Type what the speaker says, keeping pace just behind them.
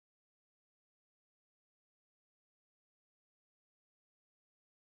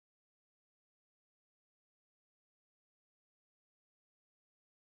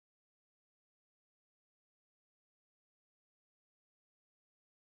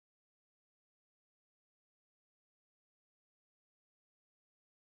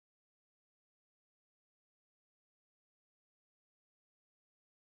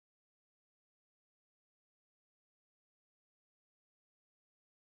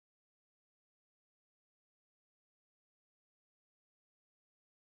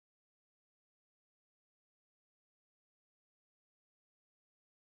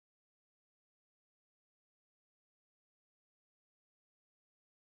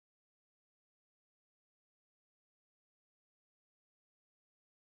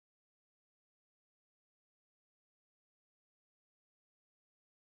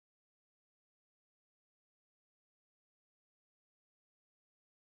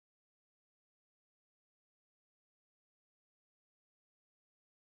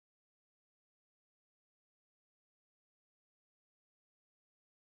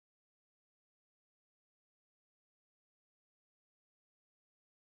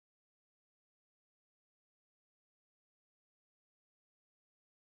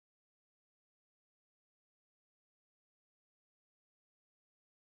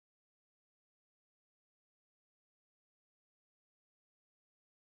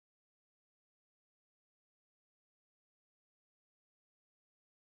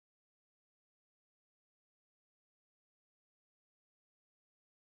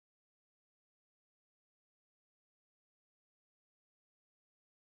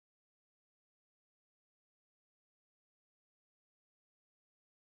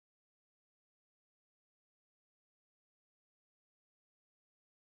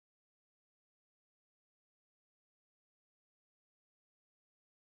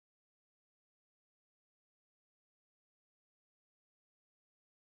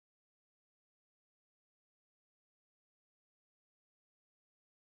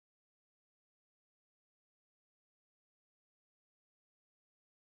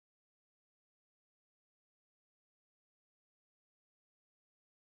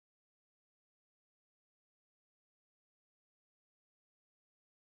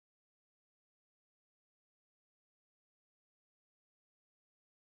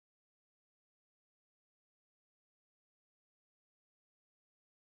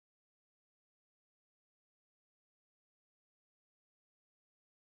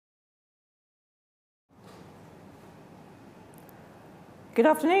Good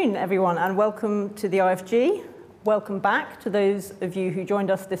afternoon, everyone, and welcome to the IfG. Welcome back to those of you who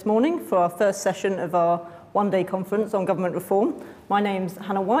joined us this morning for our first session of our one-day conference on government reform. My name's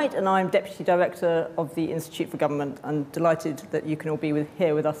Hannah White, and I'm Deputy Director of the Institute for Government, and delighted that you can all be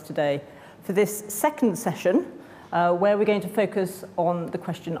here with us today for this second session, where we're going to focus on the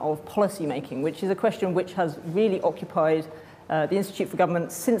question of policy making, which is a question which has really occupied the Institute for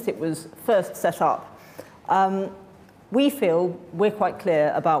Government since it was first set up. We feel we're quite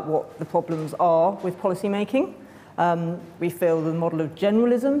clear about what the problems are with policy making. We feel the model of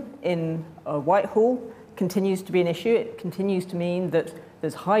generalism in Whitehall continues to be an issue. It continues to mean that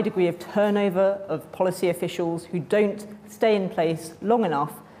there's a high degree of turnover of policy officials who don't stay in place long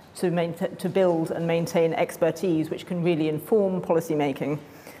enough to build and maintain expertise which can really inform policy making.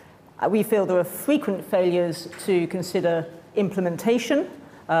 We feel there are frequent failures to consider implementation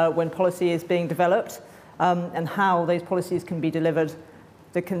when policy is being developed and how those policies can be delivered.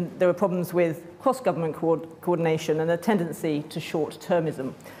 There are problems with cross-government coordination and a tendency to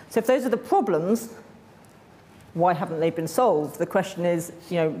short-termism. So if those are the problems, why haven't they been solved? The question is,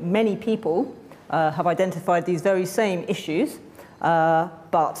 many people have identified these very same issues,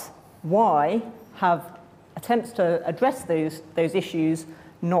 but why have attempts to address those issues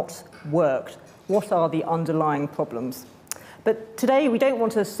not worked? What are the underlying problems? But today we don't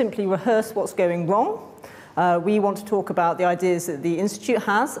want to simply rehearse what's going wrong. We want to talk about the ideas that the Institute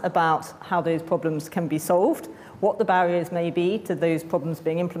has about how those problems can be solved, what the barriers may be to those problems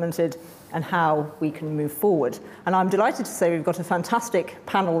being implemented, and how we can move forward. And I'm delighted to say we've got a fantastic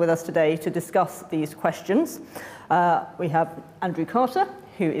panel with us today to discuss these questions. We have Andrew Carter,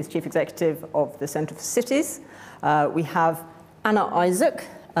 who is Chief Executive of the Centre for Cities. We have Anna Isaac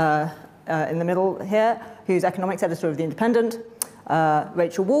in the middle here, who's Economics Editor of The Independent.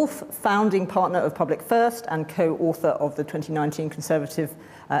 Rachel Wolfe, founding partner of Public First and co-author of the 2019 Conservative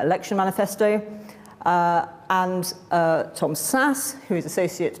Election Manifesto. And Tom Sasse, who is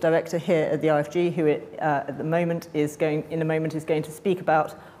Associate Director here at the IfG, who at the moment is going to speak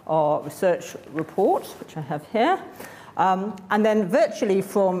about our research report, which I have here. And then virtually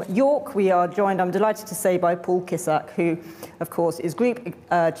from York, we are joined, I'm delighted to say, by Paul Kissack, who, of course, is Group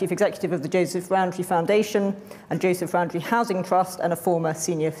Chief Executive of the Joseph Rowntree Foundation and Joseph Rowntree Housing Trust, and a former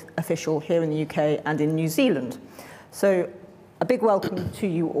senior official here in the UK and in New Zealand. So a big welcome to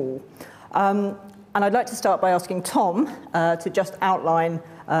you all. And I'd like to start by asking Tom to just outline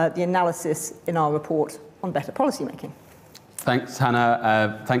the analysis in our report on better policy making. Thanks,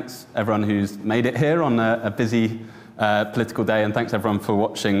 Hannah. Thanks, everyone who's made it here on a busy political day, and thanks everyone for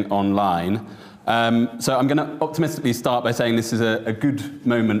watching online. So I'm going to optimistically start by saying this is a good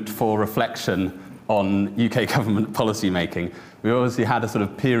moment for reflection on UK government policy making. We obviously had a sort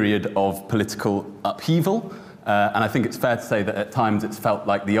of period of political upheaval, and I think it's fair to say that at times it's felt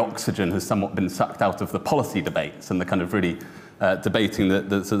like the oxygen has somewhat been sucked out of the policy debates and the kind of really debating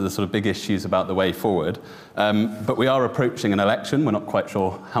the sort of big issues about the way forward. But we are approaching an election. We're not quite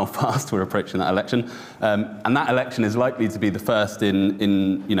sure how fast we're approaching that election. And that election is likely to be the first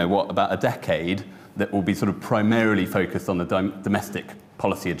in about a decade that will be sort of primarily focused on the domestic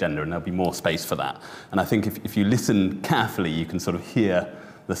policy agenda, and there'll be more space for that. And I think if you listen carefully, you can sort of hear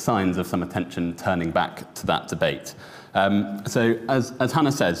the signs of some attention turning back to that debate. So as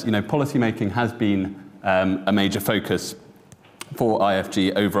Hannah says, policy making has been a major focus for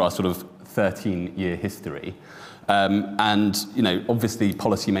IfG over our sort of 13-year history. Obviously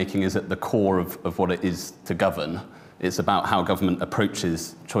policy making is at the core of what it is to govern. It's about how government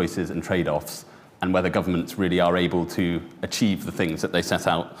approaches choices and trade-offs, and whether governments really are able to achieve the things that they set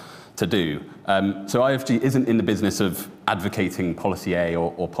out to do. So IfG isn't in the business of advocating policy A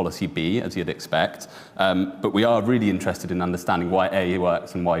or policy B, as you'd expect, but we are really interested in understanding why A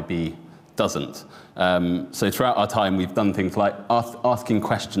works and why B doesn't. So throughout our time, we've done things like asking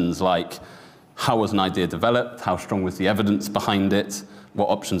questions like, how was an idea developed? How strong was the evidence behind it? What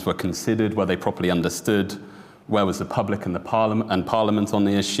options were considered? Were they properly understood? Where was the public and Parliament on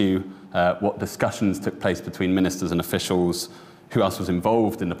the issue? What discussions took place between ministers and officials? Who else was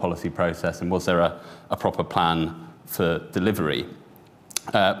involved in the policy process? And was there a proper plan for delivery?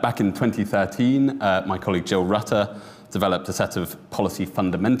 Back in 2013, my colleague Jill Rutter developed a set of policy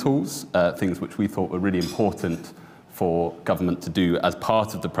fundamentals, things which we thought were really important for government to do as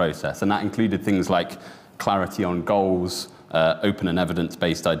part of the process. And that included things like clarity on goals, open and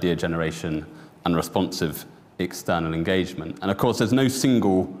evidence-based idea generation, and responsive external engagement. And of course, there's no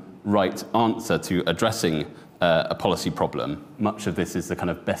single right answer to addressing a policy problem. Much of this is the kind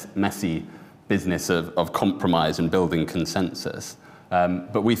of messy business of compromise and building consensus.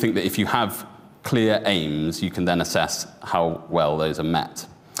 But we think that if you have clear aims, you can then assess how well those are met.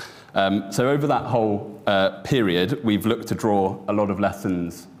 So over that whole period, we've looked to draw a lot of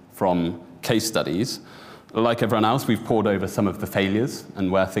lessons from case studies. Like everyone else, we've pored over some of the failures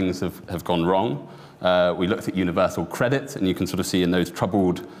and where things have gone wrong. We looked at universal credit, and you can sort of see in those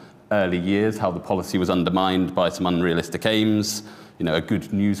troubled early years how the policy was undermined by some unrealistic aims, a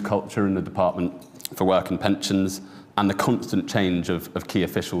good news culture in the Department for Work and Pensions, and the constant change of key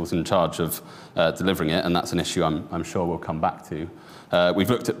officials in charge of delivering it, and that's an issue I'm sure we'll come back to. We've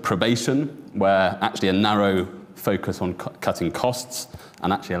looked at probation, where actually a narrow focus on cutting costs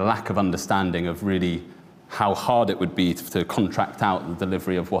and actually a lack of understanding of really how hard it would be to contract out the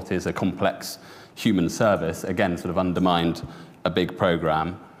delivery of what is a complex human service, again, sort of undermined a big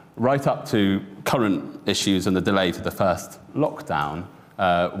programme, right up to current issues and the delay to the first lockdown,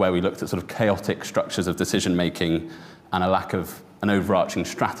 where we looked at sort of chaotic structures of decision-making and a lack of an overarching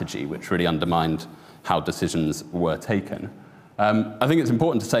strategy, which really undermined how decisions were taken. I think it's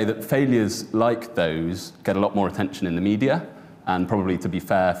important to say that failures like those get a lot more attention in the media, and probably, to be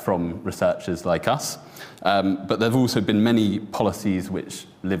fair, from researchers like us. But there have also been many policies which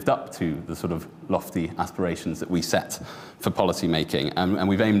lived up to the sort of lofty aspirations that we set for policy making, and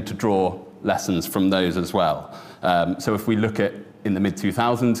we've aimed to draw lessons from those as well. So if we look at, in the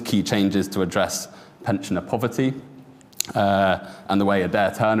mid-2000s, key changes to address pensioner poverty, and the way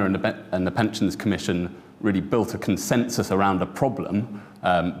Adair Turner and the Pensions Commission really built a consensus around a problem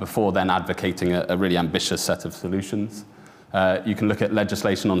before then advocating a really ambitious set of solutions. You can look at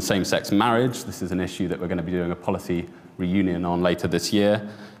legislation on same-sex marriage. This is an issue that we're going to be doing a policy reunion on later this year,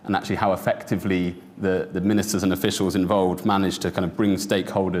 and actually how effectively the ministers and officials involved managed to kind of bring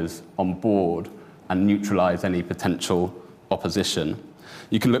stakeholders on board and neutralise any potential opposition.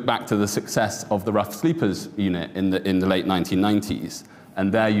 You can look back to the success of the Rough Sleepers unit in the late 1990s,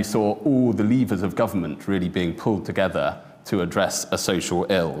 and there you saw all the levers of government really being pulled together to address a social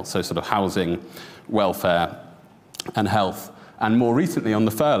ill, so sort of housing, welfare, and health. And more recently on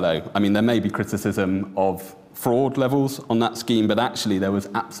the furlough, I mean, there may be criticism of fraud levels on that scheme, but actually there was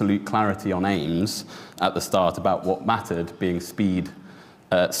absolute clarity on aims at the start about what mattered, being speed,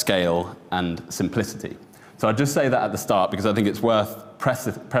 scale, and simplicity. So I'd just say that at the start because I think it's worth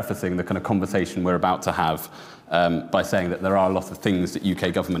prefacing the kind of conversation we're about to have by saying that there are a lot of things that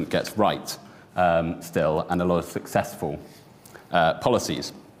UK government gets right still, and a lot of successful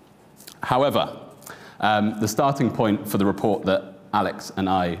policies. However, the starting point for the report that Alex and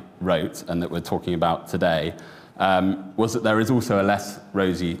I wrote and that we're talking about today was that there is also a less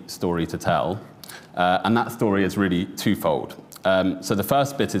rosy story to tell, and that story is really twofold. So the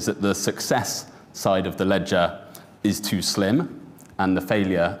first bit is that the success side of the ledger is too slim and the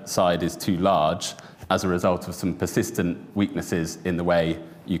failure side is too large as a result of some persistent weaknesses in the way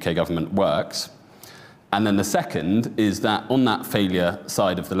UK government works. And then the second is that on that failure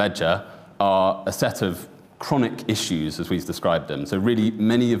side of the ledger are a set of chronic issues, as we've described them. So really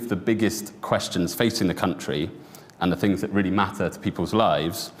many of the biggest questions facing the country and the things that really matter to people's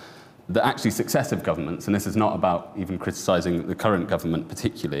lives, that actually successive governments, and this is not about even criticising the current government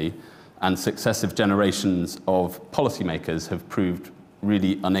particularly, and successive generations of policymakers have proved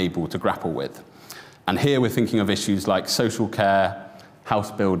really unable to grapple with. And here we're thinking of issues like social care,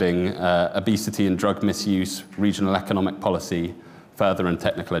 house building, obesity and drug misuse, regional economic policy, further and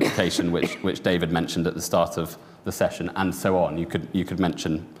technical education, which David mentioned at the start of the session, and so on. You could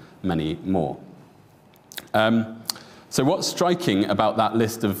mention many more. So what's striking about that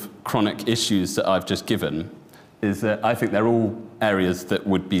list of chronic issues that I've just given is that I think they're all areas that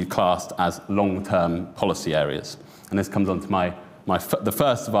would be classed as long-term policy areas. And this comes on to the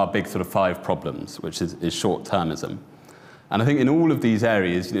first of our big sort of 5 problems, which is short-termism. And I think in all of these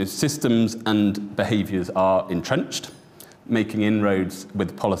areas, systems and behaviours are entrenched. Making inroads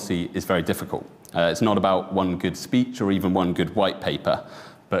with policy is very difficult. It's not about one good speech or even one good white paper,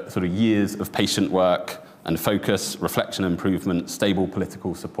 but sort of years of patient work and focus, reflection improvement, stable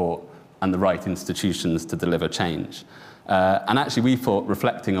political support, and the right institutions to deliver change. And actually we thought,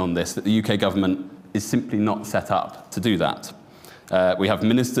 reflecting on this, that the UK government is simply not set up to do that. We have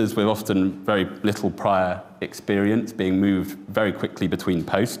ministers with often very little prior experience being moved very quickly between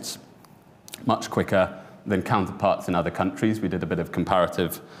posts, much quicker than counterparts in other countries. We did a bit of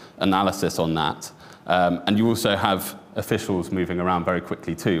comparative analysis on that. And you also have officials moving around very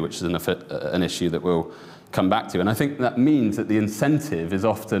quickly too, which is an issue that we'll come back to. And I think that means that the incentive is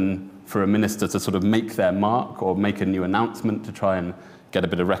often for a minister to sort of make their mark or make a new announcement to try and get a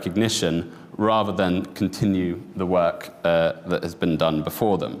bit of recognition rather than continue the work that has been done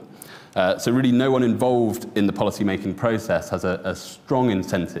before them. So really no one involved in the policy-making process has a strong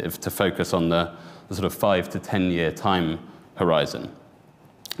incentive to focus on the sort of 5 to 10 year time horizon.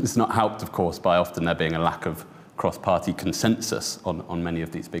 It's not helped, of course, by often there being a lack of cross-party consensus on many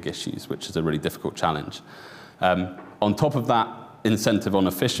of these big issues, which is a really difficult challenge. On top of that incentive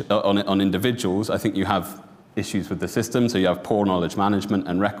on individuals, I think you have issues with the system. So you have poor knowledge management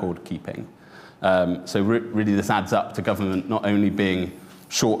and record keeping. So really this adds up to government not only being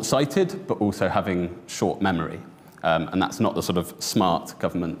short-sighted, but also having short memory. And that's not the sort of smart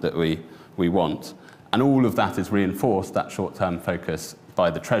government that we want. And all of that is reinforced, that short-term focus, by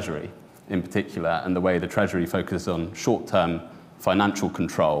the Treasury in particular, and the way the Treasury focuses on short-term financial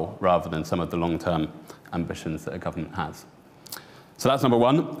control rather than some of the long-term ambitions that a government has. So that's number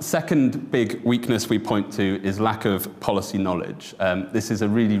one. Second big weakness we point to is lack of policy knowledge. This is a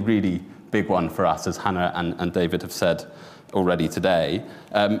really, really big one for us, as Hannah and David have said already today.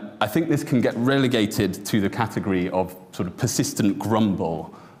 I think this can get relegated to the category of sort of persistent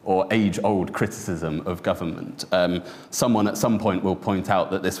grumble or age-old criticism of government. Someone at some point will point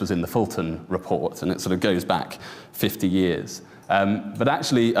out that this was in the Fulton report, and it sort of goes back 50 years. But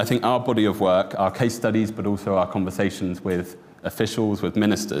actually, I think our body of work, our case studies, but also our conversations with officials, with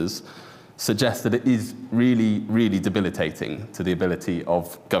ministers, suggest that it is really, really debilitating to the ability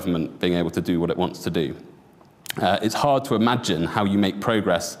of government being able to do what it wants to do. It's hard to imagine how you make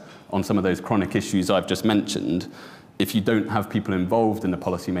progress on some of those chronic issues I've just mentioned if you don't have people involved in the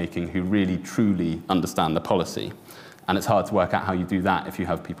policy making who really, truly understand the policy. And it's hard to work out how you do that if you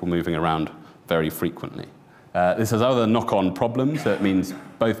have people moving around very frequently. This has other knock-on problems. So it means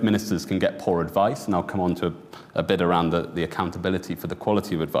both ministers can get poor advice, and I'll come on to a bit around the accountability for the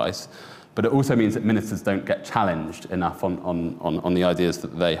quality of advice. But it also means that ministers don't get challenged enough on the ideas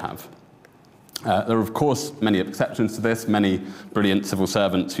that they have. There are, of course, many exceptions to this, many brilliant civil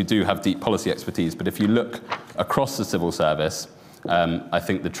servants who do have deep policy expertise. But if you look across the civil service, I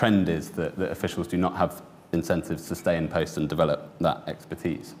think the trend is that officials do not have incentives to stay in post and develop that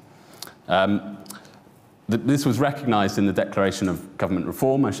expertise. This was recognised in the Declaration of Government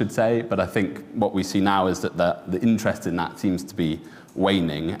Reform, I should say, but I think what we see now is that the interest in that seems to be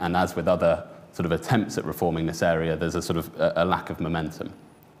waning, and as with other sort of attempts at reforming this area, there's a sort of a lack of momentum.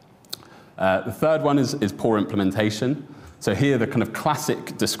 The third one is poor implementation. So here the kind of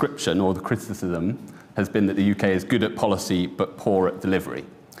classic description or the criticism has been that the UK is good at policy but poor at delivery.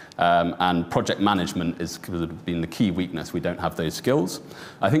 And project management has been the key weakness. We don't have those skills.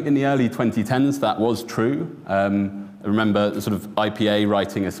 I think in the early 2010s that was true. I remember the sort of IPA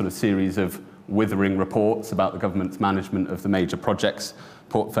writing a sort of series of withering reports about the government's management of the major projects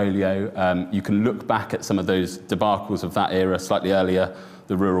portfolio. You can look back at some of those debacles of that era slightly earlier,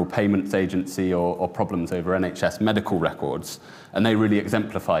 the Rural Payments Agency or problems over NHS medical records, and they really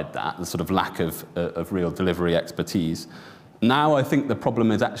exemplified that, the sort of lack of real delivery expertise. Now I think the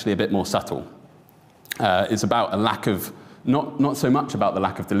problem is actually a bit more subtle. It's about a lack of, not so much about the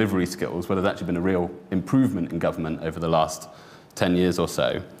lack of delivery skills, where there's actually been a real improvement in government over the last 10 years or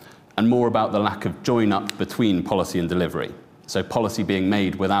so, and more about the lack of join-up between policy and delivery. So policy being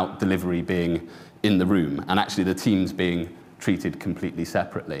made without delivery being in the room, and actually the teams being treated completely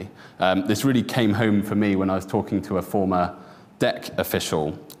separately. This really came home for me when I was talking to a former DEC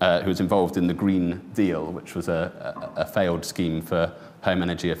official who was involved in the Green Deal, which was a failed scheme for home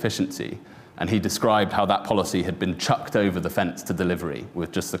energy efficiency. And he described how that policy had been chucked over the fence to delivery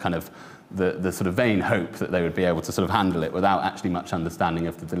with just the kind of the sort of vain hope that they would be able to sort of handle it without actually much understanding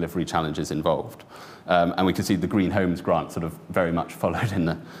of the delivery challenges involved. And we could see the Green Homes grant sort of very much followed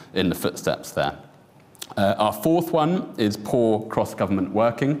in the footsteps there. Our fourth one is poor cross-government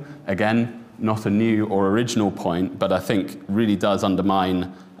working. Again, not a new or original point, but I think really does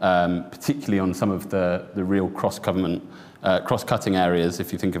undermine, particularly on some of the real cross-government, cross-cutting areas,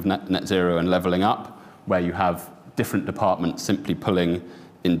 if you think of net zero and levelling up, where you have different departments simply pulling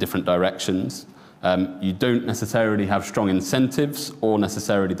in different directions. You don't necessarily have strong incentives or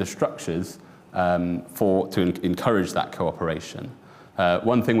necessarily the structures to encourage that cooperation.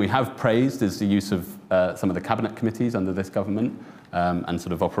 One thing we have praised is the use of some of the cabinet committees under this government and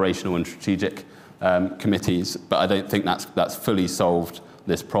sort of operational and strategic committees, but I don't think that's fully solved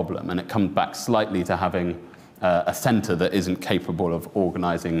this problem. And it comes back slightly to having a centre that isn't capable of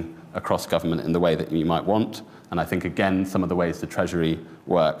organising across government in the way that you might want. And I think, again, some of the ways the Treasury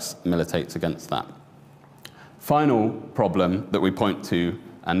works militates against that. Final problem that we point to,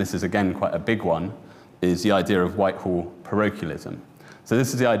 and this is again quite a big one, is the idea of Whitehall parochialism. So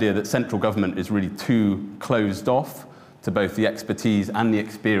this is the idea that central government is really too closed off to both the expertise and the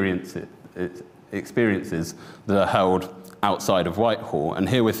experience experiences that are held outside of Whitehall. And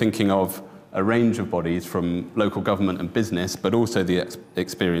here we're thinking of a range of bodies from local government and business, but also the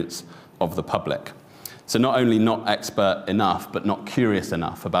experience of the public. So not only not expert enough, but not curious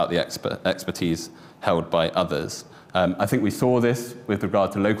enough about the expertise held by others. I think we saw this with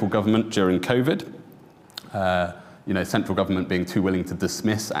regard to local government during COVID. Central government being too willing to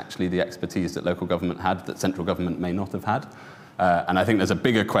dismiss actually the expertise that local government had that central government may not have had. And I think there's a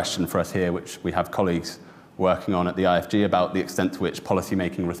bigger question for us here, which we have colleagues working on at the IfG, about the extent to which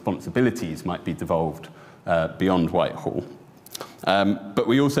policy-making responsibilities might be devolved beyond Whitehall. But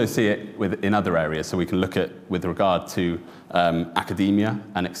we also see it in other areas. So we can look at, with regard to academia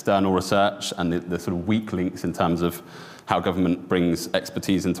and external research and the sort of weak links in terms of how government brings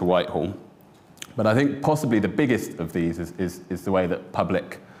expertise into Whitehall. But I think possibly the biggest of these is the way that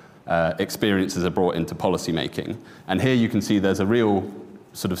public experiences are brought into policy making. And here you can see there's a real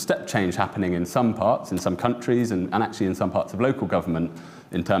sort of step change happening in some parts, in some countries, and actually in some parts of local government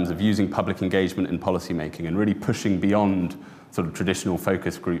in terms of using public engagement in policy making and really pushing beyond sort of traditional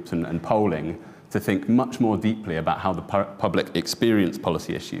focus groups and polling to think much more deeply about how the public experience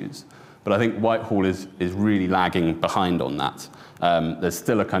policy issues. But I think Whitehall is really lagging behind on that. There's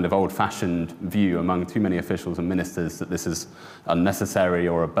still a kind of old-fashioned view among too many officials and ministers that this is unnecessary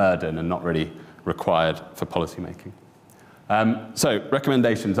or a burden and not really required for policy making. So,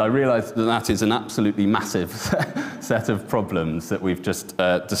 recommendations. I realise that is an absolutely massive set of problems that we've just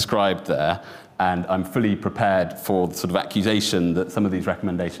described there, and I'm fully prepared for the sort of accusation that some of these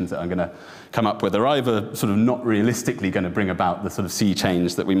recommendations that I'm going to come up with are either sort of not realistically going to bring about the sort of sea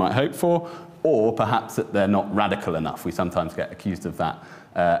change that we might hope for, or perhaps that they're not radical enough. We sometimes get accused of that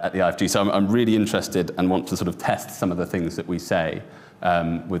at the IfG. So I'm really interested and want to sort of test some of the things that we say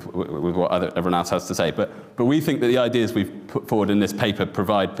with what everyone else has to say. But we think that the ideas we've put forward in this paper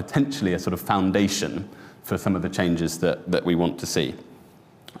provide potentially a sort of foundation for some of the changes that we want to see.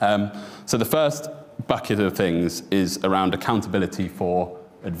 So the first bucket of things is around accountability for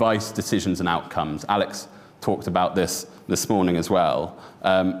advice, decisions and outcomes. Alex talked about this morning as well.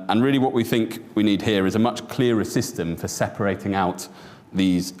 And really what we think we need here is a much clearer system for separating out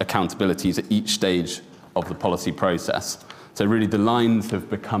these accountabilities at each stage of the policy process. So really the lines have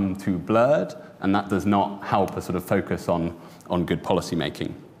become too blurred, and that does not help a sort of focus on good policy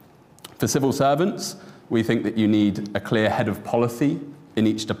making. For civil servants, we think that you need a clear head of policy in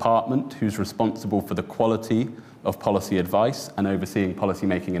each department who's responsible for the quality of policy advice and overseeing policy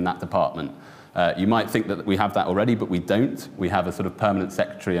making in that department. You might think that we have that already, but we don't. We have a sort of permanent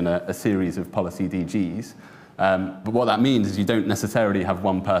secretary and a series of policy DGs. But what that means is you don't necessarily have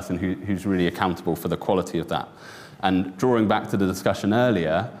one person who's really accountable for the quality of that. And drawing back to the discussion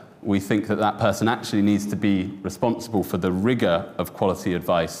earlier, we think that that person actually needs to be responsible for the rigour of policy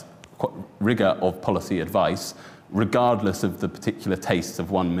advice, regardless of the particular tastes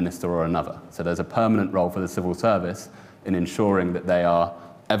of one minister or another. So there's a permanent role for the civil service in ensuring that they are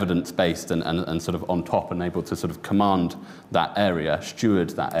evidence-based and sort of on top and able to sort of command that area,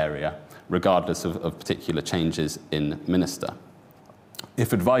 steward that area, regardless of particular changes in minister.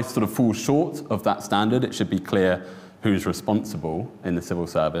 If advice sort of falls short of that standard, it should be clear who's responsible in the civil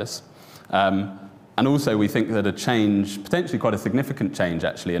service. And also we think that a change, potentially quite a significant change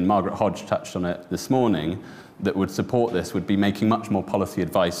actually, and Margaret Hodge touched on it this morning, that would support this would be making much more policy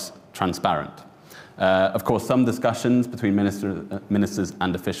advice transparent. Of course, some discussions between ministers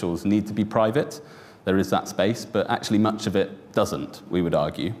and officials need to be private. There is that space, but actually much of it doesn't, we would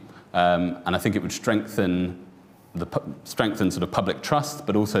argue. And I think it would strengthen sort of public trust,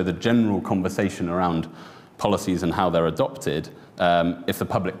 but also the general conversation around policies and how they're adopted, if the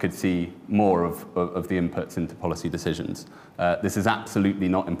public could see more of the inputs into policy decisions. This is absolutely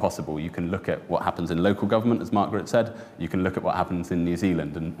not impossible. You can look at what happens in local government, as Margaret said. You can look at what happens in New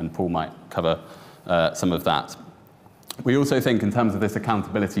Zealand, and Paul might cover some of that. We also think, in terms of this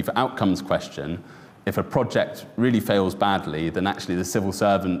accountability for outcomes question, if a project really fails badly, then actually the civil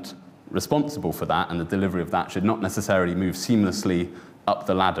servant responsible for that and the delivery of that should not necessarily move seamlessly up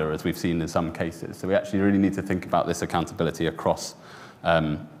the ladder, as we've seen in some cases. So we actually really need to think about this accountability across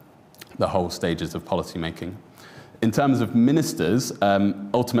the whole stages of policy making. In terms of ministers,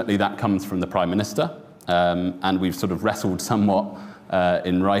 ultimately that comes from the Prime Minister, and we've sort of wrestled somewhat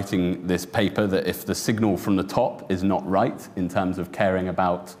in writing this paper that if the signal from the top is not right in terms of caring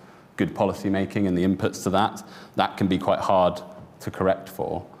about good policy making and the inputs to that, that can be quite hard to correct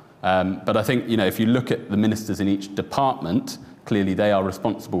for. But I think, if you look at the ministers in each department, clearly they are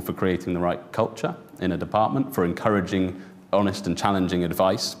responsible for creating the right culture in a department, for encouraging honest and challenging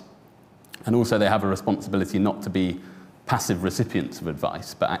advice. And also they have a responsibility not to be passive recipients of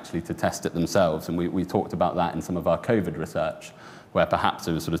advice, but actually to test it themselves. And we talked about that in some of our COVID research, where perhaps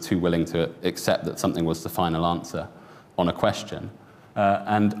they were sort of too willing to accept that something was the final answer on a question.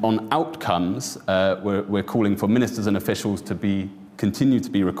 And on outcomes, we're calling for ministers and officials to continue to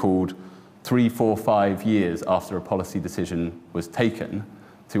be recalled 3, 4, 5 years after a policy decision was taken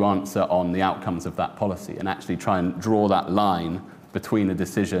to answer on the outcomes of that policy, and actually try and draw that line between a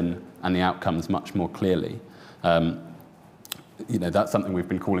decision and the outcomes much more clearly. That's something we've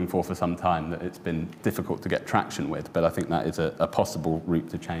been calling for some time, that it's been difficult to get traction with, but I think that is a possible route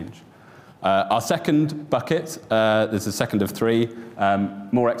to change. Our second bucket, there's a second of 3,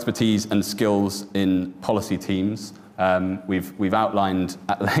 more expertise and skills in policy teams. We've outlined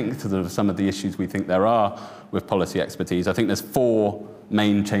at length sort of some of the issues we think there are with policy expertise. I think there's 4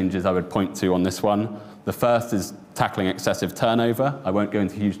 main changes I would point to on this one. The first is tackling excessive turnover. I won't go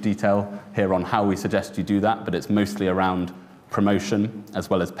into huge detail here on how we suggest you do that, but it's mostly around promotion as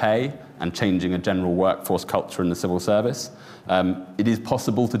well as pay and changing a general workforce culture in the civil service. It is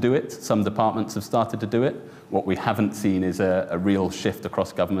possible to do it. Some departments have started to do it. What we haven't seen is a real shift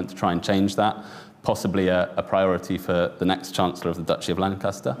across government to try and change that, possibly a priority for the next Chancellor of the Duchy of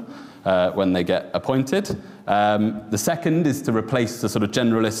Lancaster when they get appointed. The second is to replace the sort of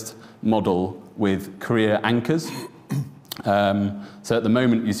generalist model with career anchors. So at the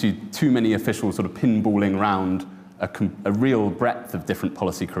moment you see too many officials sort of pinballing around a real breadth of different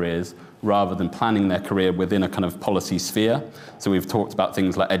policy careers rather than planning their career within a kind of policy sphere. So we've talked about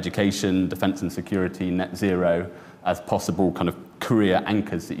things like education, defence and security, net zero as possible kind of career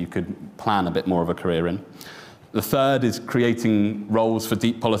anchors that you could plan a bit more of a career in. The third is creating roles for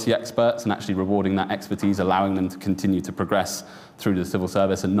deep policy experts and actually rewarding that expertise, allowing them to continue to progress through the civil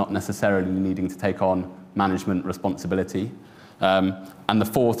service and not necessarily needing to take on management responsibility. And the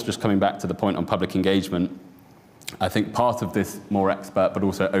fourth, just coming back to the point on public engagement, I think part of this more expert but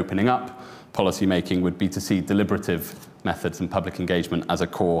also opening up policy making would be to see deliberative methods and public engagement as a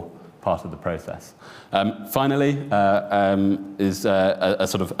core part of the process. Finally, is a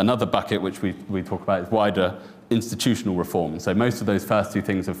sort of another bucket which we talk about is wider institutional reform. So most of those first 2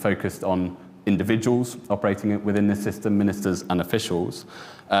 things have focused on individuals operating within this system, ministers and officials.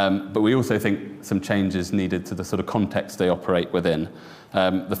 But we also think some changes needed to the sort of context they operate within.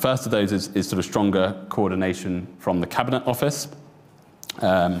 The first of those is sort of stronger coordination from the Cabinet Office,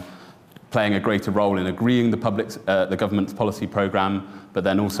 playing a greater role in agreeing the government's policy programme, but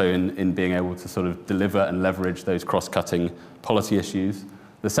then also in being able to sort of deliver and leverage those cross-cutting policy issues.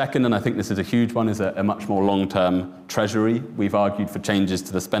 The second, and I think this is a huge one, is a much more long-term treasury. We've argued for changes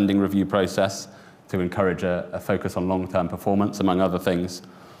to the spending review process to encourage a focus on long-term performance, among other things.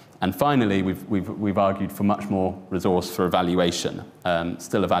 And finally, we've argued for much more resource for evaluation.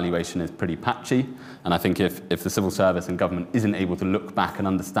 Still, evaluation is pretty patchy, and I think if the civil service and government isn't able to look back and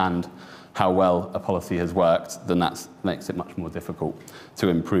understand how well a policy has worked, then that makes it much more difficult to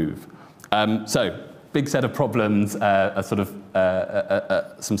improve. So, big set of problems,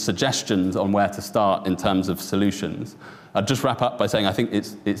 some suggestions on where to start in terms of solutions. I'll just wrap up by saying I think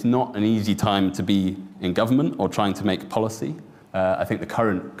it's not an easy time to be in government or trying to make policy. I think the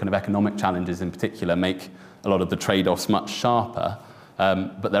current kind of economic challenges in particular make a lot of the trade-offs much sharper,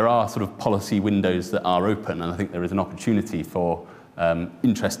 but there are sort of policy windows that are open, and I think there is an opportunity for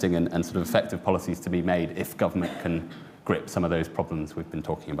interesting and sort of effective policies to be made if government can grip some of those problems we've been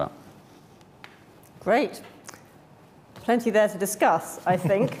talking about. Great. Plenty there to discuss, I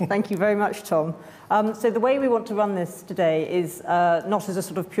think. Thank you very much, Tom. So the way we want to run this today is not as a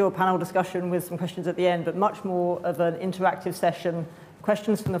sort of pure panel discussion with some questions at the end, but much more of an interactive session,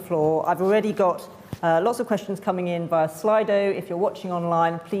 questions from the floor. I've already got lots of questions coming in via Slido. If you're watching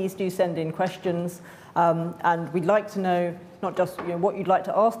online, please do send in questions. And we'd like to know not just what you'd like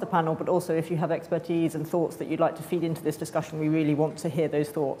to ask the panel, but also if you have expertise and thoughts that you'd like to feed into this discussion. We really want to hear those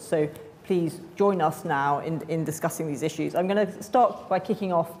thoughts. So please join us now in discussing these issues. I'm going to start by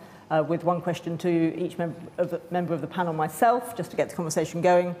kicking off with one question to each member of the panel myself, just to get the conversation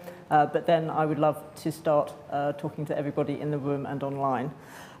going. But then I would love to start talking to everybody in the room and online.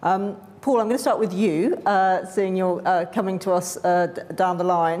 Paul, I'm going to start with you, seeing you're coming to us down the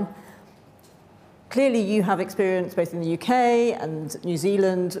line. Clearly, you have experience both in the UK and New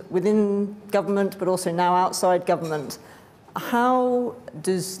Zealand within government, but also now outside government. How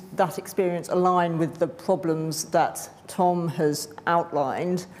does that experience align with the problems that Tom has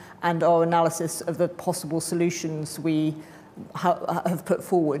outlined and our analysis of the possible solutions we have put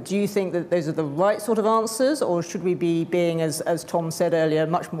forward? Do you think that those are the right sort of answers, or should we be being, as Tom said earlier,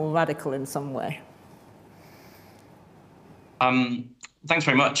 much more radical in some way? Thanks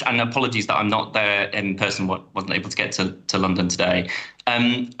very much, and apologies that I'm not there in person, wasn't able to get to London today.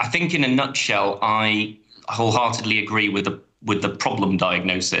 I think in a nutshell, I wholeheartedly agree with the problem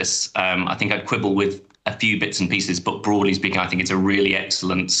diagnosis. I think I'd quibble with a few bits and pieces, but broadly speaking, I think it's a really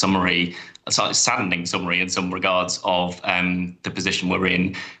excellent summary, a slightly saddening summary in some regards of the position we're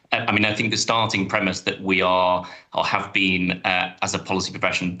in. I mean, I think the starting premise that we are or have been, as a policy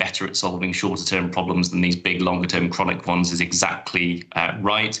profession, better at solving shorter term problems than these big, longer term chronic ones is exactly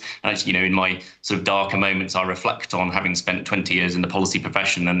right. And actually, in my sort of darker moments, I reflect on having spent 20 years in the policy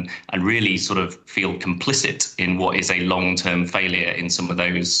profession and really sort of feel complicit in what is a long term failure in some of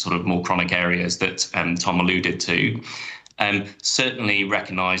those sort of more chronic areas that Tom alluded to. Certainly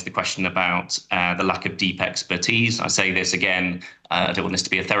recognise the question about the lack of deep expertise. I say this again, I don't want this to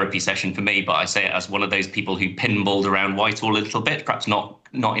be a therapy session for me, but I say it as one of those people who pinballed around Whitehall a little bit, perhaps not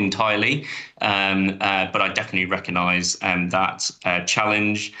entirely, but I definitely recognise that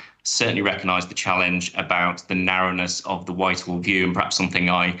challenge. Certainly recognise the challenge about the narrowness of the Whitehall view, and perhaps something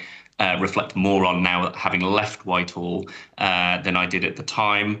I reflect more on now, having left Whitehall, than I did at the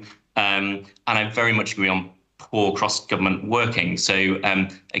time. And I very much agree on poor cross-government working. So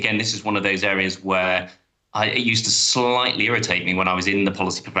again, this is one of those areas where it used to slightly irritate me when I was in the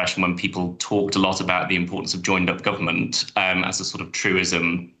policy profession, when people talked a lot about the importance of joined-up government as a sort of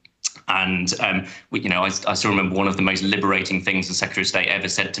truism. And I still remember one of the most liberating things the Secretary of State ever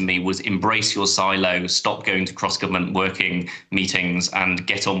said to me was, embrace your silo, stop going to cross-government working meetings and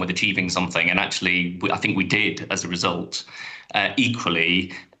get on with achieving something. And actually, I think we did as a result.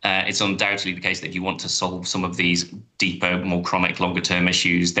 Equally, it's undoubtedly the case that if you want to solve some of these deeper, more chronic, longer-term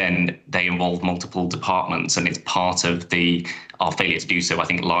issues, then they involve multiple departments, and it's part of our failure to do so, I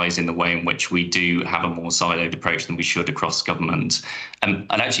think, lies in the way in which we do have a more siloed approach than we should across government.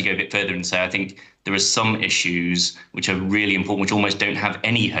 I'd actually go a bit further and say I think there are some issues which are really important, which almost don't have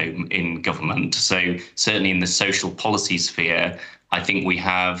any home in government. So certainly in the social policy sphere, I think we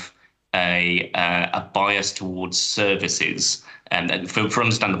have a bias towards services, and for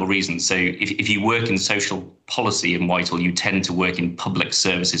understandable reasons. So if you work in social policy in Whitehall, you tend to work in public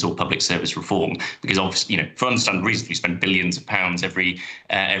services or public service reform, because obviously, for understandable reasons, we spend billions of pounds every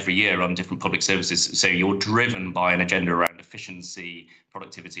year on different public services. So you're driven by an agenda around efficiency,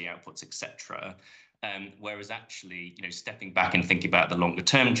 productivity, outputs, etc. Whereas actually, stepping back and thinking about the longer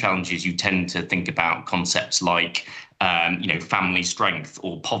term challenges, you tend to think about concepts like, family strength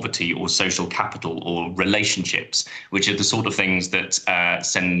or poverty or social capital or relationships, which are the sort of things that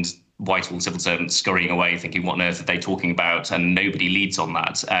send Whitehall civil servants scurrying away thinking, what on earth are they talking about? And nobody leads on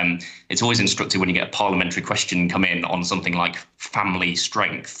that. It's always instructive when you get a parliamentary question come in on something like family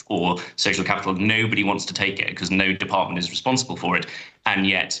strength or social capital. Nobody wants to take it because no department is responsible for it. And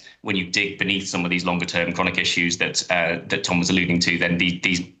yet, when you dig beneath some of these longer term chronic issues that Tom was alluding to, then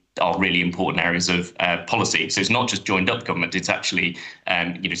these are really important areas of policy. So it's not just joined up government, it's actually,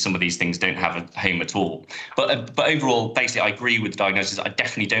 some of these things don't have a home at all. But overall, basically, I agree with the diagnosis. I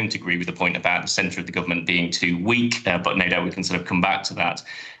definitely don't agree with the point about the centre of the government being too weak, but no doubt we can sort of come back to that.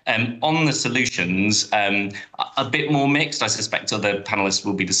 On the solutions, a bit more mixed. I suspect other panellists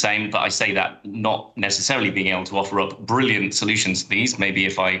will be the same, but I say that not necessarily being able to offer up brilliant solutions to these. Maybe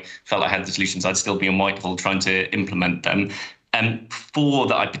if I felt I had the solutions, I'd still be on Whitehall trying to implement them. Four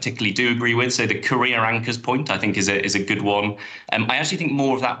that I particularly do agree with. So the career anchors point, I think, is a good one. I actually think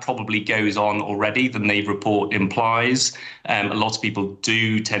more of that probably goes on already than the report implies. A lot of people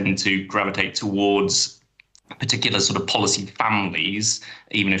do tend to gravitate towards particular sort of policy families,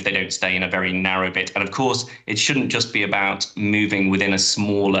 even if they don't stay in a very narrow bit. And of course, it shouldn't just be about moving within a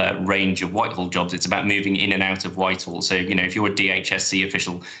smaller range of Whitehall jobs. It's about moving in and out of Whitehall. So, if you're a DHSC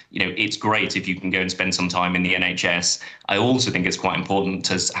official, it's great if you can go and spend some time in the NHS. I also think it's quite important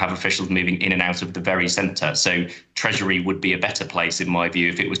to have officials moving in and out of the very centre. So Treasury would be a better place, in my view,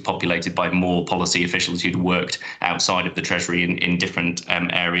 if it was populated by more policy officials who'd worked outside of the Treasury in different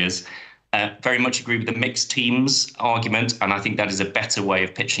areas. Very much agree with the mixed teams argument, and I think that is a better way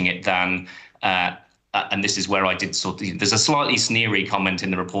of pitching it than, and this is where I did there's a slightly sneery comment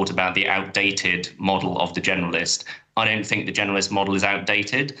in the report about the outdated model of the generalist. I don't think the generalist model is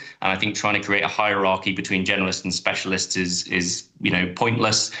outdated, and I think trying to create a hierarchy between generalists and specialists is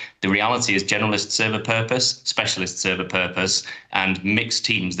pointless. The reality is generalists serve a purpose, specialists serve a purpose, and mixed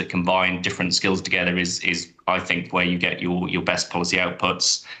teams that combine different skills together is I think, where you get your best policy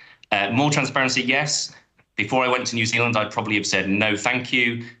outputs. More transparency, yes. Before I went to New Zealand, I'd probably have said no, thank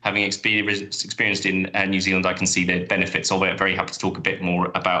you. Having experienced in New Zealand, I can see the benefits of it. Very happy to talk a bit more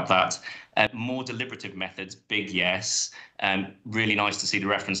about that. More deliberative methods, big yes. Really nice to see the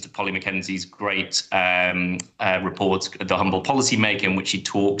reference to Polly Mackenzie's great report, The Humble Policymaker, in which he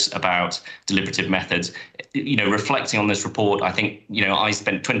talks about deliberative methods. Reflecting on this report, I think, I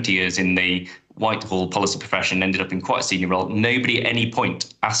spent 20 years in the Whitehall policy profession, ended up in quite a senior role. Nobody at any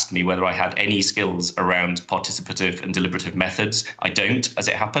point asked me whether I had any skills around participative and deliberative methods. I don't, as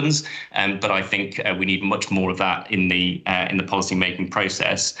it happens, but I think we need much more of that in the policy making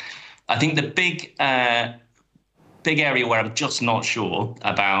process. I think the big area where I'm just not sure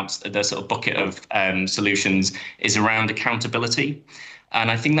about the sort of bucket of solutions is around accountability. And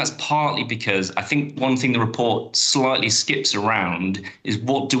I think that's partly because I think one thing the report slightly skips around is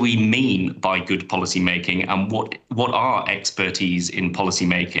what do we mean by good policy making and what are expertise in policy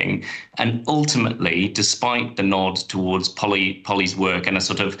making? And ultimately, despite the nod towards Polly's work and a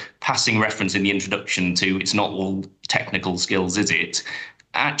sort of passing reference in the introduction to it's not all technical skills, is it?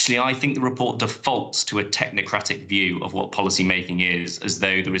 Actually, I think the report defaults to a technocratic view of what policy making is, as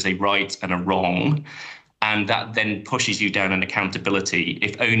though there is a right and a wrong. And that then pushes you down an accountability.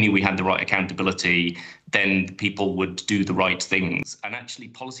 If only we had the right accountability, then people would do the right things. And actually,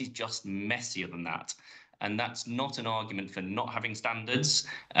 policy is just messier than that. And that's not an argument for not having standards.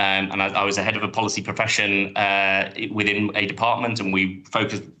 And I was a head of a policy profession within a department, and we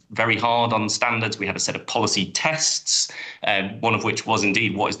focused very hard on standards. We had a set of policy tests, one of which was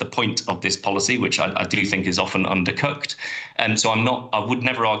indeed what is the point of this policy, which I do think is often undercooked. And so I would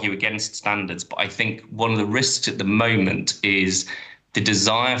never argue against standards, but I think one of the risks at the moment is the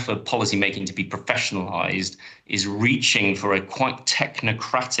desire for policy making to be professionalised is reaching for a quite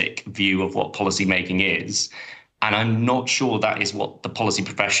technocratic view of what policy making is. And I'm not sure that is what the policy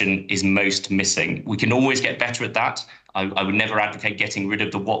profession is most missing. We can always get better at that. I would never advocate getting rid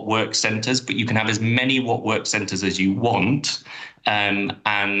of the what works centres, but you can have as many what works centres as you want and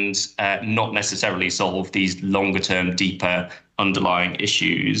not necessarily solve these longer term, deeper underlying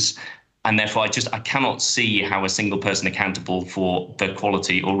issues. And therefore, I cannot see how a single person accountable for the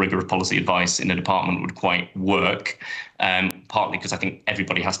quality or rigor of policy advice in a department would quite work, partly because I think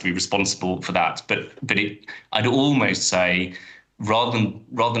everybody has to be responsible for that. But I'd almost say, rather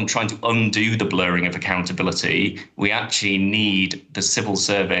than trying to undo the blurring of accountability, we actually need the civil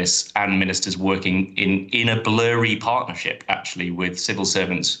service and ministers working in a blurry partnership, actually, with civil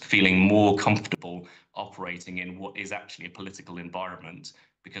servants feeling more comfortable operating in what is actually a political environment,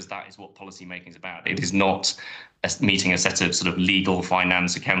 because that is what policy making is about. It is not meeting a set of sort of legal,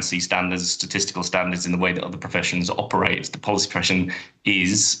 finance, accountancy standards, statistical standards in the way that other professions operate. The policy profession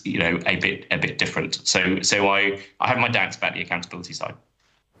is, a bit different. So I have my doubts about the accountability side.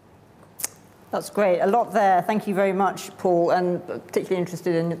 That's great. A lot there. Thank you very much, Paul, and particularly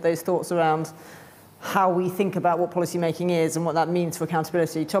interested in those thoughts around how we think about what policy making is and what that means for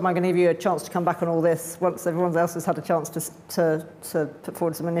accountability. Tom, I'm going to give you a chance to come back on all this once everyone else has had a chance to put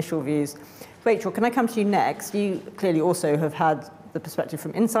forward some initial views. Rachel, can I come to you next? You clearly also have had the perspective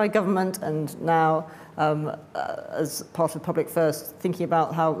from inside government and now as part of Public First, thinking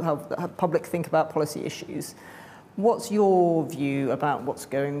about how public think about policy issues. What's your view about what's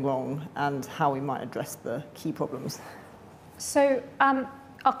going wrong and how we might address the key problems? So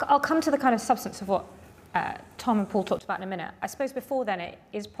I'll come to the kind of substance of what Tom and Paul talked about in a minute. I suppose before then it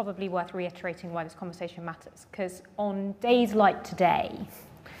is probably worth reiterating why this conversation matters, because on days like today,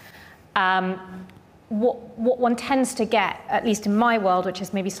 what one tends to get, at least in my world, which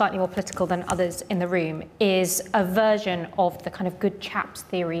is maybe slightly more political than others in the room, is a version of the kind of good chaps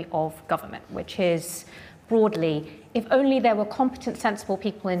theory of government, which is broadly, if only there were competent, sensible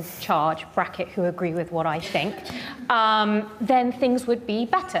people in charge, bracket who agree with what I think, then things would be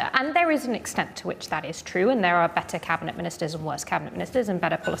better. And there is an extent to which that is true, and there are better cabinet ministers and worse cabinet ministers, and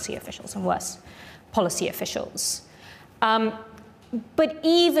better policy officials and worse policy officials. But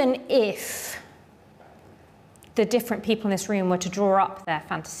even if the different people in this room were to draw up their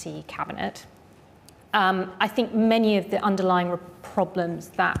fantasy cabinet, I think many of the underlying problems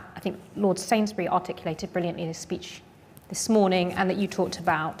that I think Lord Sainsbury articulated brilliantly in his speech this morning and that you talked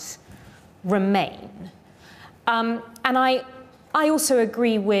about remain. And I also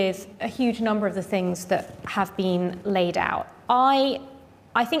agree with a huge number of the things that have been laid out. I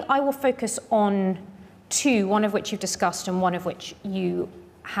think I will focus on two, one of which you've discussed and one of which you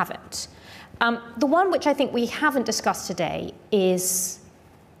haven't. The one which I think we haven't discussed today is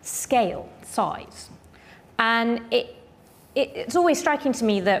scale, size. And it's always striking to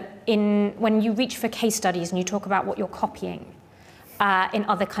me that when you reach for case studies and you talk about what you're copying in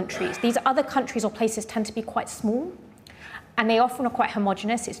other countries, these other countries or places tend to be quite small. and they often are quite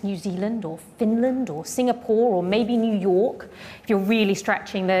homogenous. It's New Zealand or Finland or Singapore or maybe New York, if you're really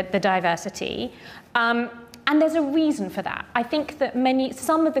stretching the diversity. And there's a reason for that. I think that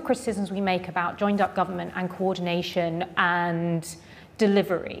some of the criticisms we make about joined-up government and coordination and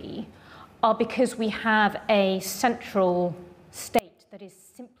delivery are because we have a central state that is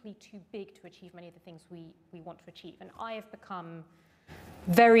simply too big to achieve many of the things we want to achieve. And I have become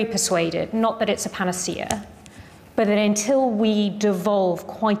very persuaded, not that it's a panacea, but that until we devolve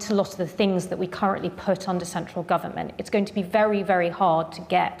quite a lot of the things that we currently put under central government, it's going to be very, very hard to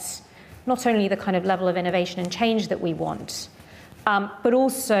get not only the kind of level of innovation and change that we want, but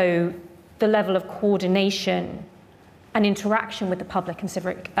also the level of coordination and interaction with the public and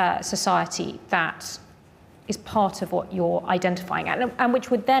civic society that is part of what you're identifying, and which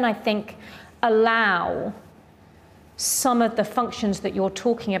would then, I think, allow some of the functions that you're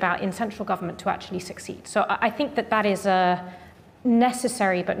talking about in central government to actually succeed. So I think that that is a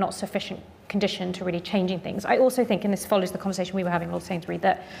necessary but not sufficient condition to really changing things. I also think, and this follows the conversation we were having, Lord Sainsbury,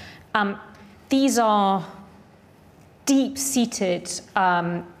 that these are deep-seated,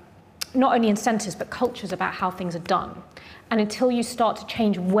 not only incentives, but cultures about how things are done. And until you start to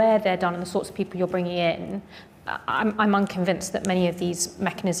change where they're done and the sorts of people you're bringing in, I'm unconvinced that many of these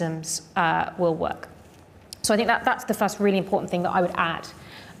mechanisms will work. So I think that's the first really important thing that I would add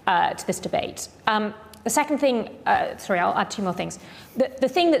to this debate. The second thing, sorry, I'll add two more things. The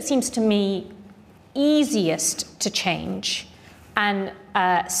thing that seems to me easiest to change and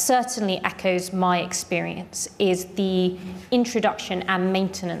certainly echoes my experience is the introduction and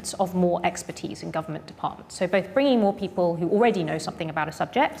maintenance of more expertise in government departments. So both bringing more people who already know something about a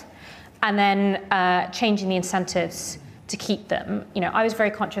subject and then changing the incentives to keep them. You know, I was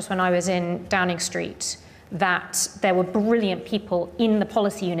very conscious when I was in Downing Street that there were brilliant people in the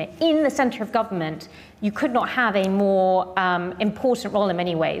policy unit, in the centre of government. You could not have a more important role in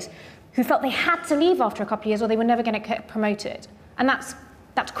many ways, who felt they had to leave after a couple of years or they were never going to get promoted. And that's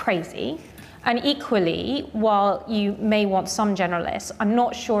crazy. And equally, while you may want some generalists, I'm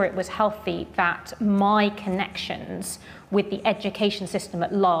not sure it was healthy that my connections with the education system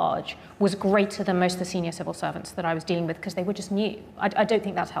at large was greater than most of the senior civil servants that I was dealing with because they were just new. I don't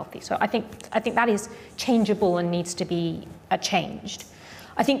think that's healthy. So I think that is changeable and needs to be changed.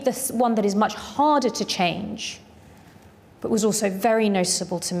 I think the one that is much harder to change, but was also very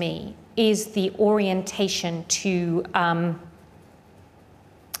noticeable to me, is the orientation to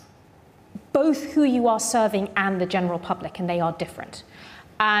both who you are serving and the general public, and they are different.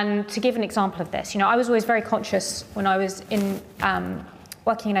 And to give an example of this, you know, I was always very conscious when I was in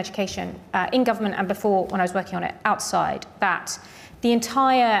working in education, in government and before when I was working on it outside, that the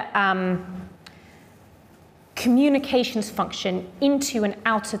entire communications function into and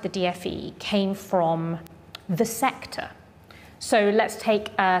out of the DfE came from the sector. So let's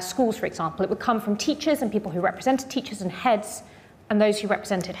take schools, for example. It would come from teachers and people who represented teachers and heads and those who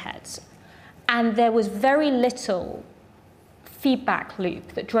represented heads. And there was very little feedback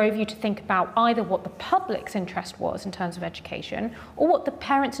loop that drove you to think about either what the public's interest was in terms of education or what the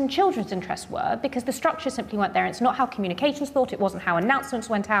parents' and children's interests were, because the structures simply weren't there. It's not how communications thought, it wasn't how announcements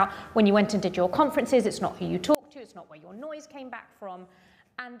went out when you went and did your conferences, it's not who you talked to, it's not where your noise came back from.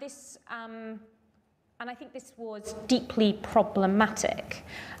 And this, and I think this was deeply problematic.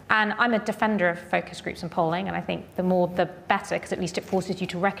 And I'm a defender of focus groups and polling, and I think the more the better, because at least it forces you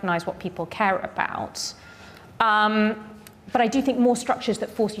to recognize what people care about. But I do think more structures that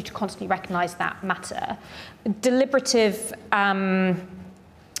force you to constantly recognize that matter. Deliberative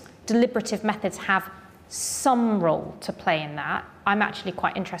methods have some role to play in that. I'm actually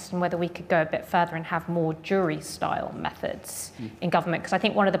quite interested in whether we could go a bit further and have more jury-style methods in government, because I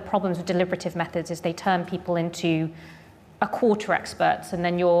think one of the problems with deliberative methods is they turn people into a quarter experts, and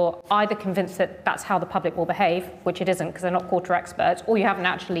then you're either convinced that that's how the public will behave, which it isn't because they're not quarter experts, or you haven't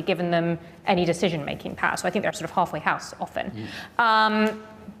actually given them any decision-making power. So I think they're sort of halfway house often.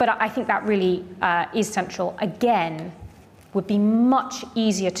 But I think that really is central. Again, would be much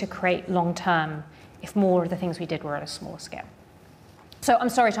easier to create long-term if more of the things we did were at a smaller scale. So I'm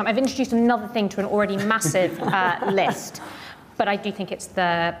sorry, Tom, I've introduced another thing to an already massive list. But I do think it's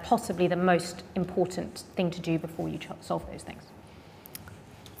possibly the most important thing to do before you solve those things.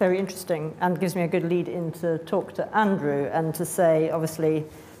 Very interesting, and gives me a good lead in to talk to Andrew and to say, obviously,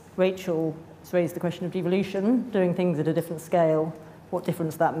 Rachel has raised the question of devolution, doing things at a different scale, what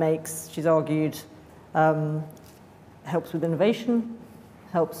difference that makes. She's argued helps with innovation,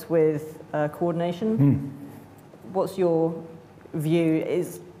 helps with coordination. What's your view?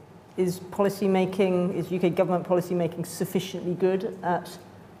 Is policy making, is UK government policy making sufficiently good at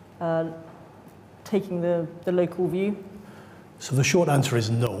taking the local view? So the short answer is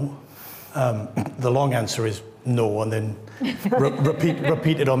no. The long answer is no, and then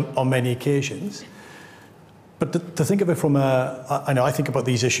repeated on many occasions. But to think of it from I think about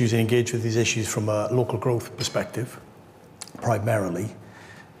these issues and engage with these issues from a local growth perspective, primarily.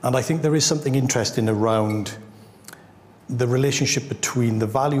 And I think there is something interesting around the relationship between the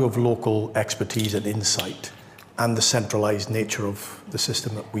value of local expertise and insight and the centralised nature of the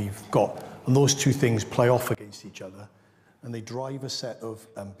system that we've got. And those two things play off against each other, and they drive a set of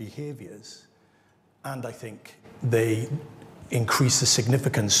behaviours, and I think they increase the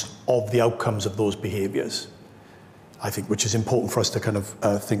significance of the outcomes of those behaviours, I think, which is important for us to kind of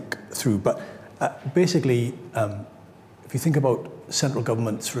think through. But basically, if you think about central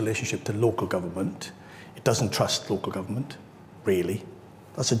government's relationship to local government, it doesn't trust local government, really.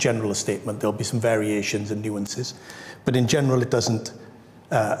 That's a general statement. There'll be some variations and nuances, but in general, it doesn't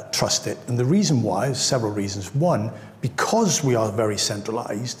trust it. And the reason why is several reasons. One, because we are very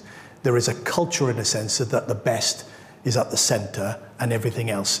centralised, there is a culture, in a sense, that the best is at the centre and everything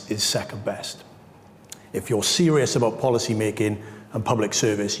else is second best. If you're serious about policy making and public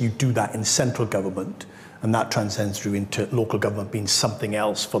service, you do that in central government, and that transcends through into local government being something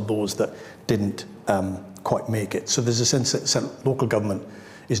else for those that didn't quite make it. So there's a sense that local government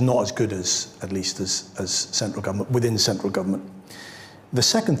is not as good as, at least as central government, within central government. The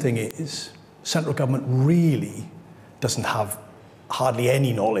second thing is, central government really doesn't have hardly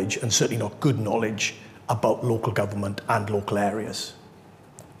any knowledge, and certainly not good knowledge, about local government and local areas.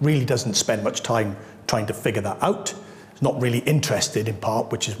 Really doesn't spend much time trying to figure that out. It's not really interested, in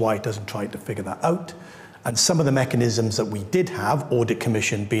part, which is why it doesn't try to figure that out. And some of the mechanisms that we did have, Audit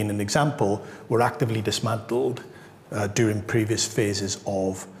Commission being an example, were actively dismantled during previous phases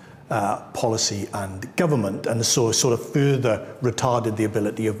of policy and government, and so sort of further retarded the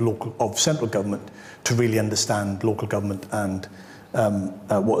ability of central government to really understand local government and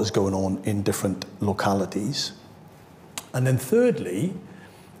what is going on in different localities. And then thirdly,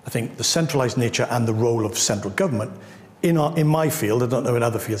 I think the centralised nature and the role of central government in my field, I don't know in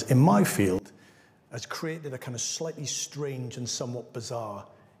other fields, in my field, has created a kind of slightly strange and somewhat bizarre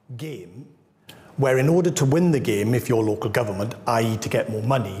game where in order to win the game, if you're local government, i.e. to get more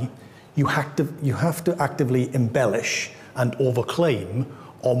money, you have to actively embellish and overclaim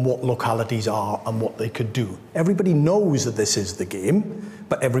on what localities are and what they could do. Everybody knows that this is the game,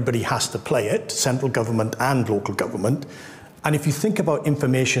 but everybody has to play it, central government and local government. And if you think about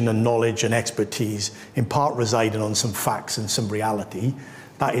information and knowledge and expertise, in part residing on some facts and some reality,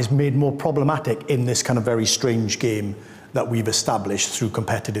 that is made more problematic in this kind of very strange game that we've established through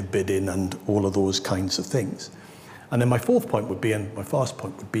competitive bidding and all of those kinds of things. And then my fourth point would be, and my first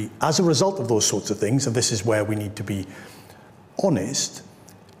point would be, as a result of those sorts of things, and this is where we need to be honest,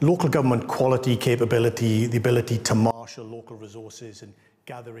 local government quality, capability, the ability to marshal local resources and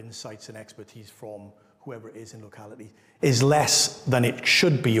gather insights and expertise from whoever it is in locality, is less than it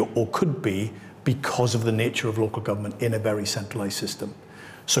should be or could be because of the nature of local government in a very centralised system.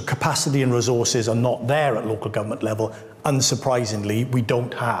 So capacity and resources are not there at local government level. Unsurprisingly, we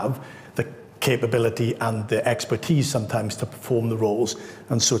don't have the capability and the expertise sometimes to perform the roles,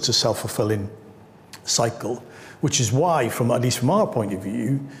 and so it's a self-fulfilling cycle, which is why, at least from our point of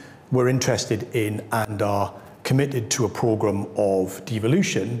view, we're interested in and are committed to a programme of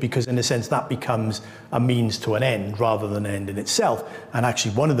devolution, because in a sense that becomes a means to an end rather than an end in itself. And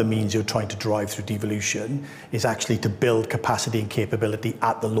actually one of the means you're trying to drive through devolution is actually to build capacity and capability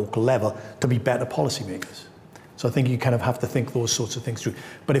at the local level to be better policymakers. So I think you kind of have to think those sorts of things through.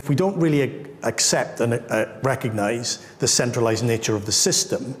 But if we don't really accept and recognise the centralised nature of the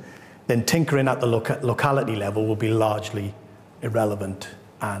system, then tinkering at the locality level will be largely irrelevant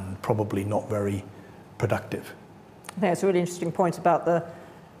and probably not very productive. I think it's a really interesting point about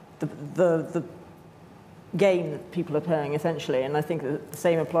the game that people are playing, essentially, and I think that the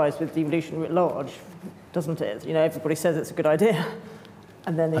same applies with devolution writ large, doesn't it? You know, everybody says it's a good idea,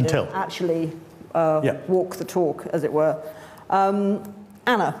 and then they don't actually walk the talk, as it were.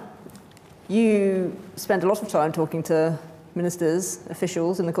 Anna, you spend a lot of time talking to ministers,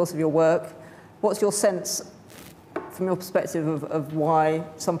 officials in the course of your work. What's your sense, from your perspective, of why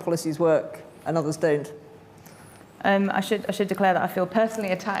some policies work and others don't? I should declare that I feel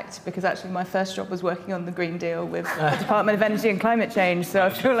personally attacked, because actually my first job was working on the Green Deal with the Department of Energy and Climate Change. So I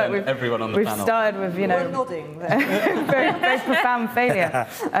feel like we've started with, you know, nodding very, very profound failure.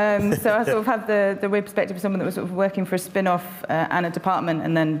 So I sort of had the weird perspective of someone that was sort of working for a spin-off and a department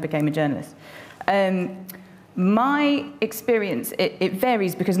and then became a journalist. My experience, it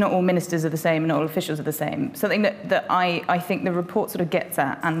varies, because not all ministers are the same and not all officials are the same. Something that I think the report sort of gets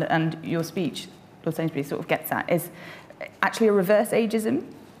at, and your speech, Lord Sainsbury, sort of gets at, is actually a reverse ageism.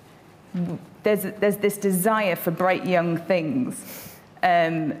 There's this desire for bright young things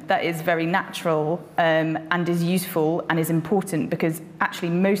that is very natural and is useful and is important, because actually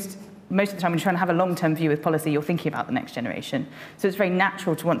most of the time when you're trying to have a long-term view with policy, you're thinking about the next generation. So it's very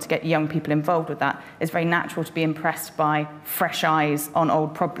natural to want to get young people involved with that. It's very natural to be impressed by fresh eyes on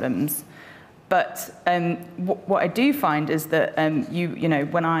old problems. But what I do find is that you know,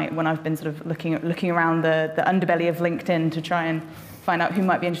 when I've been sort of looking around the underbelly of LinkedIn to try and find out who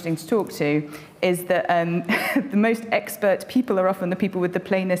might be interesting to talk to, is that the most expert people are often the people with the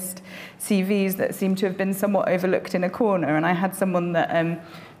plainest CVs that seem to have been somewhat overlooked in a corner. And I had someone that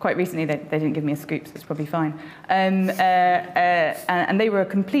quite recently, they didn't give me a scoop, so it's probably fine. And they were a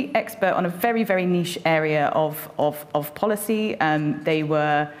complete expert on a very, very niche area of policy. They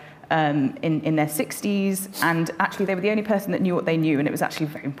were in their 60s, and actually they were the only person that knew what they knew, and it was actually a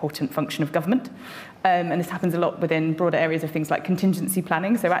very important function of government. And this happens a lot within broader areas of things like contingency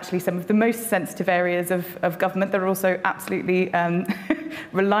planning. So actually some of the most sensitive areas of government that are also absolutely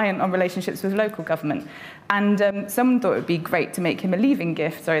reliant on relationships with local government. And someone thought it would be great to make him a leaving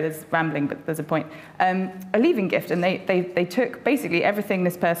gift. Sorry, there's rambling, but there's a point. A leaving gift, and they took basically everything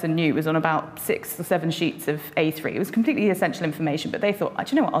this person knew was on about 6 or 7 sheets of A3. It was completely essential information, but they thought,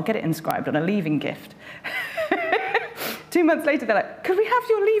 do you know what, I'll get it inscribed on a leaving gift. 2 months later, they're like, could we have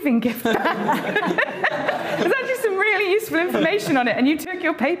your leaving gift back? There's actually some really useful information on it, and you took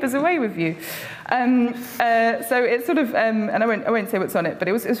your papers away with you. So it's sort of, and I won't say what's on it, but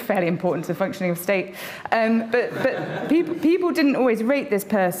it was fairly important to the functioning of state. But people didn't always rate this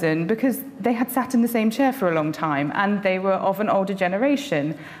person because they had sat in the same chair for a long time, and they were of an older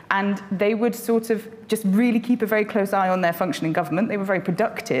generation, and they would sort of just really keep a very close eye on their functioning government. They were very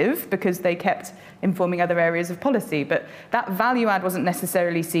productive because they kept informing other areas of policy, but that value add wasn't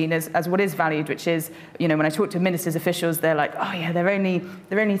necessarily seen as what is valued, which is, you know, when I talk to ministers' officials, they're like, oh yeah, they're only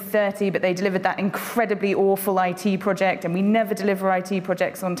 30, but they delivered that incredibly awful IT project, and we never deliver IT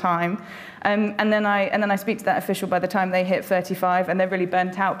projects on time. And then I speak to that official by the time they hit 35, and they're really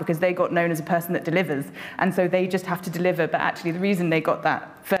burnt out because they got known as a person that delivers, and so they just have to deliver. But actually, the reason they got that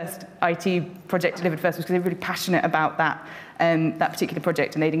first IT project delivered first was because they're really passionate about that particular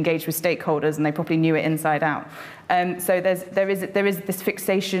project, and they'd engaged with stakeholders, and they probably knew it inside out. So there is this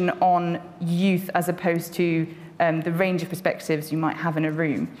fixation on youth as opposed to the range of perspectives you might have in a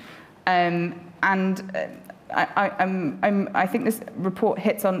room. I think this report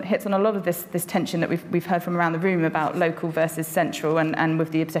hits on a lot of this tension that we've heard from around the room about local versus central, and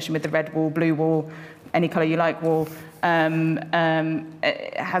with the obsession with the red wall, blue wall, any colour you like wall,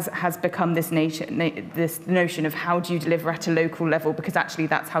 has become this notion of how do you deliver at a local level, because actually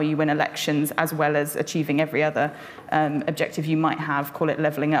that's how you win elections, as well as achieving every other objective you might have. Call it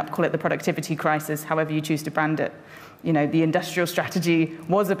levelling up, call it the productivity crisis, however you choose to brand it. You know, the industrial strategy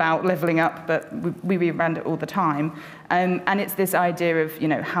was about levelling up, but we rebrand it all the time. And it's this idea of, you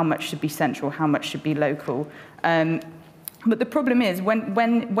know, how much should be central, how much should be local. But the problem is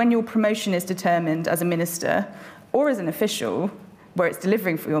when your promotion is determined as a minister or as an official, where it's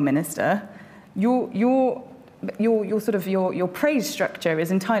delivering for your minister, your praise structure is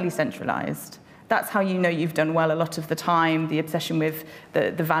entirely centralised. That's how you know you've done well a lot of the time. The obsession with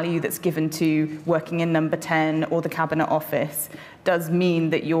the value that's given to working in number 10 or the cabinet office does mean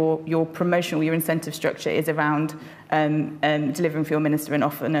that your promotional, your incentive structure is around delivering for your minister, and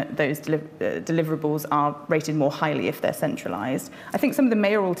often those deliverables are rated more highly if they're centralised. I think some of the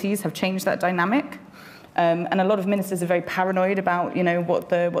mayoralties have changed that dynamic. And a lot of ministers are very paranoid about, you know, what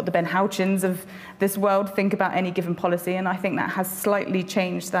the Ben Houchins of this world think about any given policy, and I think that has slightly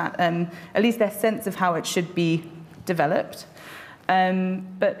changed that, at least their sense of how it should be developed.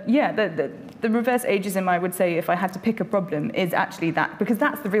 But yeah, the reverse ageism, I would say, if I had to pick a problem, is actually that, because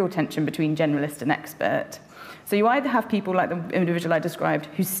that's the real tension between generalist and expert. So you either have people like the individual I described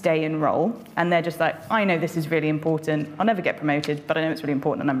who stay in role, and they're just like, I know this is really important, I'll never get promoted, but I know it's really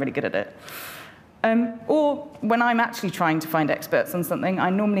important and I'm really good at it. Or when I'm actually trying to find experts on something, I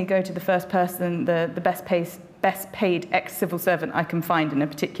normally go to the first person, the best paid ex-civil servant I can find in a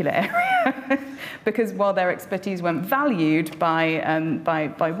particular area. Because while their expertise weren't valued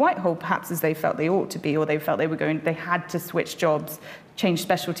by Whitehall, perhaps as they felt they ought to be, or they felt they had to switch jobs, change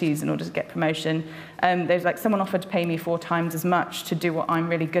specialties in order to get promotion, there's like, someone offered to pay me 4 times as much to do what I'm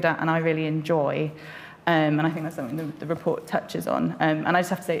really good at and I really enjoy. And I think that's something the report touches on. And I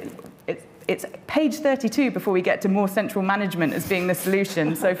just have to say, it's page 32 before we get to more central management as being the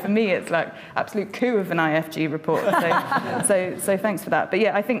solution. So for me, it's like absolute coup of an IfG report. So thanks for that. But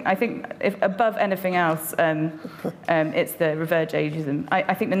yeah, I think if above anything else, it's the reverge ageism.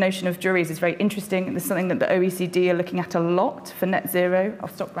 I think the notion of juries is very interesting. There's something that the OECD are looking at a lot for net zero. I'll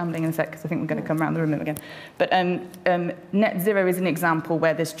stop rambling in a sec because I think we're going to come around the room again. But net zero is an example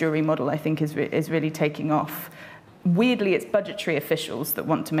where this jury model, I think, is really taking off. Weirdly, it's budgetary officials that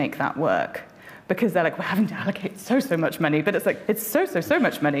want to make that work, because they're like, we're having to allocate so much money, but it's like, it's so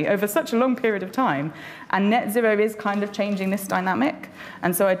much money over such a long period of time. And net zero is kind of changing this dynamic.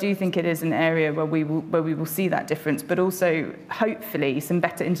 And so I do think it is an area where we will see that difference, but also hopefully some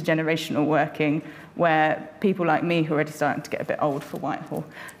better intergenerational working, where people like me, who are already starting to get a bit old for Whitehall,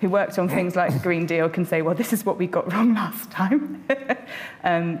 who worked on things like the Green Deal, can say, well, this is what we got wrong last time.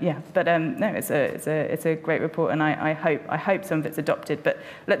 No, it's a great report, and I hope some of it's adopted. But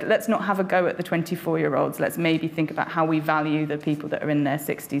let's not have a go at the 24-year-olds. Let's maybe think about how we value the people that are in their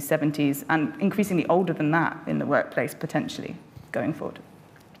 60s, 70s, and increasingly older than that in the workplace, potentially, going forward.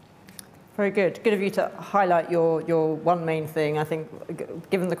 Very good. Good of you to highlight your one main thing. I think,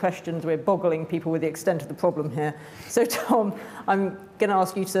 given the questions, we're boggling people with the extent of the problem here. So, Tom, I'm going to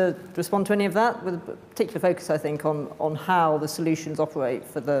ask you to respond to any of that, with a particular focus, I think, on how the solutions operate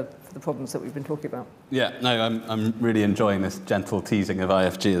for the problems that we've been talking about. Yeah, no, I'm really enjoying this gentle teasing of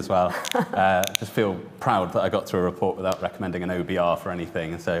IfG as well. Just feel proud that I got through a report without recommending an OBR for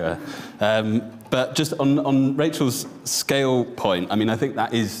anything. So, but just on Rachel's scale point, I mean, I think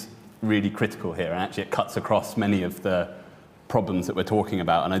that is really critical here, and actually it cuts across many of the problems that we're talking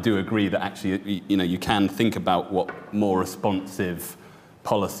about. And I do agree that actually, you can think about what more responsive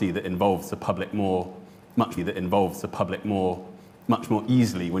policy that involves the public much more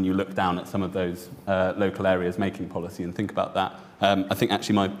easily when you look down at some of those local areas making policy and think about that. I think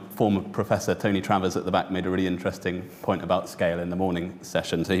actually my former professor, Tony Travers at the back, made a really interesting point about scale in the morning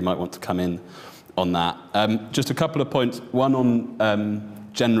session, so he might want to come in on that. Just a couple of points. One on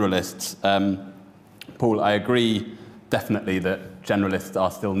generalists. Paul, I agree definitely that generalists are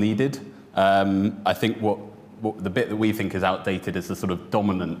still needed. I think what the bit that we think is outdated is the sort of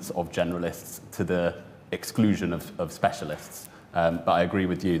dominance of generalists to the exclusion of specialists. But I agree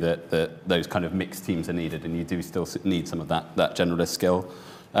with you that those kind of mixed teams are needed, and you do still need some of that generalist skill.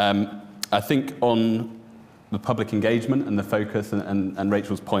 I think on the public engagement and the focus and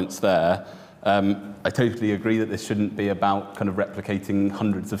Rachel's points there, I totally agree that this shouldn't be about kind of replicating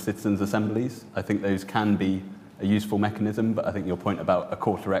hundreds of citizens' assemblies. I think those can be a useful mechanism, but I think your point about a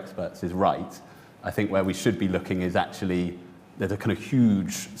quarter experts is right. I think where we should be looking is actually there's a kind of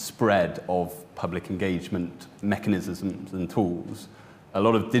huge spread of public engagement mechanisms and tools. A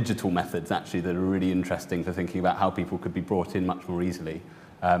lot of digital methods actually that are really interesting for thinking about how people could be brought in much more easily.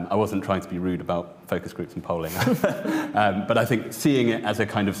 I wasn't trying to be rude about focus groups and polling, but I think seeing it as a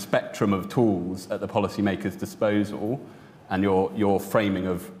kind of spectrum of tools at the policymakers' disposal, and your framing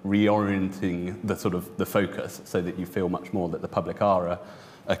of reorienting the sort of the focus so that you feel much more that the public are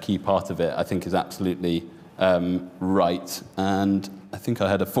a key part of it, I think is absolutely right. And I think I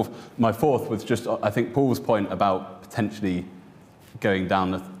had my fourth was just, I think Paul's point about potentially going down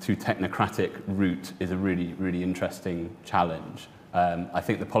the too technocratic route is a really, really interesting challenge. I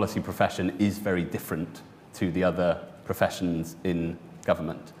think the policy profession is very different to the other professions in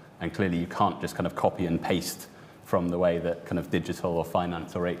government. And clearly you can't just kind of copy and paste from the way that kind of digital or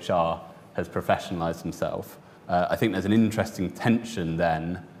finance or HR has professionalized himself. I think there's an interesting tension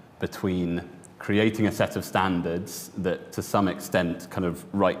then between creating a set of standards that to some extent kind of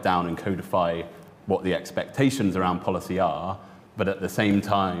write down and codify what the expectations around policy are, but at the same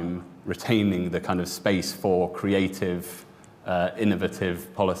time retaining the kind of space for creative,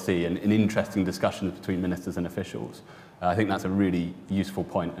 innovative policy and interesting discussions between ministers and officials. I think that's a really useful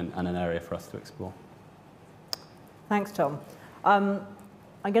point and an area for us to explore. Thanks, Tom. I'm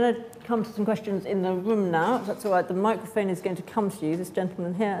going to come to some questions in the room now, if that's all right. The microphone is going to come to you. This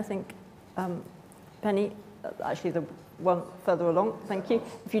gentleman here, I think, Penny, actually the one further along, thank you,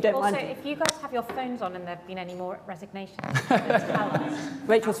 if you don't mind. Also, if you guys have your phones on and there have been any more resignations, tell us.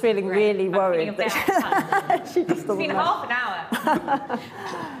 Rachel's feeling really worried. She just doesn't know. Half an hour.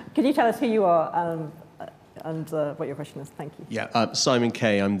 Could you tell us who you are and what your question is? Thank you. Yeah, Simon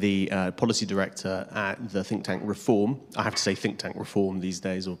Kay. I'm the policy director at the think tank Reform. I have to say think tank Reform these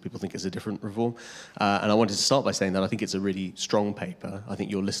days, or people think it's a different Reform. And I wanted to start by saying that I think it's a really strong paper. I think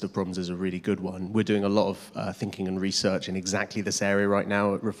your list of problems is a really good one. We're doing a lot of thinking and research in exactly this area right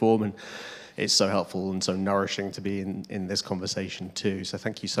now at Reform, and it's so helpful and so nourishing to be in this conversation too. So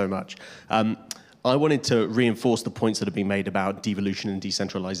thank you so much. I wanted to reinforce the points that have been made about devolution and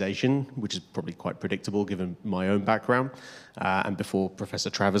decentralisation, which is probably quite predictable given my own background, and before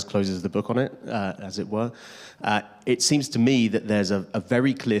Professor Travers closes the book on it, as it were. It seems to me that there's a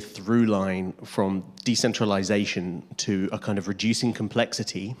very clear through line from decentralisation to a kind of reducing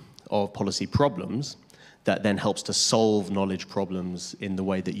complexity of policy problems that then helps to solve knowledge problems in the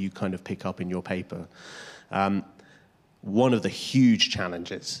way that you kind of pick up in your paper. One of the huge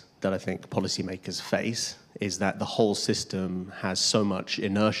challenges that I think policymakers face is that the whole system has so much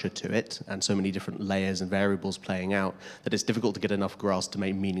inertia to it and so many different layers and variables playing out that it's difficult to get enough grasp to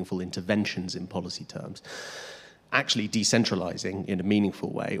make meaningful interventions in policy terms. Actually decentralizing in a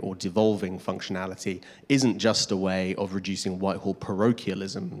meaningful way or devolving functionality isn't just a way of reducing Whitehall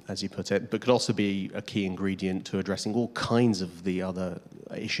parochialism, as you put it, but could also be a key ingredient to addressing all kinds of the other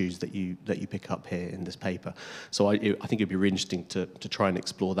issues that you pick up here in this paper. So I think it'd be really interesting to try and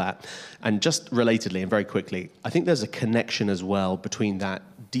explore that. And just relatedly and very quickly, I think there's a connection as well between that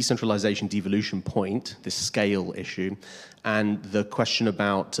decentralization devolution point, this scale issue, and the question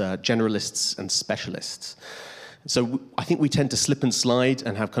about generalists and specialists. So I think we tend to slip and slide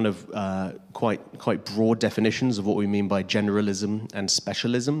and have kind of quite broad definitions of what we mean by generalism and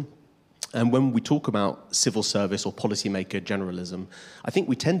specialism. And when we talk about civil service or policymaker generalism, I think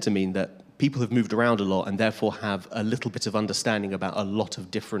we tend to mean that people have moved around a lot and therefore have a little bit of understanding about a lot of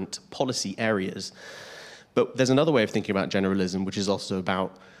different policy areas. But there's another way of thinking about generalism, which is also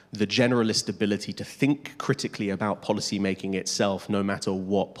about the generalist ability to think critically about policy making itself, no matter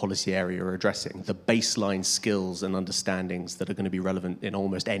what policy area you're addressing, the baseline skills and understandings that are going to be relevant in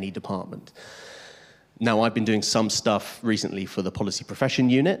almost any department. Now, I've been doing some stuff recently for the policy profession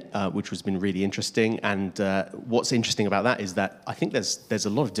unit, which has been really interesting. And what's interesting about that is that I think there's a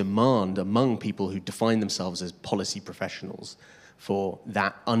lot of demand among people who define themselves as policy professionals for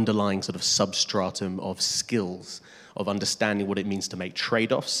that underlying sort of substratum of skills, of understanding what it means to make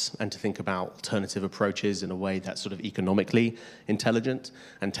trade-offs and to think about alternative approaches in a way that's sort of economically intelligent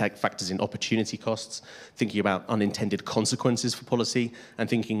and factors in opportunity costs, thinking about unintended consequences for policy, and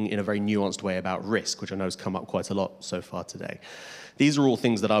thinking in a very nuanced way about risk, which I know has come up quite a lot so far today. These are all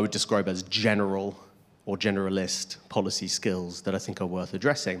things that I would describe as general or generalist policy skills that I think are worth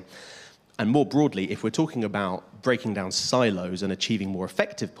addressing. And more broadly, if we're talking about breaking down silos and achieving more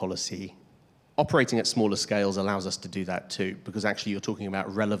effective policy, operating at smaller scales allows us to do that too, because actually you're talking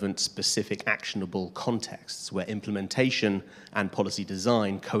about relevant, specific, actionable contexts where implementation and policy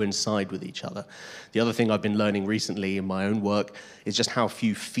design coincide with each other. The other thing I've been learning recently in my own work is just how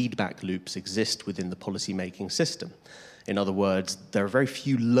few feedback loops exist within the policy-making system. In other words, there are very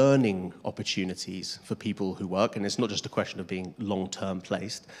few learning opportunities for people who work, and it's not just a question of being long-term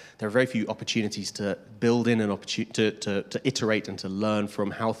placed. There are very few opportunities to build in an opportunity to iterate and to learn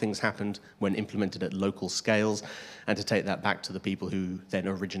from how things happened when implemented at local scales, and to take that back to the people who then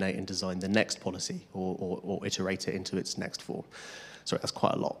originate and design the next policy or iterate it into its next form. Sorry, that's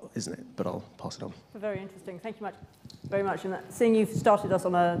quite a lot, isn't it? But I'll pass it on. Very interesting. Thank you very much. And seeing you've started us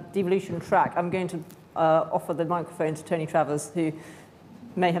on a devolution track, I'm going to offer the microphone to Tony Travers, who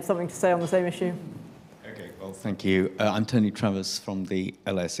may have something to say on the same issue. Okay, well, thank you. I'm Tony Travers from the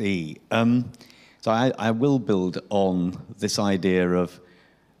LSE. So I will build on this idea of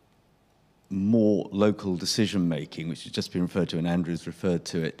more local decision-making, which has just been referred to, and Andrew's referred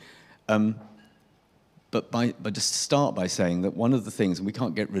to it. But just start by saying that one of the things, and we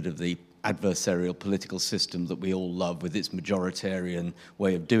can't get rid of the adversarial political system that we all love with its majoritarian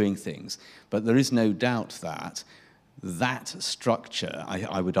way of doing things, but there is no doubt that that structure,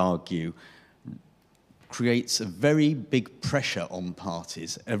 I would argue, creates a very big pressure on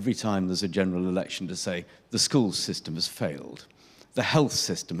parties every time there's a general election to say the school system has failed. The health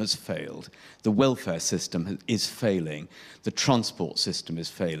system has failed, the welfare system is failing, the transport system is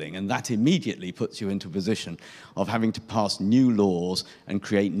failing, and that immediately puts you into a position of having to pass new laws and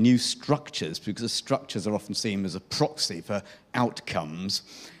create new structures, because the structures are often seen as a proxy for outcomes,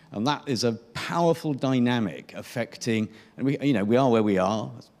 and that is a powerful dynamic affecting, and we are where we are,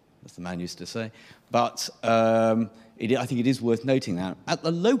 as the man used to say, but I think it is worth noting that at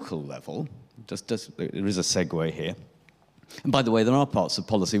the local level, there is a segue here. And by the way, there are parts of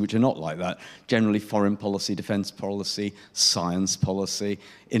policy which are not like that. Generally, foreign policy, defence policy, science policy,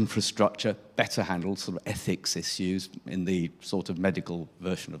 infrastructure, better handled, sort of ethics issues in the sort of medical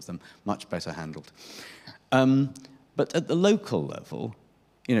version of them, much better handled. But at the local level,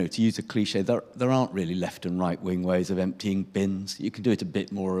 to use a cliche, there aren't really left and right wing ways of emptying bins. You can do it a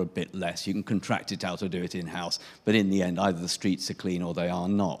bit more or a bit less. You can contract it out or do it in-house. But in the end, either the streets are clean or they are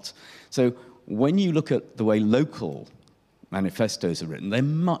not. So when you look at the way local manifestos are written, they're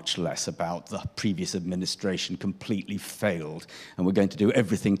much less about the previous administration completely failed and we're going to do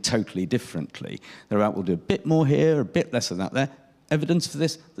everything totally differently. They're about, we'll do a bit more here, a bit less of that there. Evidence for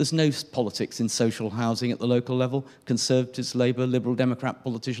this, there's no politics in social housing at the local level. Conservatives, Labour, Liberal Democrat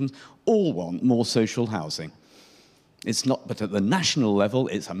politicians all want more social housing. It's not, but at the national level,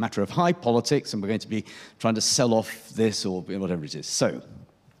 it's a matter of high politics and we're going to be trying to sell off this or whatever it is. So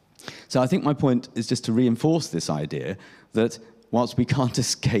I think my point is just to reinforce this idea that whilst we can't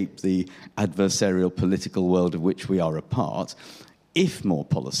escape the adversarial political world of which we are a part, if more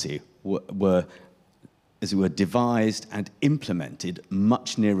policy were, as it were, devised and implemented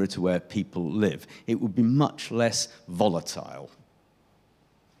much nearer to where people live, it would be much less volatile.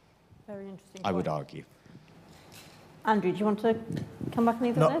 Very interesting. I would argue. Andrew, do you want to come back and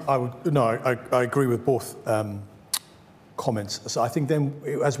either of this? I agree with both comments. So I think then,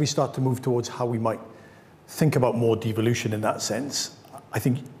 as we start to move towards how we might think about more devolution in that sense, I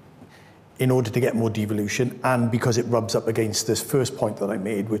think in order to get more devolution, and because it rubs up against this first point that I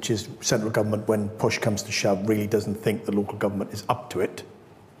made, which is central government, when push comes to shove, really doesn't think the local government is up to it.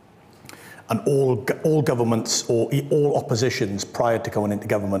 And all governments or all oppositions prior to going into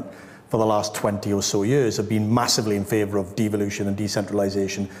government for the last 20 or so years have been massively in favour of devolution and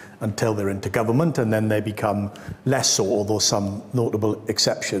decentralisation until they're into government, and then they become less so, although some notable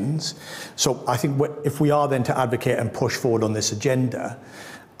exceptions. So I think if we are then to advocate and push forward on this agenda,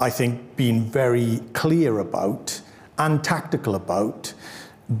 I think being very clear about and tactical about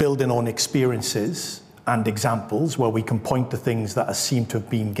building on experiences and examples where we can point to things that seem to have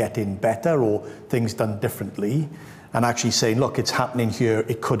been getting better or things done differently, and actually saying, look, it's happening here,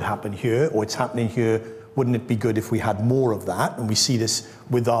 it could happen here, or it's happening here, wouldn't it be good if we had more of that? And we see this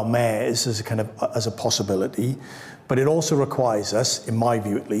with our mayors as a possibility. But it also requires us, in my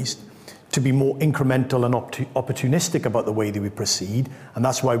view at least, to be more incremental and opportunistic about the way that we proceed. And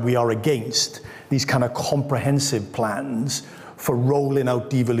that's why we are against these kind of comprehensive plans for rolling out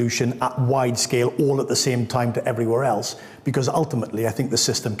devolution at wide scale all at the same time to everywhere else, because ultimately I think the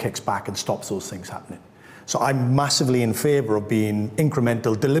system kicks back and stops those things happening. So I'm massively in favour of being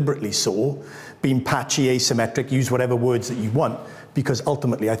incremental, deliberately so, being patchy, asymmetric, use whatever words that you want, because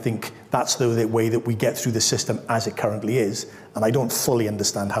ultimately I think that's the way that we get through the system as it currently is. And I don't fully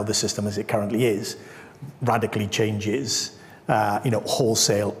understand how the system as it currently is radically changes,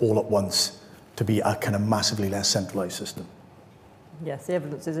 wholesale all at once to be a kind of massively less centralised system. Yes, the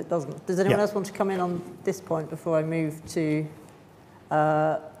evidence is it doesn't. Does anyone else want to come in on this point before I move to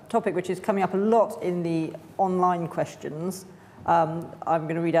topic which is coming up a lot in the online questions? I'm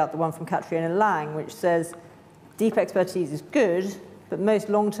going to read out the one from Katriona Lang, which says, deep expertise is good, but most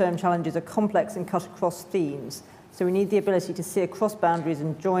long-term challenges are complex and cut across themes. So we need the ability to see across boundaries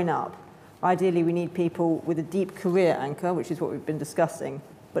and join up. Ideally, we need people with a deep career anchor, which is what we've been discussing,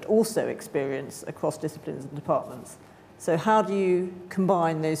 but also experience across disciplines and departments. So how do you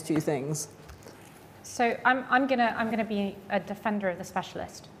combine those two things? So I'm gonna be a defender of the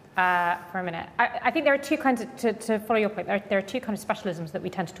specialist for a minute. I think there are two kinds of, to follow your point, there are two kinds of specialisms that we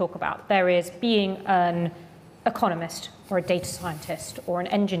tend to talk about. There is being an economist or a data scientist or an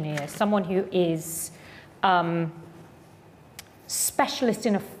engineer, someone who is specialist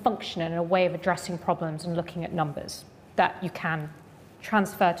in a function and a way of addressing problems and looking at numbers that you can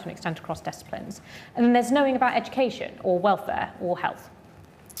transfer to an extent across disciplines. And then there's knowing about education or welfare or health.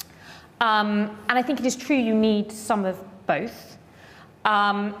 And I think it is true you need some of both.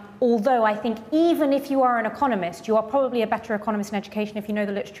 Although I think even if you are an economist, you are probably a better economist in education if you know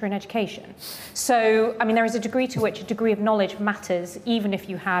the literature in education. So, I mean, there is a degree to which a degree of knowledge matters even if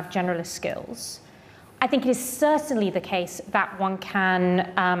you have generalist skills. I think it is certainly the case that one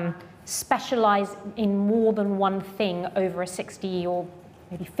can specialise in more than one thing over a 60 or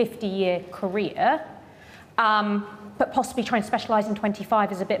maybe 50-year career, but possibly trying to specialise in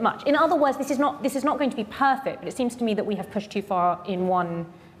 25 is a bit much. In other words, this is not going to be perfect, but it seems to me that we have pushed too far in one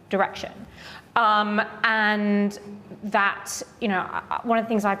direction. And that, one of the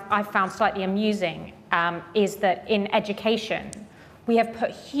things I've found slightly amusing is that in education, we have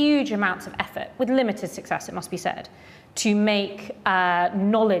put huge amounts of effort, with limited success, it must be said, to make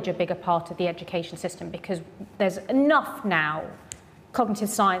knowledge a bigger part of the education system, because there's enough now cognitive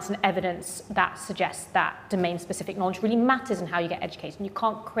science and evidence that suggests that domain-specific knowledge really matters in how you get educated. You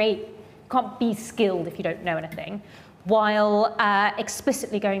can't be skilled if you don't know anything, while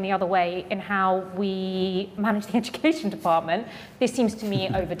explicitly going the other way in how we manage the education department. This seems to me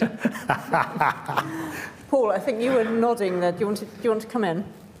overdone. Paul, I think you were nodding there. Do you want to come in?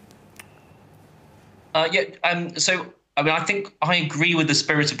 So I mean, I think I agree with the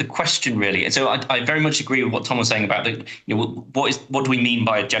spirit of the question, really. And so I very much agree with what Tom was saying about what do we mean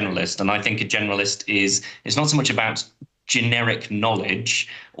by a generalist? And I think a generalist is not so much about generic knowledge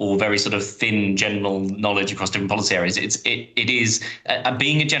or very sort of thin general knowledge across different policy areas. It is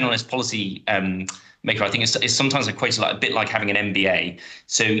being a generalist policy maker. I think it's sometimes equated a bit like having an MBA.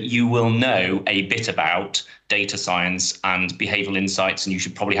 So you will know a bit about data science and behavioral insights, and you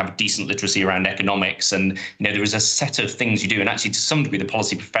should probably have decent literacy around economics. And there is a set of things you do, and actually to some degree the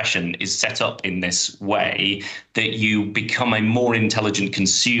policy profession is set up in this way that you become a more intelligent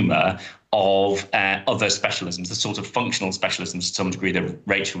consumer of other specialisms, the sort of functional specialisms to some degree that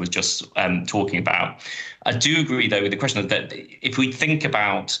Rachel was just talking about. I do agree, though, with the question that if we think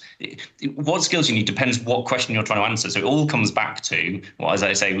about what skills you need depends what question you're trying to answer. So it all comes back to, well, as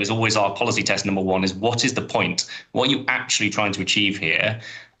I say, was always our policy test number one is what is the point? What are you actually trying to achieve here?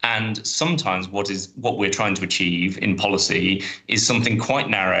 And sometimes what we're trying to achieve in policy is something quite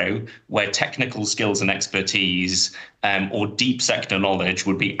narrow, where technical skills and expertise or deep sector knowledge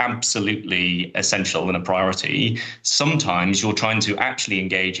would be absolutely essential and a priority. Sometimes you're trying to actually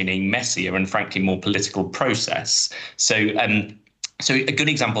engage in a messier and frankly more political process. So a good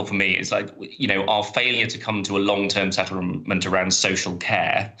example for me is our failure to come to a long-term settlement around social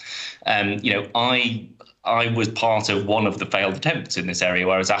care. I was part of one of the failed attempts in this area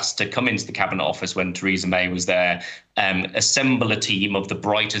where I was asked to come into the Cabinet Office when Theresa May was there, assemble a team of the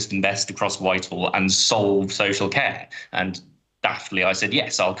brightest and best across Whitehall and solve social care. And daftly, I said,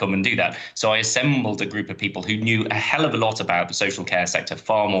 yes, I'll come and do that. So I assembled a group of people who knew a hell of a lot about the social care sector,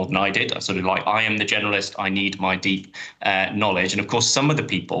 far more than I did. I sort of I am the generalist, I need my deep knowledge. And of course, some of the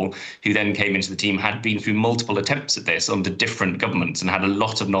people who then came into the team had been through multiple attempts at this under different governments and had a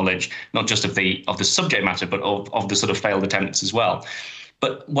lot of knowledge, not just of the subject matter, but of the sort of failed attempts as well.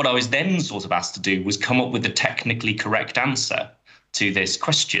 But what I was then sort of asked to do was come up with the technically correct answer to this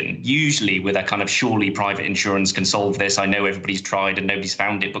question, usually with a kind of surely private insurance can solve this. I know everybody's tried and nobody's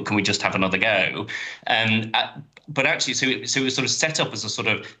found it, but can we just have another go? But actually, so it was sort of set up as a sort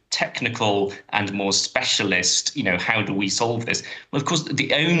of technical and more specialist, how do we solve this? Well, of course,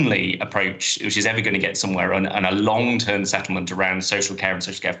 the only approach which is ever going to get somewhere and a long-term settlement around social care and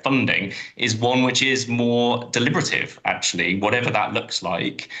social care funding is one which is more deliberative, actually, whatever that looks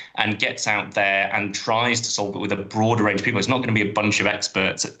like, and gets out there and tries to solve it with a broader range of people. It's not going to be a bunch of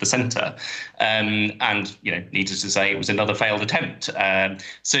experts at the centre. And, needless to say, it was another failed attempt.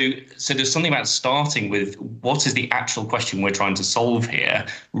 So there's something about starting with what is the actual question we're trying to solve here,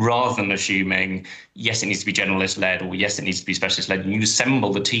 rather than assuming, yes, it needs to be generalist-led or yes, it needs to be specialist-led. You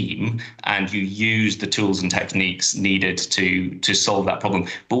assemble the team and you use the tools and techniques needed to solve that problem.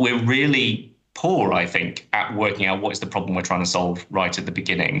 But we're really poor, I think, at working out what is the problem we're trying to solve right at the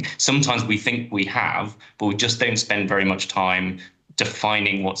beginning. Sometimes we think we have, but we just don't spend very much time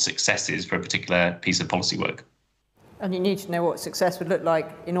defining what success is for a particular piece of policy work. And you need to know what success would look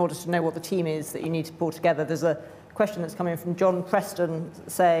like in order to know what the team is that you need to pull together. There's a question that's coming from John Preston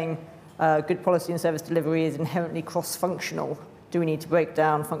saying good policy and service delivery is inherently cross-functional. Do we need to break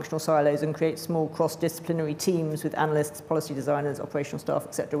down functional silos and create small cross-disciplinary teams with analysts, policy designers, operational staff,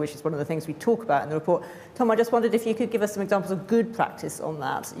 etc., which is one of the things we talk about in the report. Tom, I just wondered if you could give us some examples of good practice on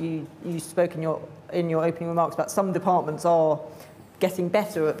that. You spoke in your opening remarks about some departments are getting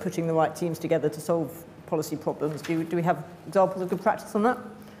better at putting the right teams together to solve policy problems. Do we have examples of good practice on that?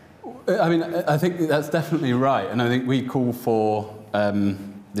 I mean, I think that's definitely right. And I think we call for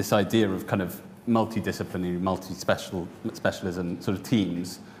this idea of kind of multidisciplinary, multi-specialism sort of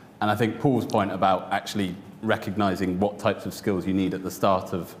teams. And I think Paul's point about actually recognising what types of skills you need at the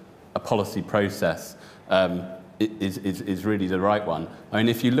start of a policy process is really the right one. I mean,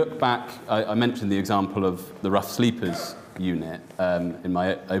 if you look back, I mentioned the example of the rough sleepers unit in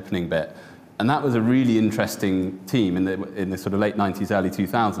my opening bit. And that was a really interesting team in the sort of late 90s, early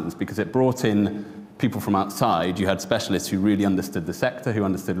 2000s, because it brought in people from outside. You had specialists who really understood the sector, who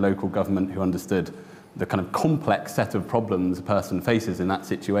understood local government, who understood the kind of complex set of problems a person faces in that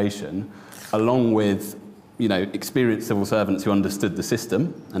situation, along with experienced civil servants who understood the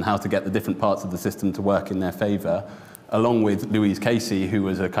system and how to get the different parts of the system to work in their favour, along with Louise Casey, who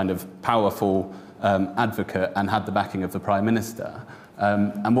was a kind of powerful advocate and had the backing of the Prime Minister.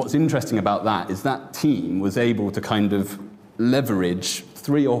 And what's interesting about that is that team was able to kind of leverage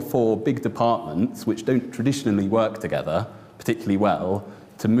 3 or 4 big departments which don't traditionally work together particularly well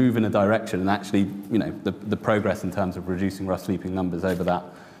to move in a direction, and actually, the progress in terms of reducing rough sleeping numbers over that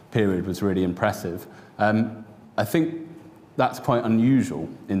period was really impressive. I think that's quite unusual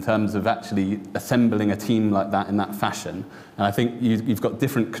in terms of actually assembling a team like that in that fashion. And I think you've got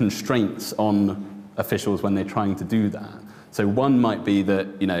different constraints on officials when they're trying to do that. So one might be that,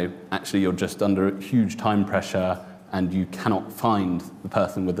 actually you're just under huge time pressure and you cannot find the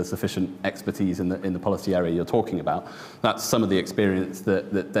person with the sufficient expertise in the policy area you're talking about. That's some of the experience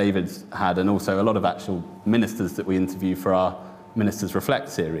that David's had, and also a lot of actual ministers that we interview for our Ministers Reflect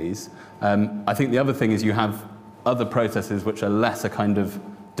series. I think the other thing is you have other processes which are less a kind of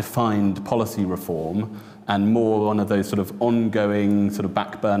defined policy reform and more one of those sort of ongoing sort of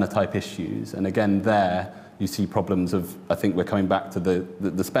back burner type issues. And again, there you see problems of, I think we're coming back to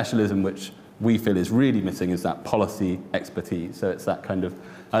the specialism which we feel is really missing, is that policy expertise. So it's that kind of,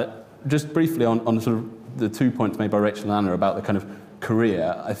 just briefly on sort of the 2 points made by Rachel and Anna about the kind of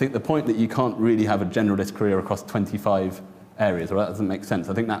career, I think the point that you can't really have a generalist career across 25 areas, or that doesn't make sense.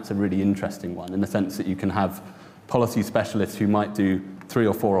 I think that's a really interesting one, in the sense that you can have policy specialists who might do 3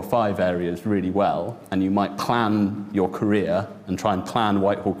 or 4 or 5 areas really well, and you might plan your career and try and plan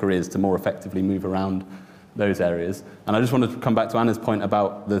Whitehall careers to more effectively move around those areas. And I just wanted to come back to Anna's point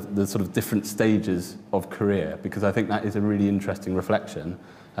about the sort of different stages of career, because I think that is a really interesting reflection.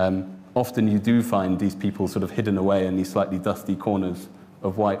 Often you do find these people sort of hidden away in these slightly dusty corners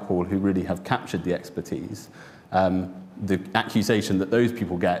of Whitehall who really have captured the expertise. The accusation that those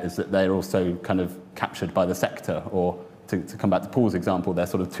people get is that they're also kind of captured by the sector, or to come back to Paul's example, they're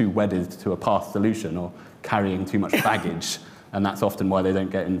sort of too wedded to a past solution or carrying too much baggage, and that's often why they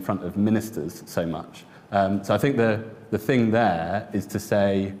don't get in front of ministers so much. So I think the thing there is to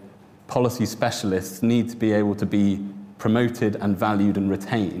say policy specialists need to be able to be promoted and valued and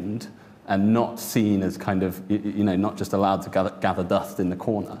retained, and not seen as kind of, not just allowed to gather dust in the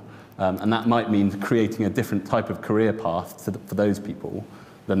corner. And that might mean creating a different type of career path for those people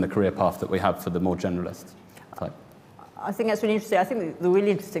than the career path that we have for the more generalist type. I think that's really interesting. I think the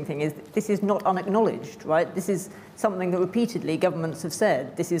really interesting thing is this is not unacknowledged, right? This is something that repeatedly governments have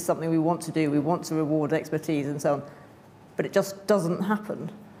said. This is something we want to do. We want to reward expertise and so on. But it just doesn't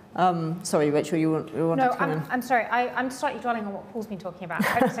happen. Sorry, Rachel, you want to come in? I'm sorry. I'm slightly dwelling on what Paul's been talking about. I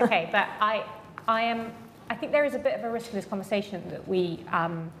hope it's okay. But I think there is a bit of a risk in this conversation that we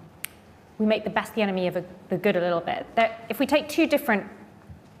make the best the enemy of the good a little bit. If we take 2 different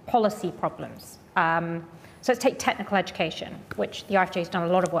policy problems, so let's take technical education, which the IfG has done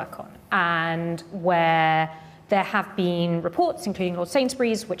a lot of work on, and where there have been reports, including Lord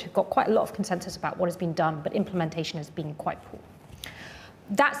Sainsbury's, which have got quite a lot of consensus about what has been done, but implementation has been quite poor.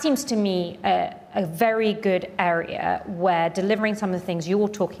 That seems to me a very good area where delivering some of the things you're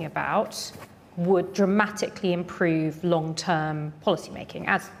talking about would dramatically improve long-term policymaking,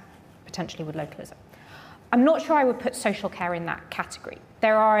 as potentially with localism. I'm not sure I would put social care in that category.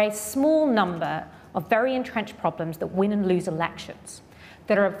 There are a small number of very entrenched problems that win and lose elections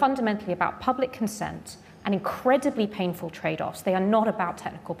that are fundamentally about public consent and incredibly painful trade-offs. They are not about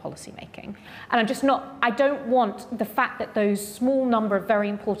technical policy making. And I don't want the fact that those small number of very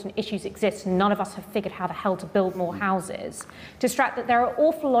important issues exist and none of us have figured how the hell to build more houses, distract that there are an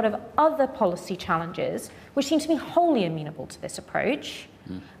awful lot of other policy challenges which seem to be wholly amenable to this approach.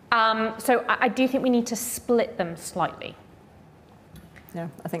 So I do think we need to split them slightly. Yeah,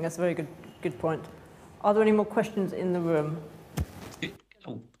 I think that's a very good point. Are there any more questions in the room?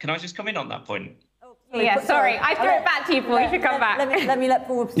 Oh, can I just come in on that point? Yeah, sorry. I threw it back to you, Paul. You should come back. Let me let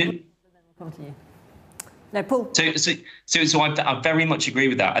Paul respond, and then we'll come to you. No, Paul. So I very much agree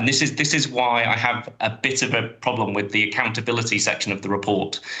with that, and this is why I have a bit of a problem with the accountability section of the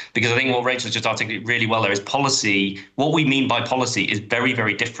report, because I think what Rachel's just articulated really well there is policy. What we mean by policy is very,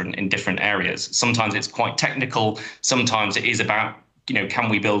 very different in different areas. Sometimes it's quite technical. Sometimes it is about, can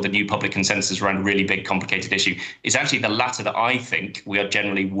we build a new public consensus around a really big, complicated issue? It's actually the latter that I think we are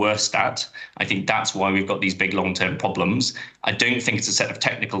generally worst at. I think that's why we've got these big long-term problems. I don't think it's a set of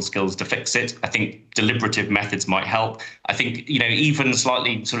technical skills to fix it. I think deliberative methods might help. I think, even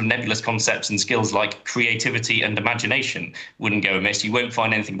slightly sort of nebulous concepts and skills like creativity and imagination wouldn't go amiss. You won't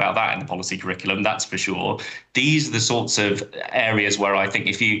find anything about that in the policy curriculum, that's for sure. These are the sorts of areas where I think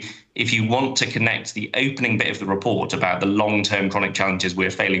if you want to connect the opening bit of the report about the long-term chronic challenges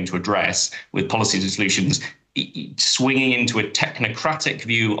we're failing to address with policy solutions, swinging into a technocratic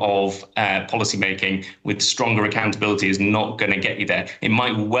view of policy making with stronger accountability is not going to get you there. It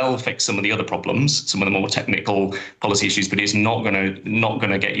might well fix some of the other problems, some of the more technical policy issues, but it's not going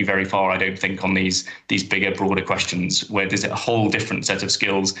to get you very far, I don't think, on these bigger, broader questions where there's a whole different set of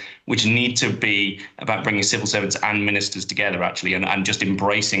skills which need to be about bringing civil servants and ministers together, actually, and just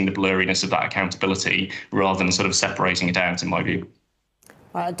embracing the blurriness of that accountability rather than sort of separating it out, in my view.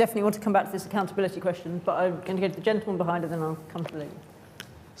 I definitely want to come back to this accountability question, but I'm going to go to the gentleman behind and then I'll come to the lady.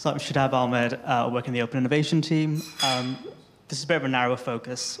 So I'm Shadab Ahmed, I work in the Open Innovation team. this is a bit of a narrower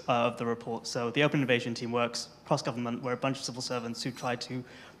focus of the report. So the Open Innovation team works cross-government. We're a bunch of civil servants who try to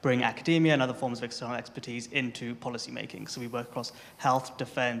bring academia and other forms of external expertise into policy making. So we work across health,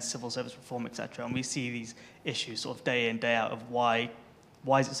 defence, civil service reform, etc. And we see these issues sort of day in, day out of why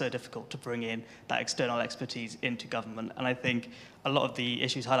is it so difficult to bring in that external expertise into government. And I think a lot of the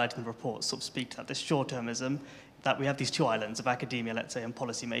issues highlighted in the report sort of speak to that, this short-termism, that we have these two islands of academia, let's say, and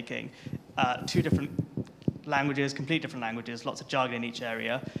policy making, two different languages, complete different languages, lots of jargon in each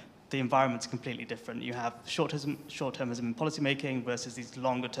area. The environment's completely different. You have short-termism in policy making versus these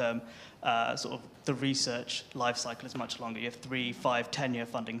longer-term, sort of the research life cycle is much longer. You have 3, 5, 10-year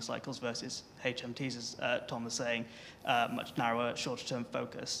funding cycles versus HMTs, as Tom was saying, much narrower, shorter-term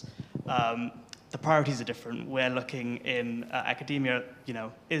focus. The priorities are different. We're looking in academia, you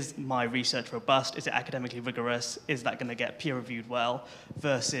know, is my research robust? Is it academically rigorous? Is that going to get peer-reviewed well?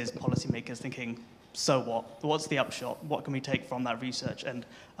 Versus policymakers thinking, so what? What's the upshot? What can we take from that research and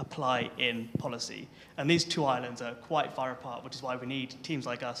apply in policy? And these two islands are quite far apart, which is why we need teams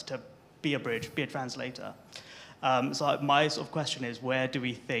like us to be a bridge, be a translator. So my sort of question is, where do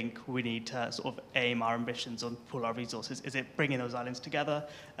we think we need to sort of aim our ambitions and pool our resources? Is it bringing those islands together?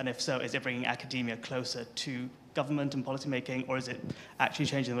 And if so, is it bringing academia closer to government and policymaking, or is it actually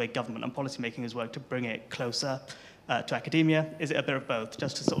changing the way government and policymaking has worked to bring it closer to academia? Is it a bit of both,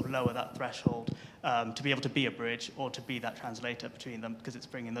 just to sort of lower that threshold to be able to be a bridge or to be that translator between them, because it's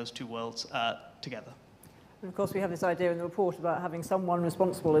bringing those two worlds together? And of course, we have this idea in the report about having someone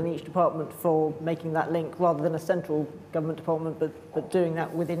responsible in each department for making that link, rather than a central government department, but doing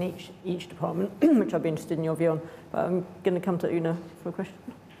that within each department, which I'd be interested in your view on. But I'm going to come to Una for a question.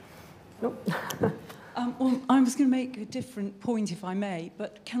 Nope. Well, I was going to make a different point, if I may,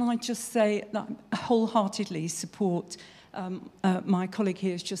 but can I just say that I wholeheartedly support my colleague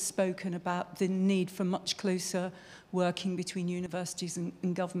here has just spoken about the need for much closer working between universities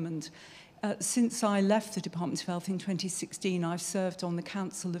and government. Since I left the Department of Health in 2016, I've served on the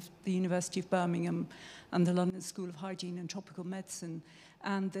Council of the University of Birmingham and the London School of Hygiene and Tropical Medicine.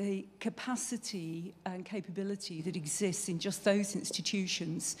 And the capacity and capability that exists in just those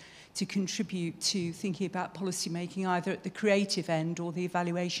institutions to contribute to thinking about policy making, either at the creative end or the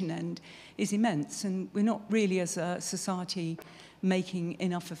evaluation end, is immense. And we're not really, as a society, making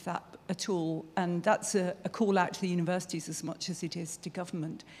enough of that at all. And that's a call out to the universities as much as it is to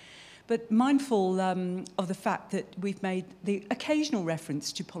government. But mindful of the fact that we've made the occasional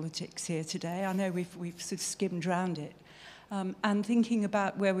reference to politics here today, I know we've sort of skimmed around it, and thinking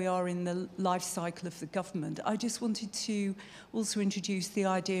about where we are in the life cycle of the government, I just wanted to also introduce the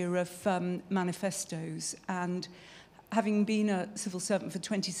idea of manifestos. And having been a civil servant for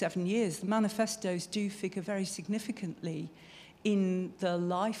 27 years, the manifestos do figure very significantly in the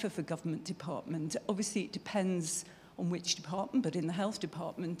life of a government department. Obviously, it depends on which department, but in the health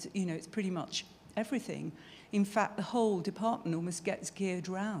department, you know, it's pretty much everything. In fact, the whole department almost gets geared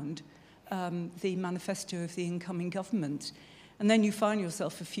around the manifesto of the incoming government. And then you find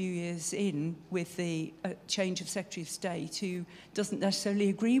yourself a few years in with the change of Secretary of State who doesn't necessarily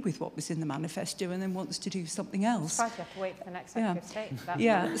agree with what was in the manifesto and then wants to do something else. I'm surprised you have to wait for the next Secretary of State for that.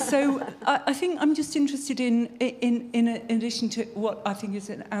 Yeah, so I think I'm just interested in addition to what I think is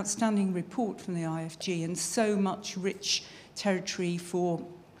an outstanding report from the IfG and so much rich territory for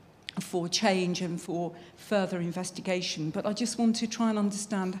change and for further investigation, but I just want to try and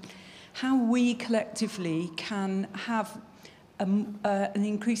understand how we collectively can have an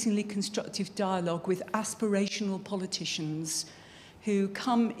increasingly constructive dialogue with aspirational politicians who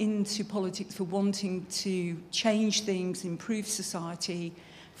come into politics for wanting to change things, improve society.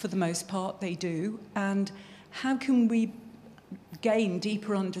 For the most part, they do. And how can we gain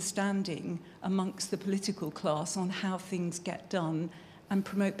deeper understanding amongst the political class on how things get done and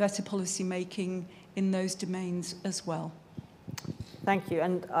promote better policy making in those domains as well? Thank you.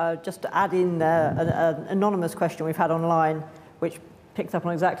 And just to add in an anonymous question we've had online, which picks up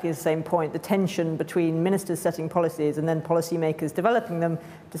on exactly the same point, the tension between ministers setting policies and then policymakers developing them,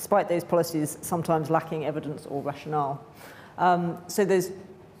 despite those policies sometimes lacking evidence or rationale. So there's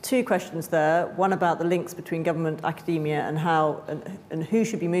two questions there. One about the links between government, academia, and how and who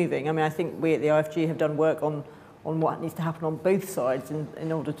should be moving. I mean, I think we at the IfG have done work on what needs to happen on both sides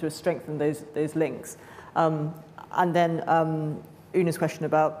in order to strengthen those links. And then Una's question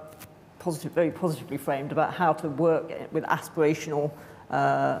about very positively framed about how to work with aspirational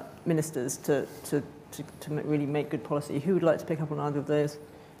ministers to really make good policy. Who would like to pick up on either of those?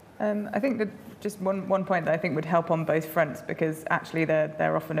 I think that just one point that I think would help on both fronts, because actually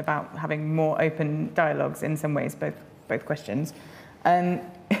they're often about having more open dialogues in some ways, both questions.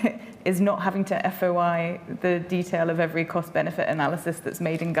 is not having to FOI the detail of every cost-benefit analysis that's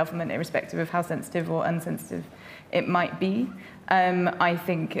made in government, irrespective of how sensitive or unsensitive it might be. I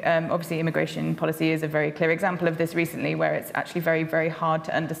think, obviously, immigration policy is a very clear example of this recently, where it's actually very, very hard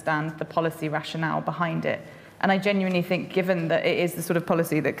to understand the policy rationale behind it. And I genuinely think, given that it is the sort of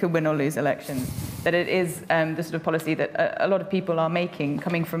policy that could win or lose elections, that it is the sort of policy that a lot of people are making,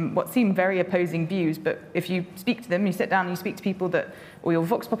 coming from what seem very opposing views. But if you speak to them, you sit down and you speak to people that, or you're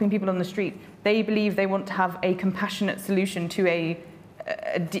vox popping people on the street, they believe they want to have a compassionate solution to a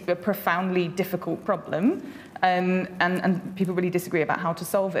profoundly difficult problem. And people really disagree about how to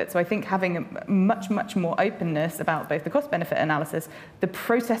solve it. So I think having a much, much more openness about both the cost-benefit analysis, the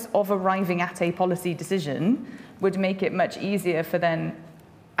process of arriving at a policy decision, would make it much easier for then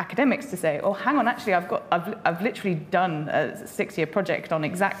academics to say, oh, hang on, actually, I've literally done a 6-year project on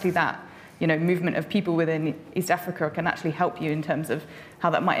exactly that. You know, movement of people within East Africa can actually help you in terms of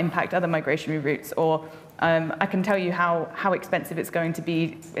how that might impact other migratory routes, or I can tell you how expensive it's going to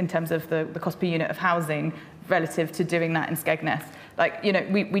be in terms of the cost per unit of housing relative to doing that in Skegness. Like, you know,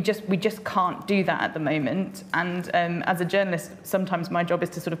 we just can't do that at the moment. And as a journalist, sometimes my job is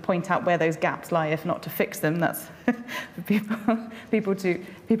to sort of point out where those gaps lie, if not to fix them. That's for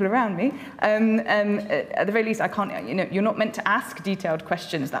people around me. At the very least, I can't. You know, you're not meant to ask detailed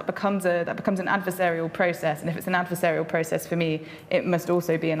questions. That becomes an adversarial process. And if it's an adversarial process for me, it must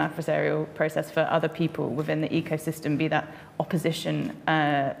also be an adversarial process for other people within the ecosystem, be that opposition,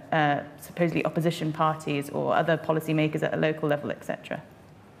 supposedly opposition parties, or other policymakers at a local level, etc.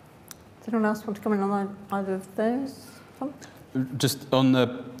 Does anyone else want to comment on either of those? Tom? Just on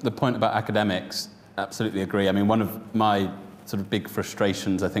the point about academics, absolutely agree. I mean, one of my sort of big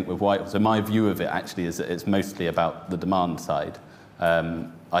frustrations, I think, with Whitehall, so my view of it actually is that it's mostly about the demand side.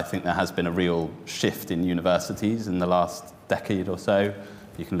 I think there has been a real shift in universities in the last decade or so.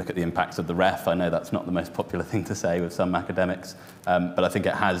 You can look at the impacts of the ref. I know that's not the most popular thing to say with some academics, but I think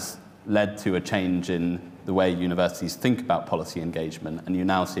it has led to a change in the way universities think about policy engagement, and you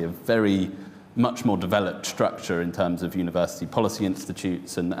now see a very much more developed structure in terms of university policy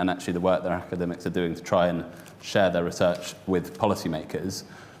institutes and actually the work their academics are doing to try and share their research with policymakers.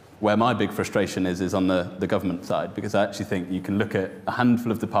 Where my big frustration is on the government side, because I actually think you can look at a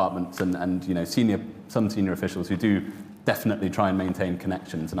handful of departments and you know, some senior officials who do definitely try and maintain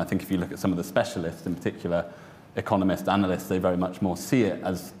connections. And I think if you look at some of the specialists, in particular economists, analysts, they very much more see it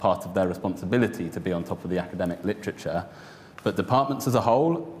as part of their responsibility to be on top of the academic literature. But departments as a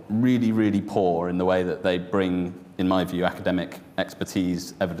whole, really, really poor in the way that they bring, in my view, academic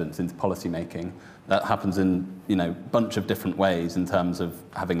expertise, evidence into policy making. That happens in, you know, a bunch of different ways in terms of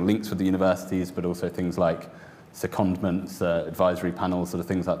having links with the universities, but also things like secondments, advisory panels, sort of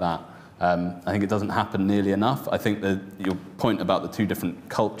things like that. I think it doesn't happen nearly enough. I think that your point about the two different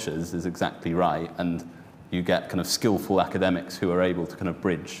cultures is exactly right, and you get kind of skillful academics who are able to kind of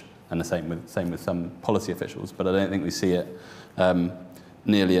bridge, and the same with some policy officials, but I don't think we see it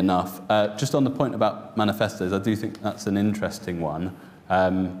nearly enough. Just on the point about manifestos, I do think that's an interesting one.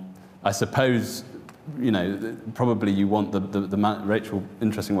 I suppose, you know, probably you want Rachel,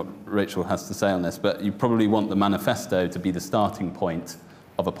 interesting what Rachel has to say on this, but you probably want the manifesto to be the starting point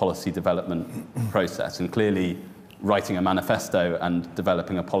of a policy development process, and clearly writing a manifesto and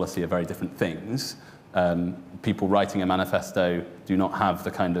developing a policy are very different things. People writing a manifesto do not have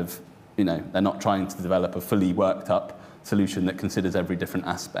the kind of, you know, they're not trying to develop a fully worked up solution that considers every different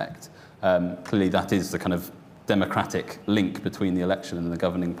aspect. Clearly that is the kind of democratic link between the election and the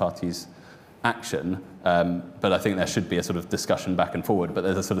governing party's action, but I think there should be a sort of discussion back and forward, but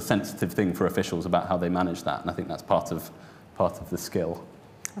there's a sort of sensitive thing for officials about how they manage that, and I think that's part of the skill.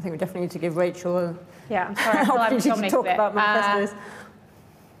 I think we definitely need to give Rachel an opportunity to talk about manifestos.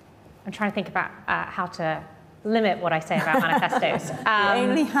 I'm trying to think about how to limit what I say about manifestos. We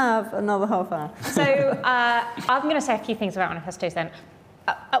only have another half hour. So I'm going to say a few things about manifestos then.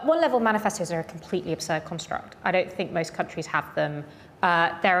 At one level, manifestos are a completely absurd construct. I don't think most countries have them.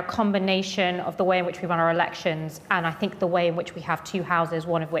 They're a combination of the way in which we run our elections, and I think the way in which we have two houses,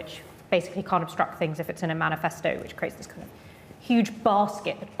 one of which basically can't obstruct things if it's in a manifesto, which creates this kind of huge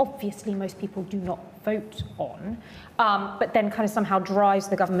basket that obviously most people do not vote on, but then kind of somehow drives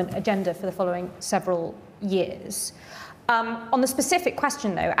the government agenda for the following several years. On the specific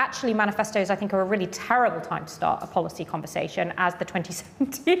question, though, actually manifestos, I think, are a really terrible time to start a policy conversation, as the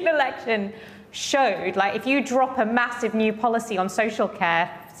 2017 election showed. Like, if you drop a massive new policy on social care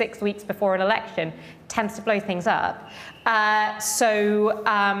 6 weeks before an election, it tends to blow things up.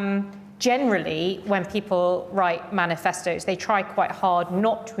 Generally, when people write manifestos, they try quite hard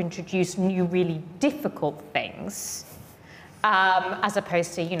not to introduce new, really difficult things, as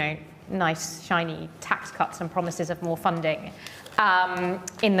opposed to, you know, nice, shiny tax cuts and promises of more funding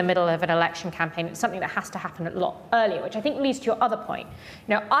in the middle of an election campaign. It's something that has to happen a lot earlier, which I think leads to your other point.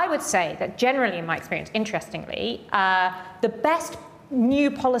 Now, I would say that generally, in my experience, interestingly, the best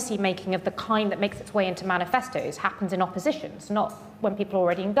new policy making of the kind that makes its way into manifestos happens in oppositions, not when people are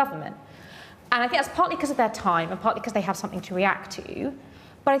already in government. And I think that's partly because of their time and partly because they have something to react to.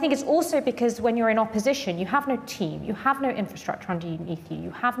 But I think it's also because when you're in opposition, you have no team, you have no infrastructure underneath you,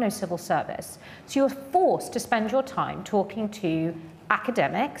 you have no civil service. So you're forced to spend your time talking to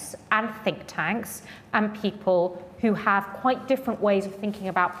academics and think tanks and people who have quite different ways of thinking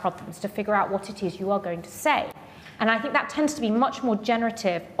about problems to figure out what it is you are going to say. And I think that tends to be much more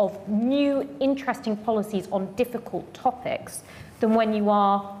generative of new, interesting policies on difficult topics than when you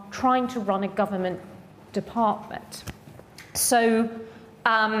are trying to run a government department. So,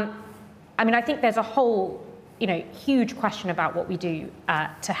 I mean, I think there's a whole, huge question about what we do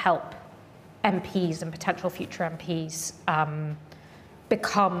to help MPs and potential future MPs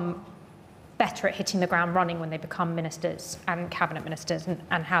become better at hitting the ground running when they become ministers and cabinet ministers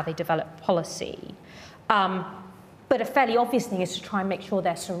and how they develop policy. But a fairly obvious thing is to try and make sure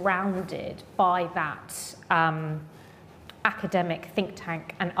they're surrounded by that academic think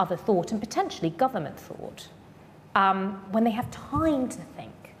tank and other thought, and potentially government thought, when they have time to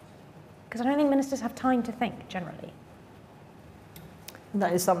think. Because I don't think ministers have time to think, generally. And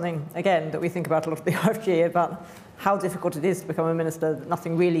that is something, again, that we think about a lot at the IfG, about how difficult it is to become a minister, that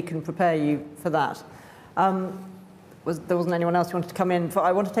nothing really can prepare you for that. There wasn't anyone else who wanted to come in.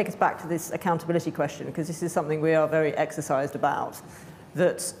 I want to take us back to this accountability question, because this is something we are very exercised about,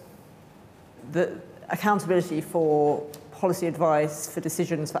 that accountability for policy advice, for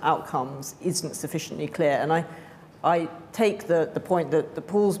decisions, for outcomes, isn't sufficiently clear. And I take the point that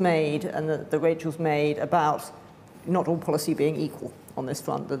Paul's made and that Rachel's made about not all policy being equal on this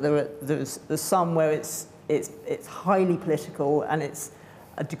front, that there's some where it's highly political and it's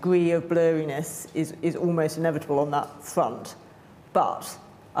a degree of blurriness is almost inevitable on that front. But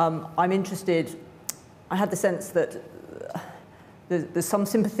I'm interested, I had the sense that there's some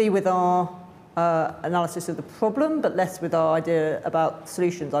sympathy with our analysis of the problem, but less with our idea about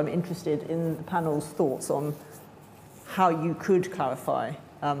solutions. I'm interested in the panel's thoughts on how you could clarify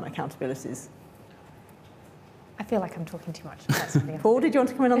accountabilities. I feel like I'm talking too much. Paul, did you want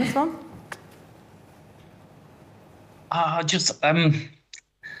to come in on this one? I'm just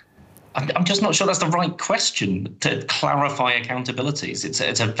not sure that's the right question to clarify accountabilities.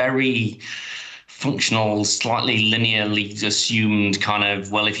 It's a very functional, slightly linearly assumed kind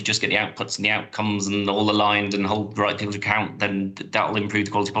of, well, if you just get the outputs and the outcomes and all aligned and hold the right things to account, then that'll improve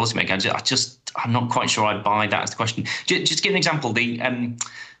the quality of policymaking. I'm not quite sure I buy that as the question. Just to give an example,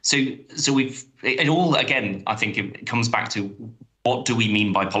 so it all, again, I think it comes back to what do we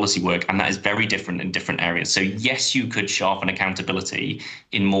mean by policy work? And that is very different in different areas. So yes, you could sharpen accountability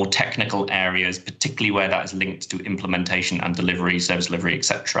in more technical areas, particularly where that is linked to implementation and delivery, service delivery,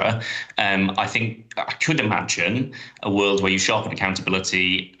 etc. I think I could imagine a world where you sharpen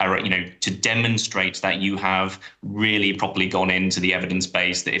accountability, to demonstrate that you have really properly gone into the evidence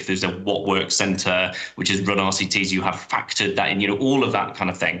base, that if there's a what works centre, which is run RCTs, you have factored that in, all of that kind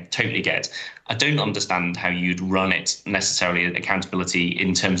of thing. Totally get. I don't understand how you'd run it necessarily, accountability,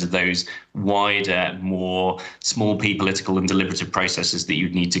 in terms of those wider, more small p political and deliberative processes that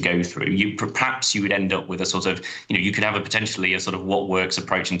you'd need to go through. Perhaps you would end up with a sort of, you could have potentially a sort of what works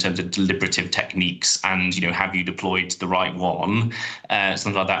approach in terms of deliberative techniques and, have you deployed the right one,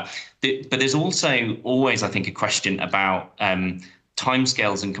 something like that. But there's also always, I think, a question about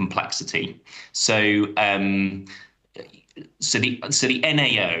timescales and complexity. So the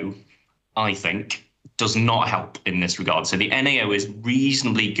NAO, I think, does not help in this regard. So the NAO is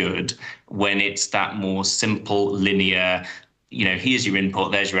reasonably good when it's that more simple, linear, here's your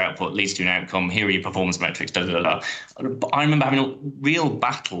input, there's your output, leads to an outcome, here are your performance metrics, da, da, da, da. But I remember having real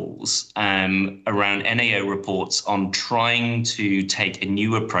battles around NAO reports on trying to take a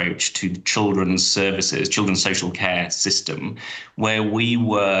new approach to children's services, children's social care system, where we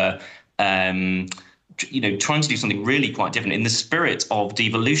were trying to do something really quite different in the spirit of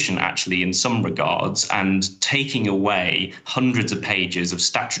devolution, actually, in some regards, and taking away hundreds of pages of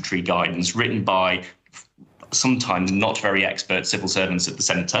statutory guidance written by sometimes not very expert civil servants at the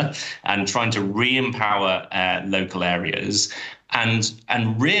centre, and trying to re-empower local areas. And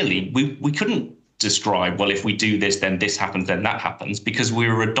really, we couldn't describe, well, if we do this, then this happens, then that happens, because we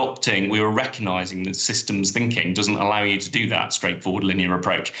were recognising that systems thinking doesn't allow you to do that straightforward linear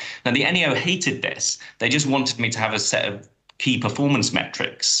approach. Now, the NAO hated this. They just wanted me to have a set of key performance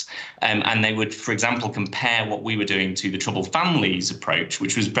metrics. And they would, for example, compare what we were doing to the troubled families approach,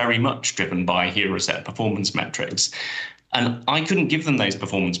 which was very much driven by hero set performance metrics. And I couldn't give them those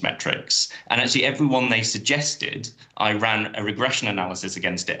performance metrics. And actually, everyone they suggested, I ran a regression analysis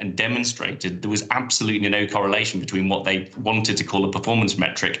against it and demonstrated there was absolutely no correlation between what they wanted to call a performance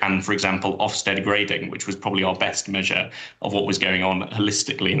metric and, for example, Ofsted grading, which was probably our best measure of what was going on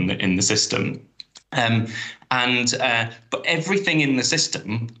holistically in the system. But everything in the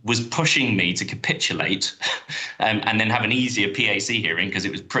system was pushing me to capitulate and then have an easier PAC hearing, because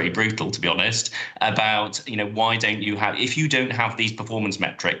it was pretty brutal, to be honest, about, why don't you have, if you don't have these performance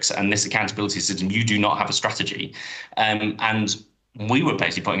metrics and this accountability system, you do not have a strategy. And we were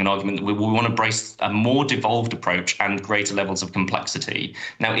basically putting an argument that we want to embrace a more devolved approach and greater levels of complexity.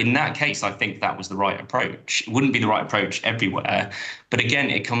 Now, in that case, I think that was the right approach. It wouldn't be the right approach everywhere. But again,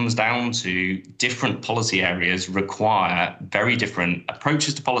 it comes down to different policy areas require very different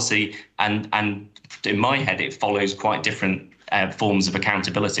approaches to policy. And in my head, it follows quite different forms of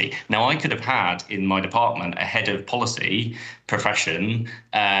accountability. Now, I could have had in my department a head of policy profession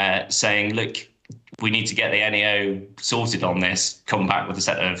saying, look, we need to get the NAO sorted on this, come back with a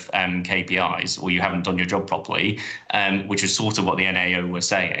set of KPIs, or you haven't done your job properly, which is sort of what the NAO were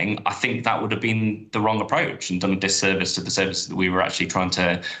saying. I think that would have been the wrong approach and done a disservice to the services that we were actually trying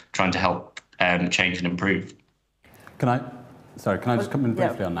to help change and improve. Can I just come in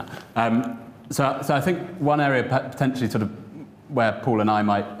briefly on that? So I think one area potentially sort of where Paul and I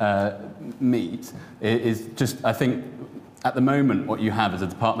might meet is just, I think at the moment what you have is a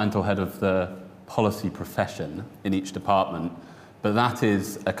departmental head of the policy profession in each department, but that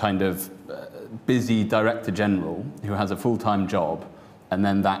is a kind of busy director general who has a full-time job, and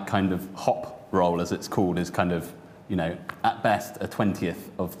then that kind of hop role, as it's called, is kind of, at best a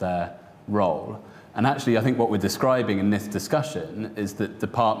 20th of their role. And actually, I think what we're describing in this discussion is that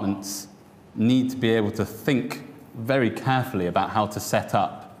departments need to be able to think very carefully about how to set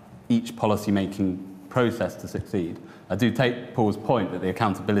up each policy-making process to succeed. I do take Paul's point that the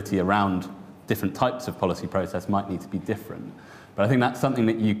accountability around different types of policy process might need to be different. But I think that's something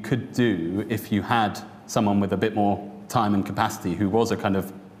that you could do if you had someone with a bit more time and capacity who was a kind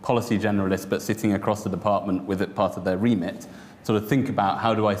of policy generalist but sitting across the department with it part of their remit, sort of think about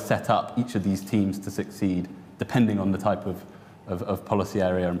how do I set up each of these teams to succeed depending on the type of policy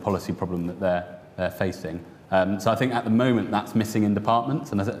area and policy problem that they're facing. So I think at the moment that's missing in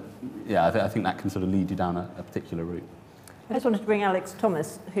departments, and I think that can sort of lead you down a particular route. I just wanted to bring Alex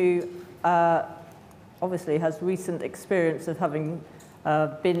Thomas, who obviously has recent experience of having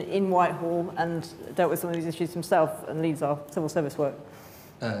been in Whitehall and dealt with some of these issues himself and leads our civil service work.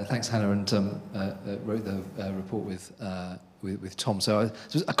 Thanks, Hannah, and wrote the report with Tom. So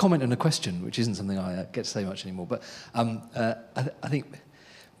a comment and a question, which isn't something I get to say much anymore. But I think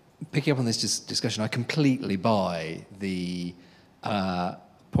picking up on this discussion, I completely buy the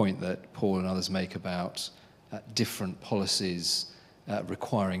point that Paul and others make about different policies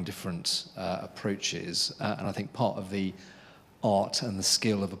requiring different approaches. And I think part of the art and the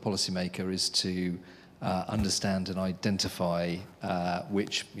skill of a policymaker is to understand and identify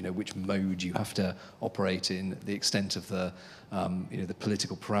which mode you have to operate in, the extent of the the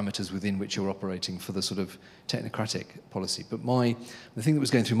political parameters within which you're operating for the sort of technocratic policy. But the thing that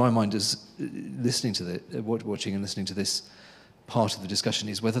was going through my mind is watching and listening to this part of the discussion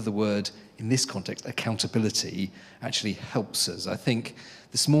is whether the word, in this context, accountability, actually helps us. I think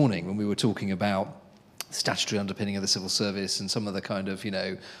this morning when we were talking about statutory underpinning of the civil service and some of the kind of,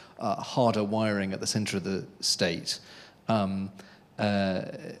 harder wiring at the centre of the state,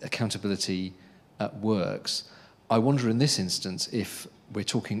 accountability works. I wonder in this instance if we're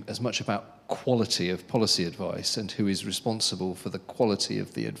talking as much about quality of policy advice and who is responsible for the quality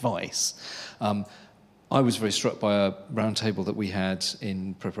of the advice. I was very struck by a roundtable that we had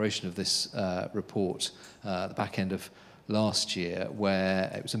in preparation of this report at the back end of last year, where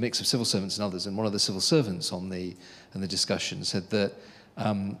it was a mix of civil servants and others, and one of the civil servants on the discussion said that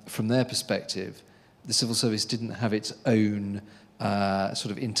from their perspective, the civil service didn't have its own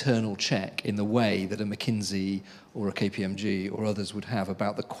sort of internal check in the way that a McKinsey or a KPMG or others would have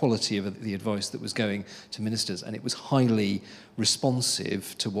about the quality of the advice that was going to ministers, and it was highly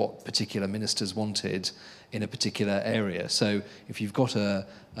responsive to what particular ministers wanted in a particular area. So if you've got a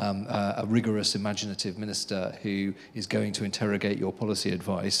rigorous, imaginative minister who is going to interrogate your policy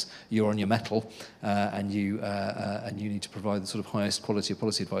advice, you're on your mettle, and you need to provide the sort of highest quality of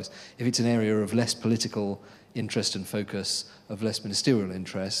policy advice. If it's an area of less political interest and focus, of less ministerial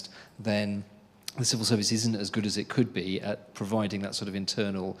interest, then the civil service isn't as good as it could be at providing that sort of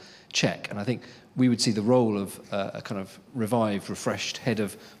internal check. And I think we would see the role of a kind of revived, refreshed head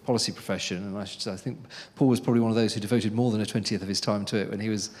of policy profession. And I should say, I think Paul was probably one of those who devoted more than a 20th of his time to it when he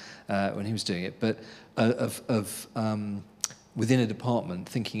was doing it. But within a department,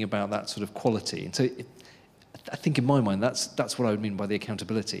 thinking about that sort of quality. And so I think in my mind, that's what I would mean by the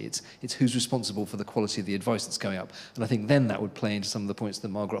accountability. It's who's responsible for the quality of the advice that's going up. And I think then that would play into some of the points that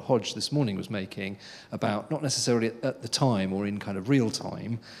Margaret Hodge this morning was making about not necessarily at the time or in kind of real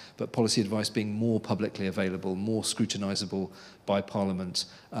time, but policy advice being more publicly available, more scrutinisable by Parliament,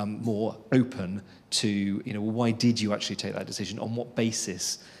 more open to, you know, why did you actually take that decision? On what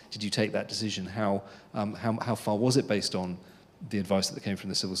basis did you take that decision? How far was it based on the advice that came from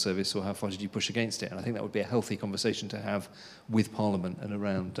the civil service, or how far did you push against it? And I think that would be a healthy conversation to have with Parliament and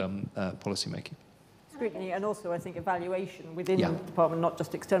around policy making. Scrutiny and also, I think, evaluation within the department, not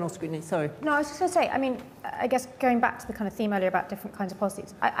just external scrutiny. Sorry. No, I was just going to say, I mean, I guess going back to the kind of theme earlier about different kinds of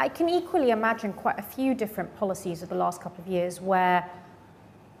policies, I can equally imagine quite a few different policies of the last couple of years where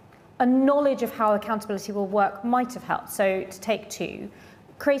a knowledge of how accountability will work might have helped. So to take two,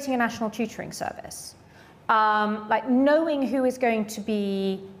 creating a national tutoring service. Like knowing who is going to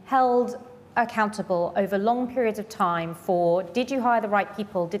be held accountable over long periods of time for, did you hire the right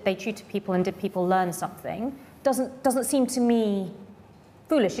people, did they tutor people, and did people learn something, doesn't seem to me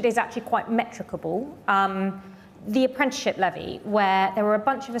foolish. It is actually quite metricable. The apprenticeship levy, where there were a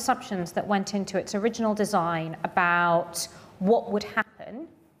bunch of assumptions that went into its original design about what would happen,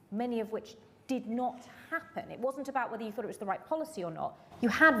 many of which did not happen. It wasn't about whether you thought it was the right policy or not. You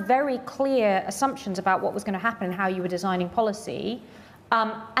had very clear assumptions about what was going to happen and how you were designing policy,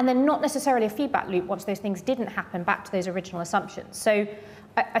 and then not necessarily a feedback loop once those things didn't happen back to those original assumptions. So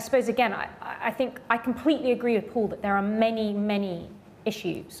I suppose, again, I think I completely agree with Paul that there are many, many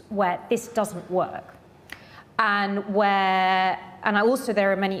issues where this doesn't work. And also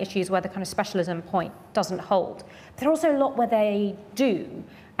there are many issues where the kind of specialism point doesn't hold. But there are also a lot where they do.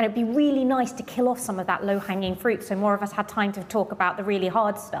 And it'd be really nice to kill off some of that low-hanging fruit so more of us had time to talk about the really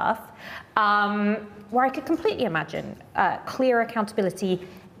hard stuff, where I could completely imagine clear accountability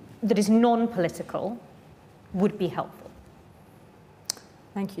that is non-political would be helpful.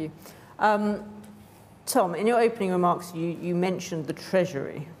 Thank you. Tom, in your opening remarks, you mentioned the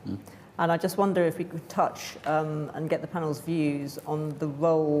Treasury. And I just wonder if we could touch and get the panel's views on the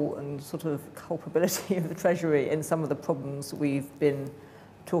role and sort of culpability of the Treasury in some of the problems we've been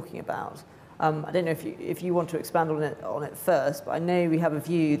talking about. I don't know if you want to expand on it first, but I know we have a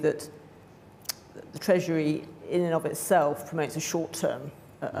view that the Treasury in and of itself promotes a short-term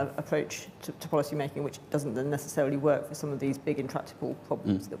approach to policy making, which doesn't then necessarily work for some of these big intractable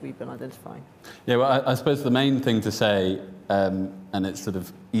problems that we've been identifying. Yeah, well, I suppose the main thing to say, and it's sort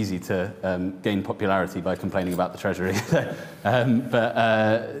of easy to gain popularity by complaining about the Treasury,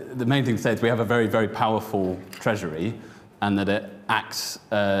 but the main thing to say is we have a very, very powerful Treasury, and that it acts,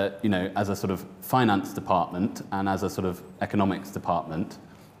 as a sort of finance department and as a sort of economics department,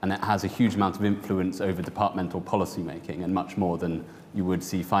 and it has a huge amount of influence over departmental policy making, and much more than you would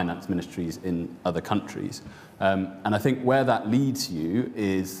see finance ministries in other countries. And I think where that leads you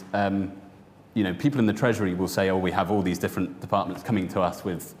is, people in the Treasury will say, oh, we have all these different departments coming to us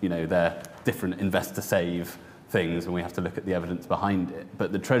with, their different investor save things, and we have to look at the evidence behind it.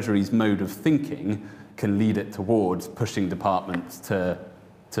 But the Treasury's mode of thinking can lead it towards pushing departments to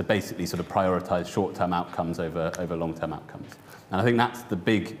basically sort of prioritise short-term outcomes over long-term outcomes. And I think that's the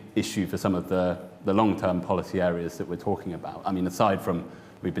big issue for some of the long-term policy areas that we're talking about. I mean, aside from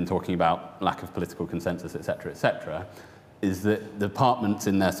we've been talking about lack of political consensus, et cetera, is that the departments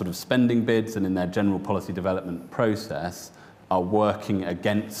in their sort of spending bids and in their general policy development process are working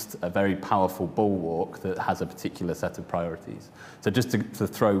against a very powerful bulwark that has a particular set of priorities. So just to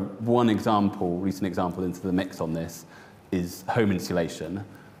throw one recent example into the mix on this is home insulation.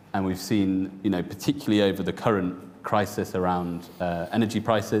 And we've seen, particularly over the current crisis around energy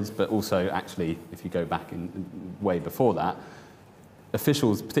prices, but also actually, if you go back in way before that,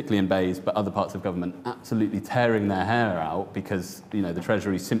 officials, particularly in Bays, but other parts of government, absolutely tearing their hair out because, the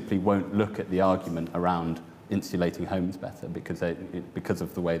Treasury simply won't look at the argument around insulating homes better because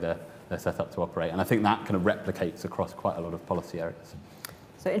of the way they're set up to operate. And I think that kind of replicates across quite a lot of policy areas.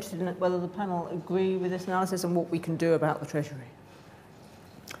 So interested in whether the panel agree with this analysis and what we can do about the Treasury.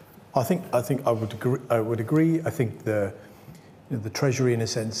 I think I would agree. I think the Treasury, in a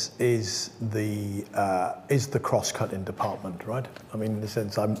sense, is the cross-cutting department, right? I mean, in a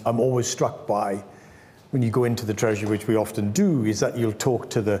sense, I'm always struck by when you go into the Treasury, which we often do, is that you'll talk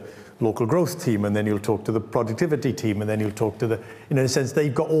to the local growth team, and then you'll talk to the productivity team, and then you'll talk to the, in a sense,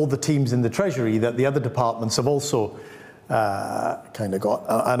 they've got all the teams in the Treasury that the other departments have also kind of got.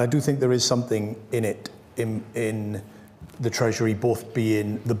 And I do think there is something in it, in the Treasury both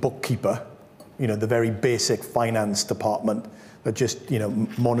being the bookkeeper, the very basic finance department that just,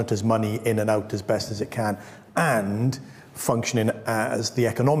 monitors money in and out as best as it can, and functioning as the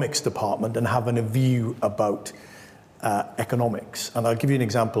economics department and having a view about economics. And I'll give you an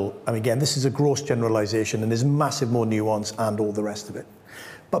example. And again, this is a gross generalization and there's massive more nuance and all the rest of it.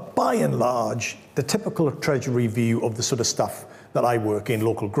 But by and large, the typical Treasury view of the sort of stuff that I work in,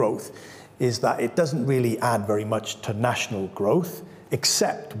 local growth, is that it doesn't really add very much to national growth,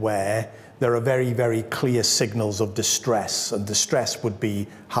 except where there are very, very clear signals of distress. And distress would be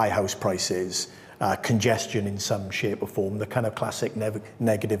high house prices, congestion in some shape or form, the kind of classic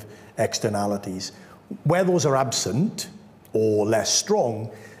negative externalities. Where those are absent or less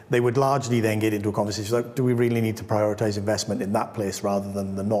strong, they would largely then get into a conversation like, do we really need to prioritize investment in that place rather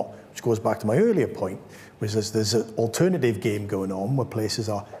than the not? Which goes back to my earlier point, which is there's an alternative game going on where places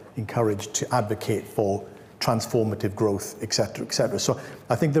are encouraged to advocate for transformative growth, et cetera, et cetera. So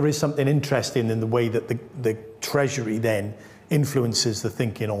I think there is something interesting in the way that the Treasury then influences the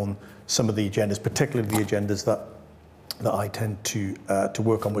thinking on some of the agendas, particularly the agendas that I tend to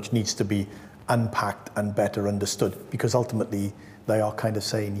work on, which needs to be unpacked and better understood, because ultimately they are kind of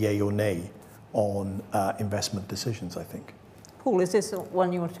saying yay or nay on investment decisions, I think. Paul, is this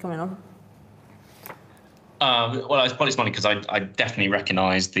one you want to comment on? Well, it's funny because I definitely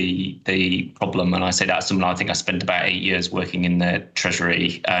recognise the problem, and I say that as someone I think I spent about 8 years working in the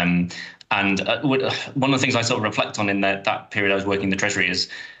Treasury. And one of the things I sort of reflect on in that period I was working in the Treasury is,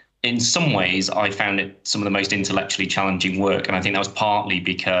 in some ways, I found it some of the most intellectually challenging work, and I think that was partly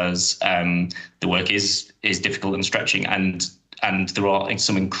because the work is difficult and stretching, and there are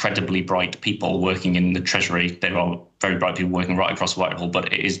some incredibly bright people working in the Treasury. There are very bright people working right across Whitehall,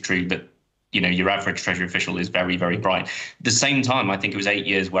 but it is true that your average Treasury official is very, very bright. At the same time, I think it was 8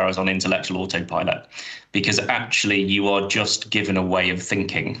 years where I was on intellectual autopilot, because actually you are just given a way of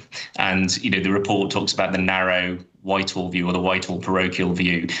thinking, and the report talks about the narrow Whitehall view or the Whitehall parochial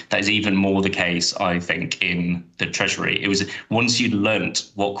view. That is even more the case, I think, in the Treasury. It was once you'd learnt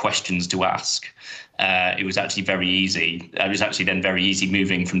what questions to ask, it was actually very easy. It was actually then very easy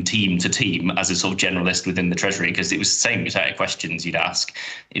moving from team to team as a sort of generalist within the Treasury, because it was the same set of questions you'd ask.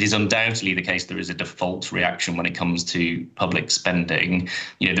 It is undoubtedly the case there is a default reaction when it comes to public spending.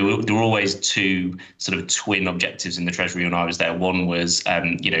 There were always two sort of twin objectives in the Treasury when I was there. One was,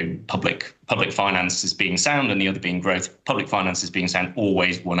 public finances being sound, and the other being growth. Public finances being sound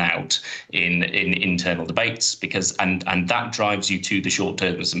always won out in internal debates, because and that drives you to the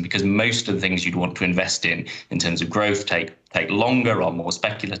short-termism, because most of the things you'd want to invest in terms of growth take longer, or more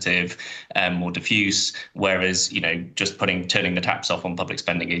speculative, more diffuse, whereas just turning the taps off on public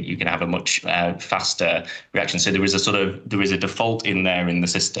spending, you can have a much faster reaction. So there is a default in there in the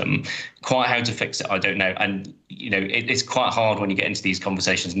system. Quite how to fix it, I don't know. And it's quite hard when you get into these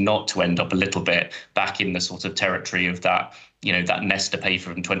conversations not to end up a little bit back in the sort of territory of that that Nesta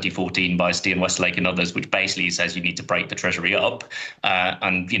paper from 2014 by Stian Westlake and others, which basically says you need to break the Treasury up.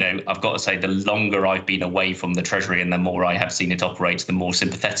 And I've got to say, the longer I've been away from the Treasury and the more I have seen it operate, the more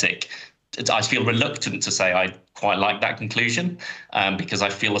sympathetic. I feel reluctant to say I quite like that conclusion, because I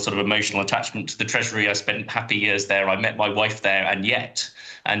feel a sort of emotional attachment to the Treasury. I spent happy years there. I met my wife there, and yet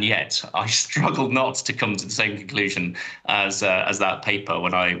I struggle not to come to the same conclusion as that paper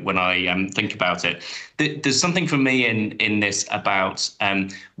when I think about it. There's something for me in this about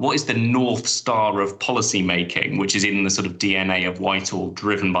what is the North Star of policy making, which is in the sort of DNA of Whitehall,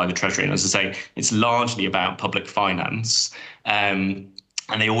 driven by the Treasury. And as I say, it's largely about public finance.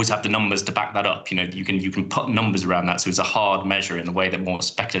 And they always have the numbers to back that up. You can put numbers around that, so it's a hard measure in the way that more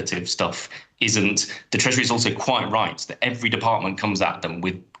speculative stuff isn't. The Treasury is also quite right that every department comes at them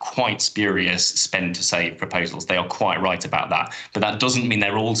with quite spurious spend to save proposals. They are quite right about that, but that doesn't mean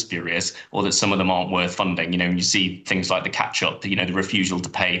they're all spurious or that some of them aren't worth funding. You see things like the catch-up, the refusal to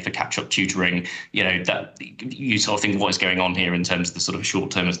pay for catch-up tutoring. That you sort of think, what is going on here in terms of the sort of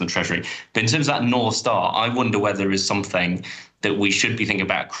short-termers in the Treasury? But in terms of that North Star, I wonder whether there is something that we should be thinking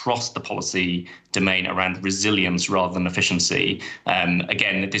about across the policy domain around resilience rather than efficiency.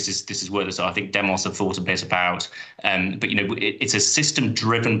 Again, this is where I think Demos have thought a bit about, but it's a system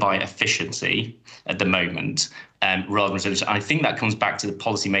driven by efficiency at the moment, rather than resilience. I think that comes back to the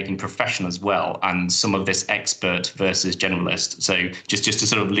policy-making profession as well, and some of this expert versus generalist. So just to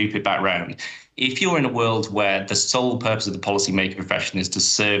sort of loop it back round, if you're in a world where the sole purpose of the policy-making profession is to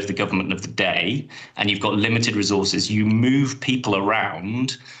serve the government of the day, and you've got limited resources, you move people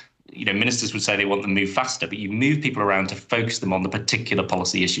around ministers would say they want them to move faster, but you move people around to focus them on the particular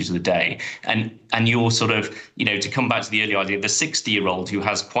policy issues of the day. And you're sort of, to come back to the earlier idea, the 60-year-old who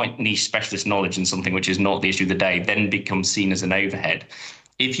has quite niche specialist knowledge in something which is not the issue of the day then becomes seen as an overhead.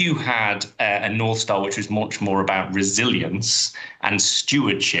 If you had a North Star which was much more about resilience and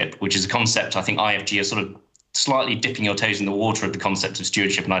stewardship, which is a concept I think IfG are sort of slightly dipping your toes in the water of the concept of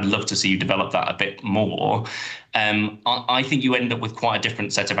stewardship, and I'd love to see you develop that a bit more. I think you end up with quite a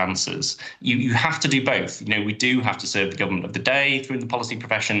different set of answers. You have to do both. We do have to serve the government of the day through the policy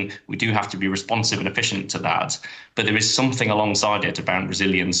profession. We do have to be responsive and efficient to that. But there is something alongside it about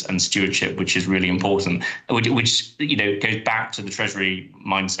resilience and stewardship, which is really important, which goes back to the Treasury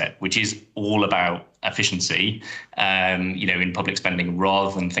mindset, which is all about efficiency, in public spending,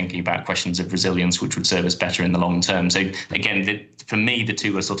 rather than thinking about questions of resilience, which would serve us better in the long term. So again, for me, the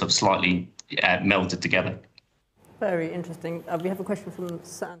two are sort of slightly melded together. Very interesting. We have a question from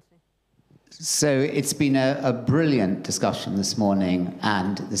Sasse. So it's been a brilliant discussion this morning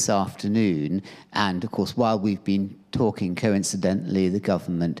and this afternoon. And of course, while we've been talking, coincidentally, the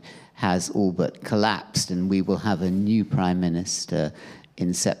government has all but collapsed, and we will have a new Prime Minister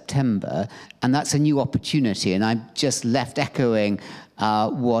in September. And that's a new opportunity. And I'm just left echoing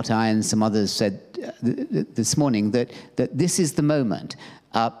what I and some others said this morning, that this is the moment.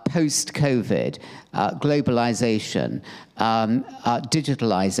 Post-COVID, globalization,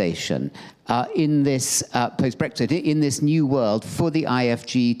 digitalization, in this post-Brexit, in this new world, for the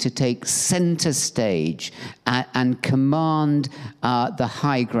IfG to take center stage and command the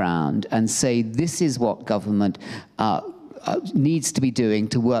high ground and say, this is what government needs to be doing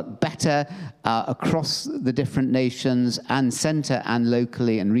to work better across the different nations and centre and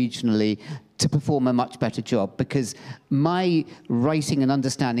locally and regionally to perform a much better job. Because my writing and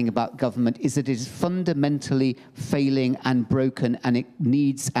understanding about government is that it is fundamentally failing and broken, and it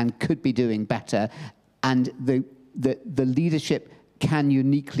needs and could be doing better. And the leadership can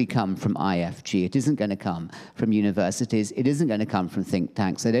uniquely come from IfG. It isn't going to come from universities. It isn't going to come from think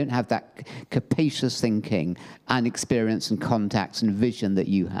tanks. They don't have that capacious thinking and experience and contacts and vision that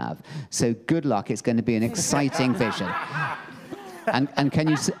you have. So good luck. It's going to be an exciting vision. And can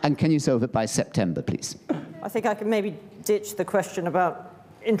you solve it by September, please? I think I can maybe ditch the question about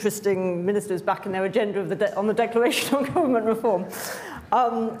interesting ministers back in their agenda of on the Declaration on Government Reform.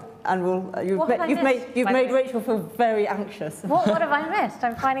 And you've made Rachel feel very anxious. What have I missed?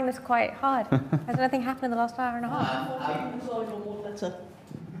 I'm finding this quite hard. Has anything happened in the last hour and a half?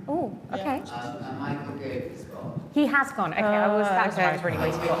 Oh, okay. He has gone. Okay, that's what I was really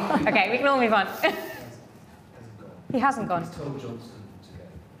waiting for. Okay, we can all move on. He hasn't gone.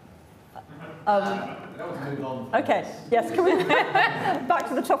 Okay, yes, can we back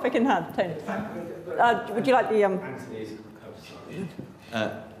to the topic in hand, Tony? Would you like the...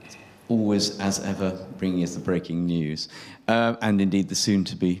 Always, as ever, bringing us the breaking news, and indeed the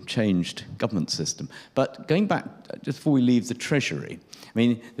soon-to-be changed government system. But going back, just before we leave the Treasury, I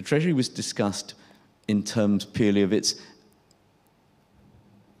mean, the Treasury was discussed in terms purely of its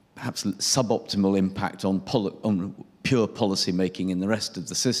perhaps suboptimal impact on pure policy making in the rest of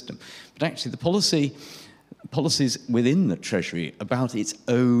the system. But actually, the policies within the Treasury about its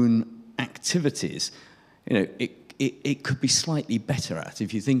own activities, it could be slightly better at,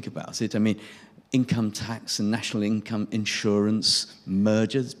 if you think about it. I mean, income tax and national income insurance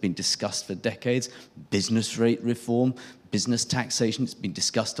merger has been discussed for decades. Business rate reform, business taxation, it's been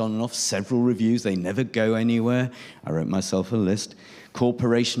discussed on and off, several reviews, they never go anywhere. I wrote myself a list.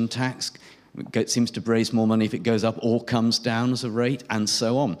 Corporation tax, it seems to raise more money if it goes up or comes down as a rate, and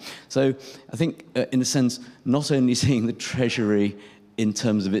so on. So I think, in a sense, not only seeing the Treasury in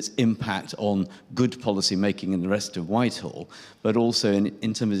terms of its impact on good policy making in the rest of Whitehall, but also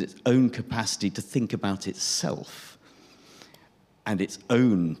in terms of its own capacity to think about itself and its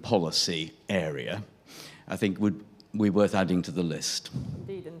own policy area, I think would be worth adding to the list.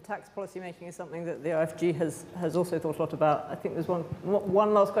 Indeed, and tax policy making is something that the IfG has also thought a lot about. I think there's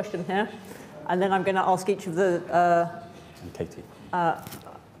one last question here, and then I'm going to ask each of the... Katie.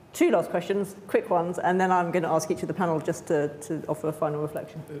 Two last questions, quick ones, and then I'm going to ask each of the panel just to offer a final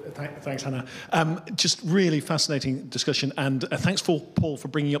reflection. Thanks, Hannah. Just really fascinating discussion, and thanks, Paul, for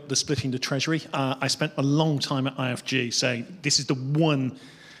bringing up the splitting the Treasury. I spent a long time at IfG saying this is the one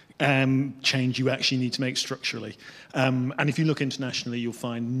change you actually need to make structurally. And if you look internationally, you'll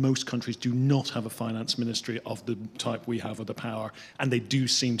find most countries do not have a finance ministry of the type we have, of the power, and they do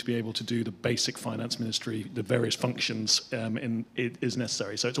seem to be able to do the basic finance ministry, the various functions it is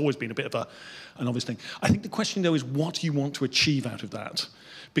necessary. So it's always been a bit of an obvious thing. I think the question, though, is what do you want to achieve out of that?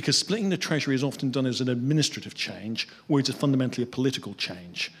 Because splitting the Treasury is often done as an administrative change, whereas it's fundamentally a political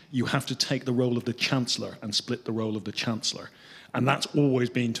change. You have to take the role of the Chancellor and split the role of the Chancellor. And that's always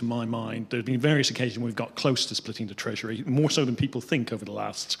been, to my mind, there have been various occasions when we've got close to splitting the Treasury, more so than people think over the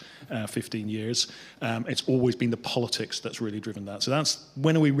last 15 years. It's always been the politics that's really driven that. So that's,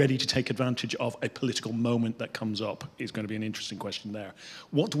 when are we ready to take advantage of a political moment that comes up, is going to be an interesting question there.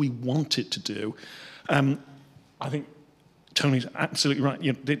 What do we want it to do? I think Tony's absolutely right.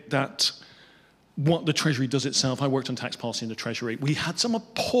 You know, that what the Treasury does itself, I worked on tax policy in the Treasury. We had some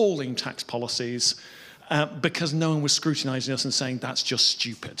appalling tax policies because no one was scrutinising us and saying that's just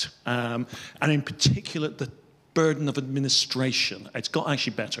stupid. And in particular, the burden of administration. It's got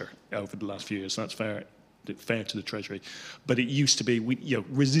actually better over the last few years, so that's fair to the Treasury. But it used to be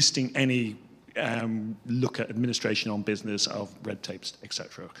resisting any look at administration on business, of red tapes,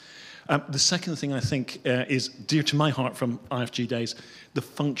 etc. The second thing I think is dear to my heart from IfG days, the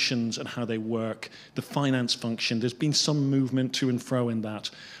functions and how they work, the finance function. There's been some movement to and fro in that,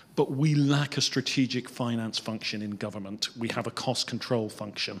 but we lack a strategic finance function in government. We have a cost control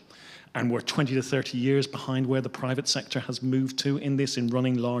function, and we're 20 to 30 years behind where the private sector has moved to in this, in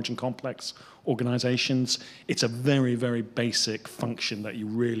running large and complex organizations. It's a very, very basic function that you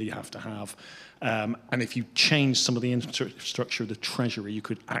really have to have. And if you change some of the infrastructure of the Treasury, you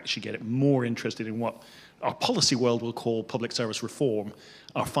could actually get it more interested in what our policy world will call public service reform.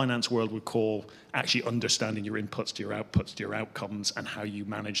 Our finance world would call actually understanding your inputs to your outputs to your outcomes and how you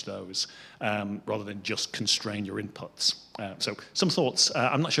manage those, rather than just constrain your inputs. So some thoughts.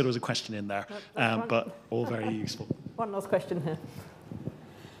 I'm not sure there was a question in there, but all very useful. One last question here.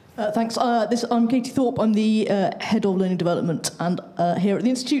 Thanks. I'm Katie Thorpe. I'm the Head of Learning Development and here at the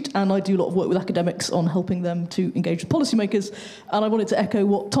Institute, and I do a lot of work with academics on helping them to engage with policymakers. And I wanted to echo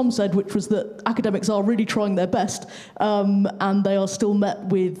what Tom said, which was that academics are really trying their best, and they are still met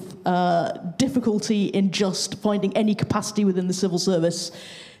with difficulty in just finding any capacity within the civil service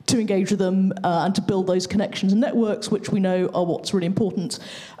to engage with them and to build those connections and networks, which we know are what's really important.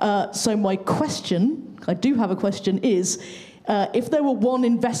 So my question, I do have a question, is, if there were one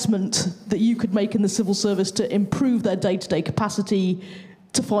investment that you could make in the civil service to improve their day-to-day capacity,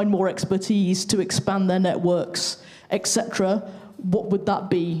 to find more expertise, to expand their networks, etc., what would that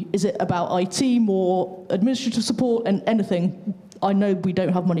be? Is it about IT, more administrative support, and anything? I know we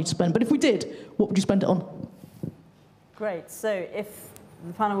don't have money to spend, but if we did, what would you spend it on? Great. So if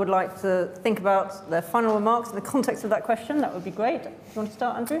the panel would like to think about their final remarks in the context of that question, that would be great. Do you want to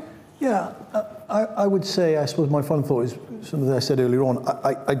start, Andrew? Yeah, I would say, I suppose my final thought is something that I said earlier on.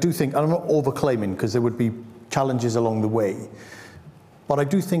 I do think, and I'm not over-claiming because there would be challenges along the way, but I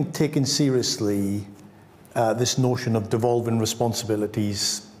do think taking seriously this notion of devolving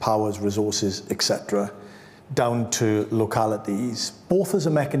responsibilities, powers, resources, etc., down to localities, both as a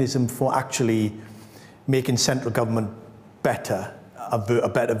mechanism for actually making central government better, a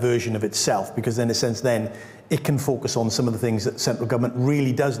better version of itself, because in a sense then it can focus on some of the things that central government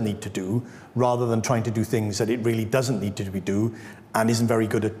really does need to do, rather than trying to do things that it really doesn't need to do and isn't very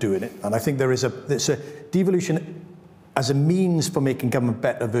good at doing it. And I think there's a devolution as a means for making government a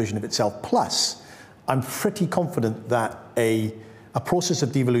better version of itself. Plus, I'm pretty confident that a process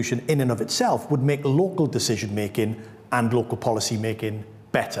of devolution in and of itself would make local decision making and local policy making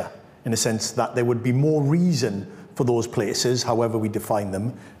better, in a sense that there would be more reason for those places, however we define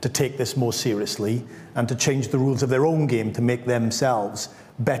them, to take this more seriously and to change the rules of their own game to make themselves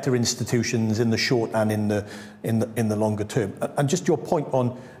better institutions in the short and in the longer term. And just your point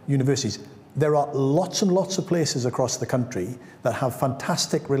on universities, there are lots and lots of places across the country that have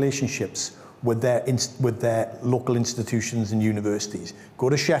fantastic relationships with their local institutions and universities. Go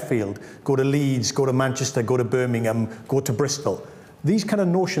to Sheffield, go to Leeds, go to Manchester, go to Birmingham, go to Bristol. These kind of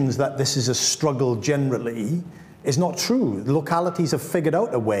notions that this is a struggle generally is not true. The localities have figured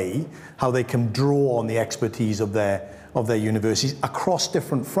out a way how they can draw on the expertise of their universities across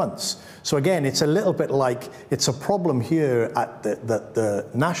different fronts. So again, it's a little bit like it's a problem here at the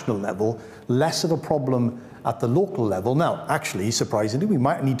national level, less of a problem at the local level. Now, actually, surprisingly, we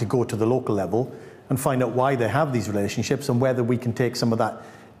might need to go to the local level and find out why they have these relationships and whether we can take some of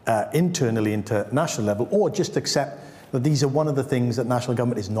that internally into national level, or just accept that these are one of the things that national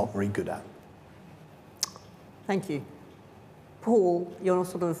government is not very good at. Thank you. Paul, you're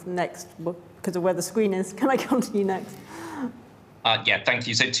sort of next, because of where the screen is. Can I come to you next? Yeah, thank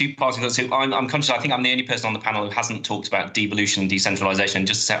you. So 2 parts of that. So I'm conscious, I think I'm the only person on the panel who hasn't talked about devolution and decentralisation.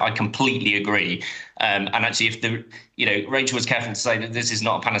 Just to say, I completely agree. And actually, if Rachel was careful to say that this is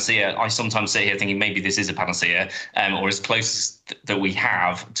not a panacea, I sometimes sit here thinking maybe this is a panacea, or as close that we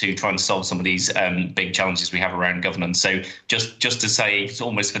have to trying to solve some of these big challenges we have around governance. So just to say, it's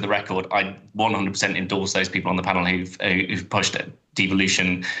almost for the record, I 100% endorse those people on the panel who've pushed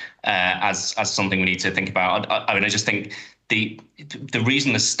devolution as something we need to think about. I mean, I just think the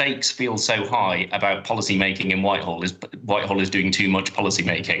reason the stakes feel so high about policy making in Whitehall is doing too much policy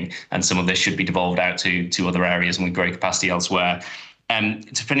making, and some of this should be devolved out to other areas and we grow capacity elsewhere.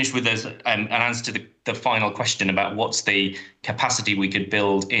 To finish with an answer to the final question about what's the capacity we could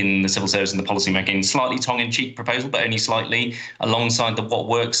build in the civil service and the policy making, slightly tongue-in-cheek proposal, but only slightly, alongside the What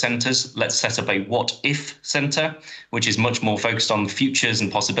Works centres, let's set up a What If centre, which is much more focused on the futures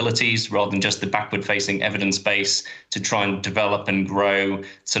and possibilities rather than just the backward-facing evidence base, to try and develop and grow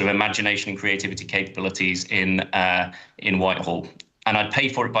sort of imagination and creativity capabilities in Whitehall. And I'd pay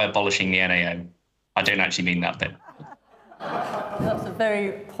for it by abolishing the NAO. I don't actually mean that bit. That's a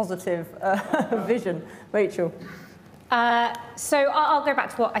very positive vision. Rachel? So I'll go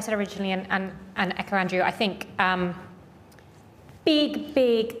back to what I said originally and echo Andrew. I think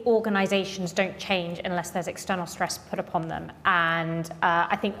big organisations don't change unless there's external stress put upon them. And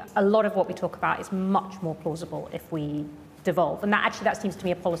I think a lot of what we talk about is much more plausible if we devolve. And that seems to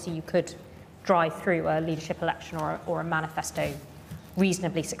me a policy you could drive through a leadership election or a manifesto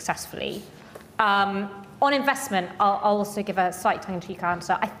reasonably successfully. On investment, I'll also give a slight tongue-in-cheek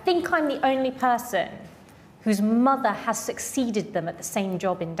answer. I think I'm the only person whose mother has succeeded them at the same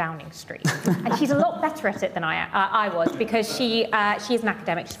job in Downing Street. And she's a lot better at it than I was, because she is an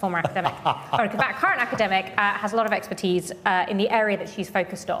academic, she's a former academic, or a current academic, has a lot of expertise in the area that she's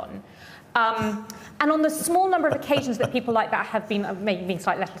focused on. And on the small number of occasions that people like that have been, maybe being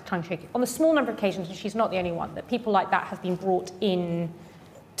slightly less tongue-in-cheek, on the small number of occasions, and she's not the only one, that people like that have been brought in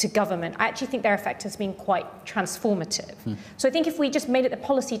to government, I actually think their effect has been quite transformative. So I think if we just made it the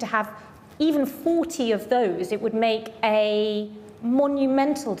policy to have even 40 of those, it would make a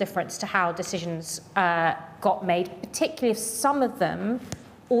monumental difference to how decisions got made, particularly if some of them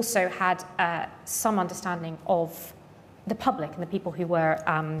also had some understanding of the public and the people who were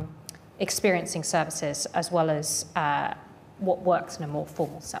experiencing services, as well as what works in a more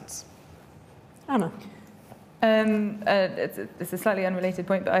formal sense. Anna? It's a slightly unrelated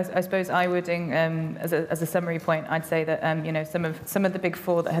point, but I suppose I would, as a summary point, I'd say that some of the big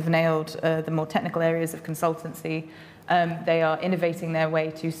four that have nailed the more technical areas of consultancy, they are innovating their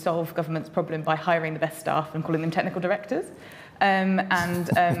way to solve government's problem by hiring the best staff and calling them technical directors.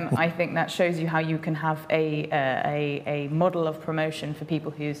 I think that shows you how you can have a model of promotion for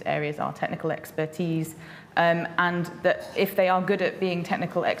people whose areas are technical expertise, and that if they are good at being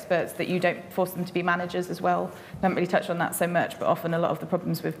technical experts, that you don't force them to be managers as well. I haven't really touched on that so much, but often a lot of the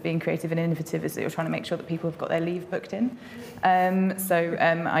problems with being creative and innovative is that you're trying to make sure that people have got their leave booked in. I'd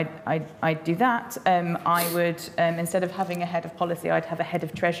do that. I would, instead of having a head of policy, I'd have a head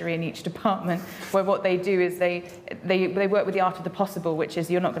of treasury in each department, where what they do is they work with the art of the possible, which is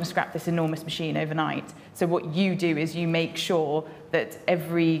you're not going to scrap this enormous machine overnight. So what you do is you make sure that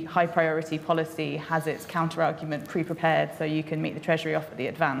every high priority policy has its counter-argument pre-prepared so you can meet the Treasury off at the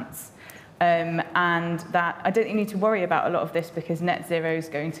advance. And that I don't think you need to worry about a lot of this, because net zero is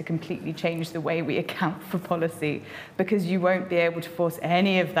going to completely change the way we account for policy, because you won't be able to force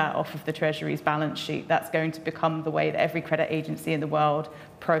any of that off of the Treasury's balance sheet. That's going to become the way that every credit agency in the world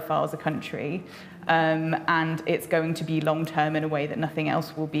profiles a country. And it's going to be long-term in a way that nothing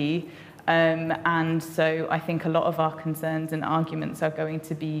else will be. And so I think a lot of our concerns and arguments are going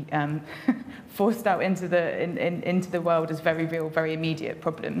to be forced out into the world as very real, very immediate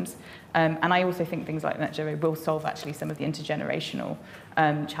problems. And I also think things like net zero will solve actually some of the intergenerational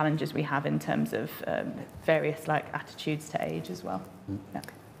challenges we have in terms of various attitudes to age as well. Yeah.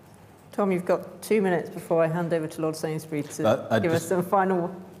 Tom, you've got 2 minutes before I hand over to Lord Sainsbury to give us some final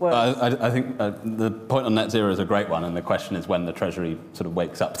words. I think the point on net zero is a great one, and the question is when the Treasury sort of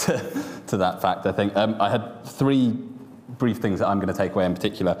wakes up to that fact. I think I had 3 brief things that I'm going to take away in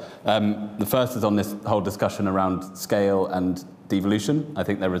particular. The first is on this whole discussion around scale and devolution. I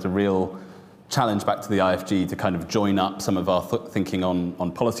think there is a real challenge back to the IfG to kind of join up some of our thinking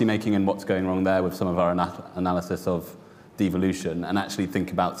on policy making and what's going wrong there with some of our analysis of devolution, and actually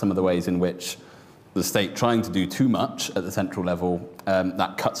think about some of the ways in which the state trying to do too much at the central level,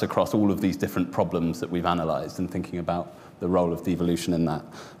 that cuts across all of these different problems that we've analysed, and thinking about the role of devolution in that.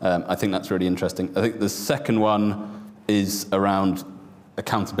 I think that's really interesting. I think the second one is around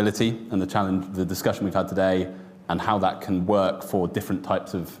accountability and the challenge, the discussion we've had today, and how that can work for different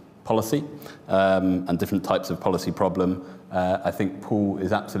types of policy and different types of policy problem. I think Paul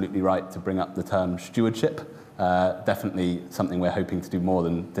is absolutely right to bring up the term stewardship. Definitely something we're hoping to do more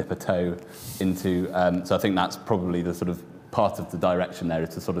than dip a toe into. So I think that's probably the sort of part of the direction there, is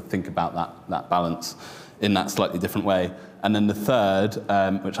to sort of think about that balance in that slightly different way. And then the third,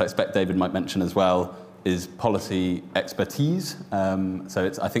 which I expect David might mention as well, is policy expertise.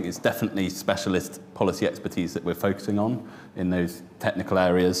 So I think it's definitely specialist policy expertise that we're focusing on in those technical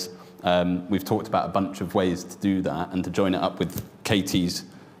areas. We've talked about a bunch of ways to do that, and to join it up with Katie's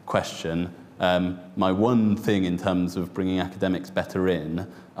question, my one thing in terms of bringing academics better in,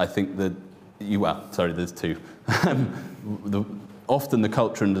 I think that there's two. Often the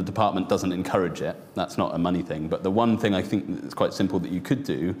culture in the department doesn't encourage it. That's not a money thing. But the one thing I think that's quite simple that you could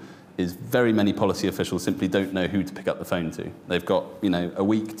do is very many policy officials simply don't know who to pick up the phone to. They've got, a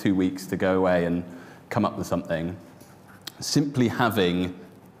week, 2 weeks to go away and come up with something. Simply having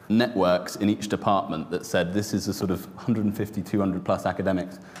networks in each department that said this is a sort of 150, 200 plus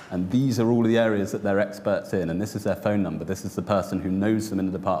academics, and these are all the areas that they're experts in, and this is their phone number, this is the person who knows them in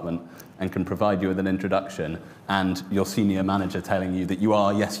the department and can provide you with an introduction, and your senior manager telling you that you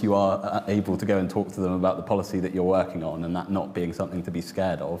are able to go and talk to them about the policy that you're working on, and that not being something to be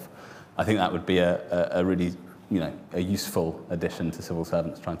scared of. I think that would be a really, a useful addition to civil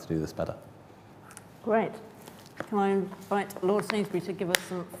servants trying to do this better. Great. Can I invite Lord Sainsbury to give us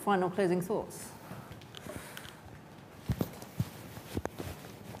some final closing thoughts?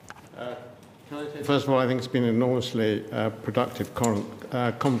 Can I say, first of all, I think it's been an enormously productive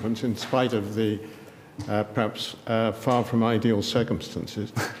conference in spite of the perhaps far from ideal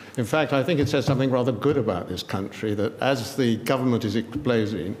circumstances. In fact, I think it says something rather good about this country, that as the government is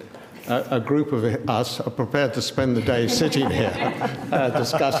exploding, a group of us are prepared to spend the day sitting here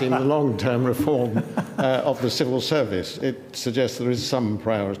discussing the long-term reform of the civil service. It suggests there is some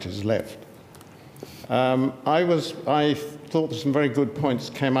priorities left. I thought some very good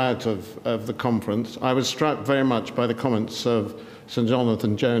points came out of the conference. I was struck very much by the comments of Sir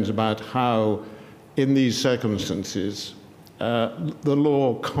Jonathan Jones about how, in these circumstances, the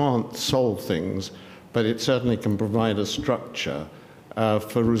law can't solve things, but it certainly can provide a structure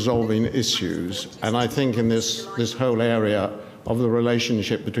for resolving issues. And I think in this whole area of the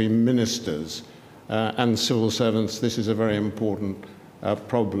relationship between ministers and civil servants, this is a very important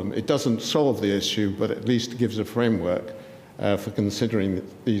problem. It doesn't solve the issue, but at least gives a framework for considering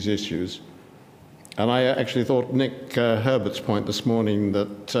these issues. And I actually thought Nick Herbert's point this morning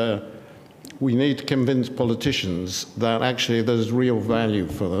that we need to convince politicians that actually there's real value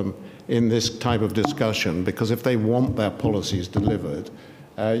for them in this type of discussion, because if they want their policies delivered,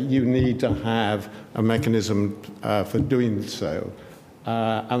 you need to have a mechanism for doing so.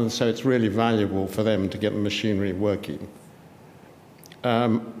 And so it's really valuable for them to get the machinery working.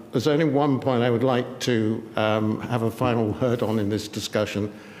 There's only one point I would like to have a final word on in this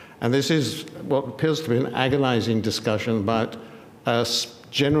discussion, and this is what appears to be an agonizing discussion about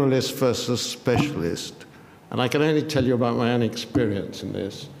generalist versus specialist. And I can only tell you about my own experience in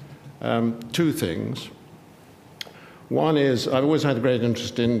this. Two things. One is, I've always had a great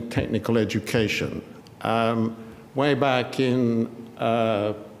interest in technical education. Way back in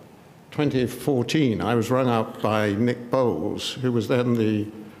 2014, I was rung up by Nick Bowles, who was then the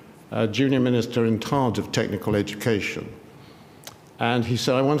junior minister in charge of technical education. And he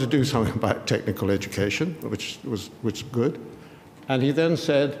said, I want to do something about technical education, which was good. And he then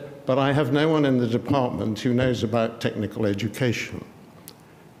said, but I have no one in the department who knows about technical education.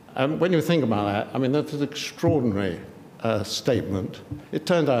 When you think about that, I mean, that's an extraordinary statement. It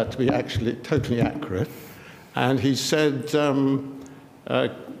turned out to be actually totally accurate. And he said,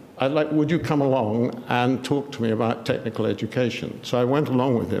 would you come along and talk to me about technical education? So I went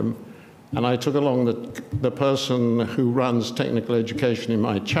along with him, and I took along the person who runs technical education in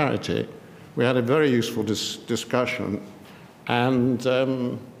my charity. We had a very useful discussion. And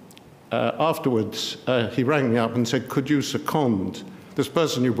afterwards, he rang me up and said, could you second? This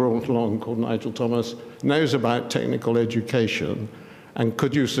person you brought along, called Nigel Thomas, knows about technical education, and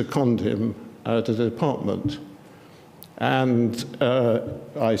could you second him to the department? And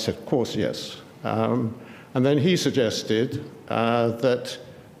I said, of course, yes. And then he suggested that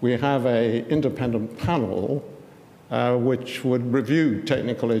we have an independent panel which would review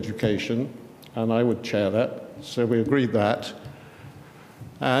technical education, and I would chair that. So we agreed that.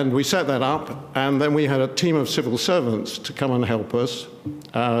 And we set that up, and then we had a team of civil servants to come and help us,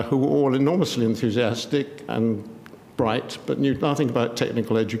 who were all enormously enthusiastic and bright, but knew nothing about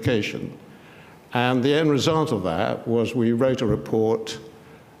technical education. And the end result of that was we wrote a report,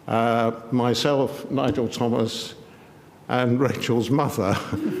 myself, Nigel Thomas, and Rachel's mother,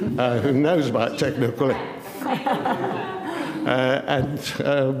 who knows about technical.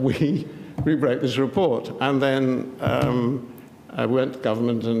 We wrote this report, and then we went to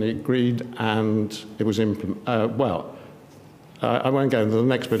government and it agreed, and it was well, I won't go into the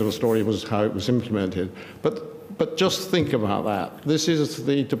next bit of the story, was how it was implemented. But just think about that. This is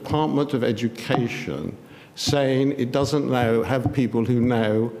the Department of Education saying it doesn't have people who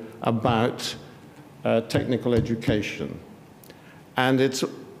know about technical education. And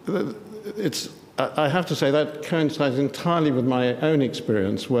I have to say that coincides entirely with my own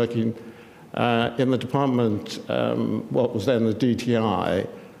experience working in the department, what was then the DTI,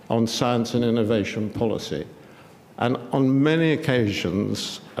 on science and innovation policy. And on many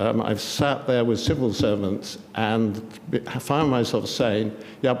occasions, I've sat there with civil servants and found myself saying,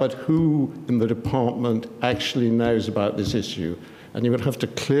 yeah, but who in the department actually knows about this issue? And you would have to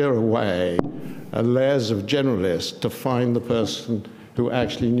clear away layers of generalists to find the person who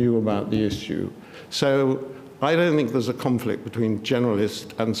actually knew about the issue. So I don't think there's a conflict between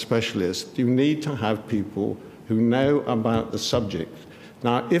generalists and specialists. You need to have people who know about the subject.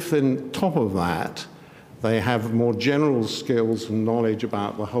 Now, if on top of that, they have more general skills and knowledge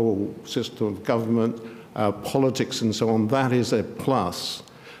about the whole system of government, politics and so on, that is a plus.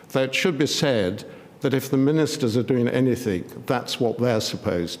 Though it should be said that if the ministers are doing anything, that's what they're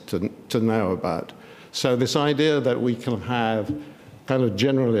supposed to know about. So this idea that we can have kind of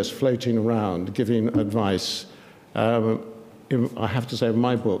generalists floating around giving advice, I have to say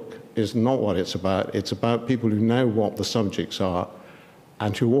my book is not what it's about. It's about people who know what the subjects are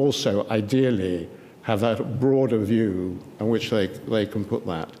and who also ideally have that broader view on which they can put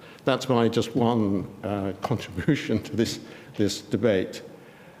that. That's my just one contribution to this debate.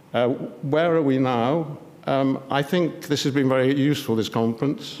 Where are we now? I think this has been very useful, this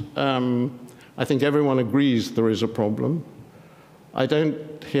conference. I think everyone agrees there is a problem. I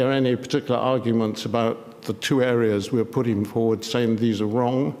don't hear any particular arguments about the two areas we're putting forward saying these are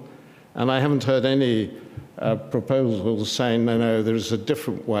wrong. And I haven't heard any proposals saying, no, there's a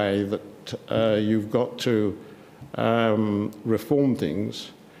different way that you've got to reform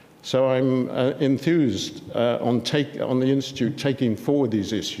things. So I'm enthused on the Institute taking forward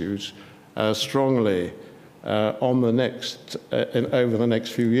these issues strongly over the next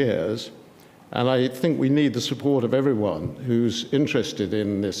few years. And I think we need the support of everyone who's interested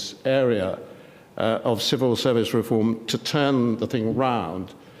in this area of civil service reform to turn the thing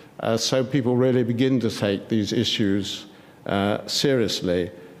around so people really begin to take these issues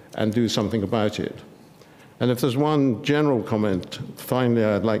seriously and do something about it. And if there's one general comment, finally,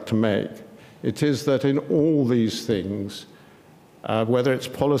 I'd like to make, it is that in all these things, whether it's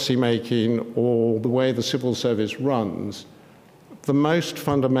policy making or the way the civil service runs, the most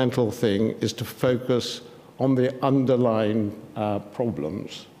fundamental thing is to focus on the underlying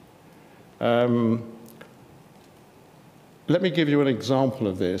problems. Let me give you an example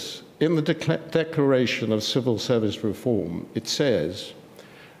of this. In the Declaration of Civil Service Reform, it says,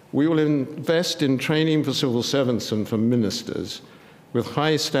 we will invest in training for civil servants and for ministers with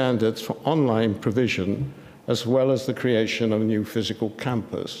high standards for online provision, as well as the creation of a new physical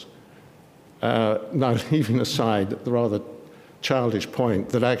campus. Now, leaving aside the rather childish point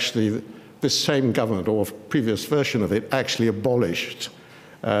that actually this same government, or a previous version of it, actually abolished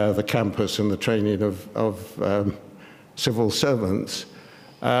the campus and the training of civil servants,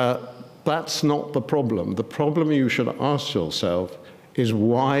 that's not the problem. The problem you should ask yourself is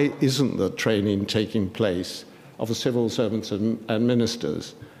why isn't the training taking place of the civil servants and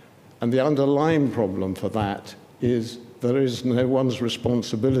ministers? And the underlying problem for that is there is no one's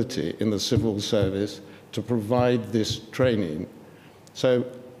responsibility in the civil service to provide this training. So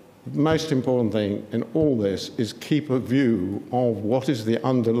the most important thing in all this is keep a view of what is the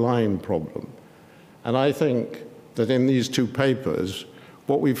underlying problem. And I think that in these two papers,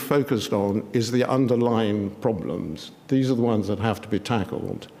 what we've focused on is the underlying problems. These are the ones that have to be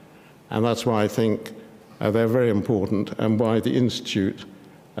tackled. And that's why I think they're very important and why the Institute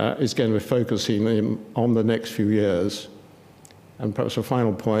is going to be focusing on the next few years. And perhaps a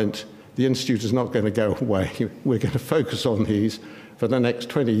final point, the Institute is not going to go away. We're going to focus on these for the next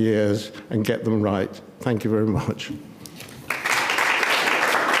 20 years and get them right. Thank you very much.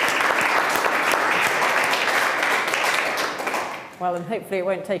 Well, and hopefully it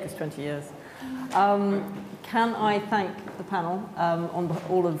won't take us 20 years. Can I thank the panel on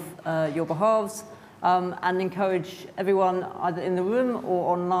all of your behalves and encourage everyone either in the room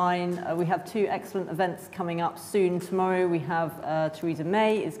or online. We have two excellent events coming up soon. Tomorrow we have Theresa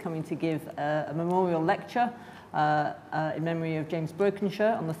May is coming to give a memorial lecture in memory of James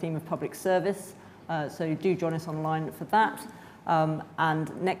Brokenshire on the theme of public service. So do join us online for that.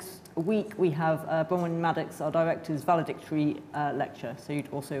 And next week we have Bronwen Maddox, our director's valedictory lecture. So you'd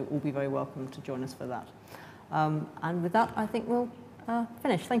also all be very welcome to join us for that. And with that, I think we'll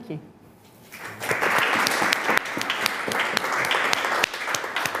finish. Thank you.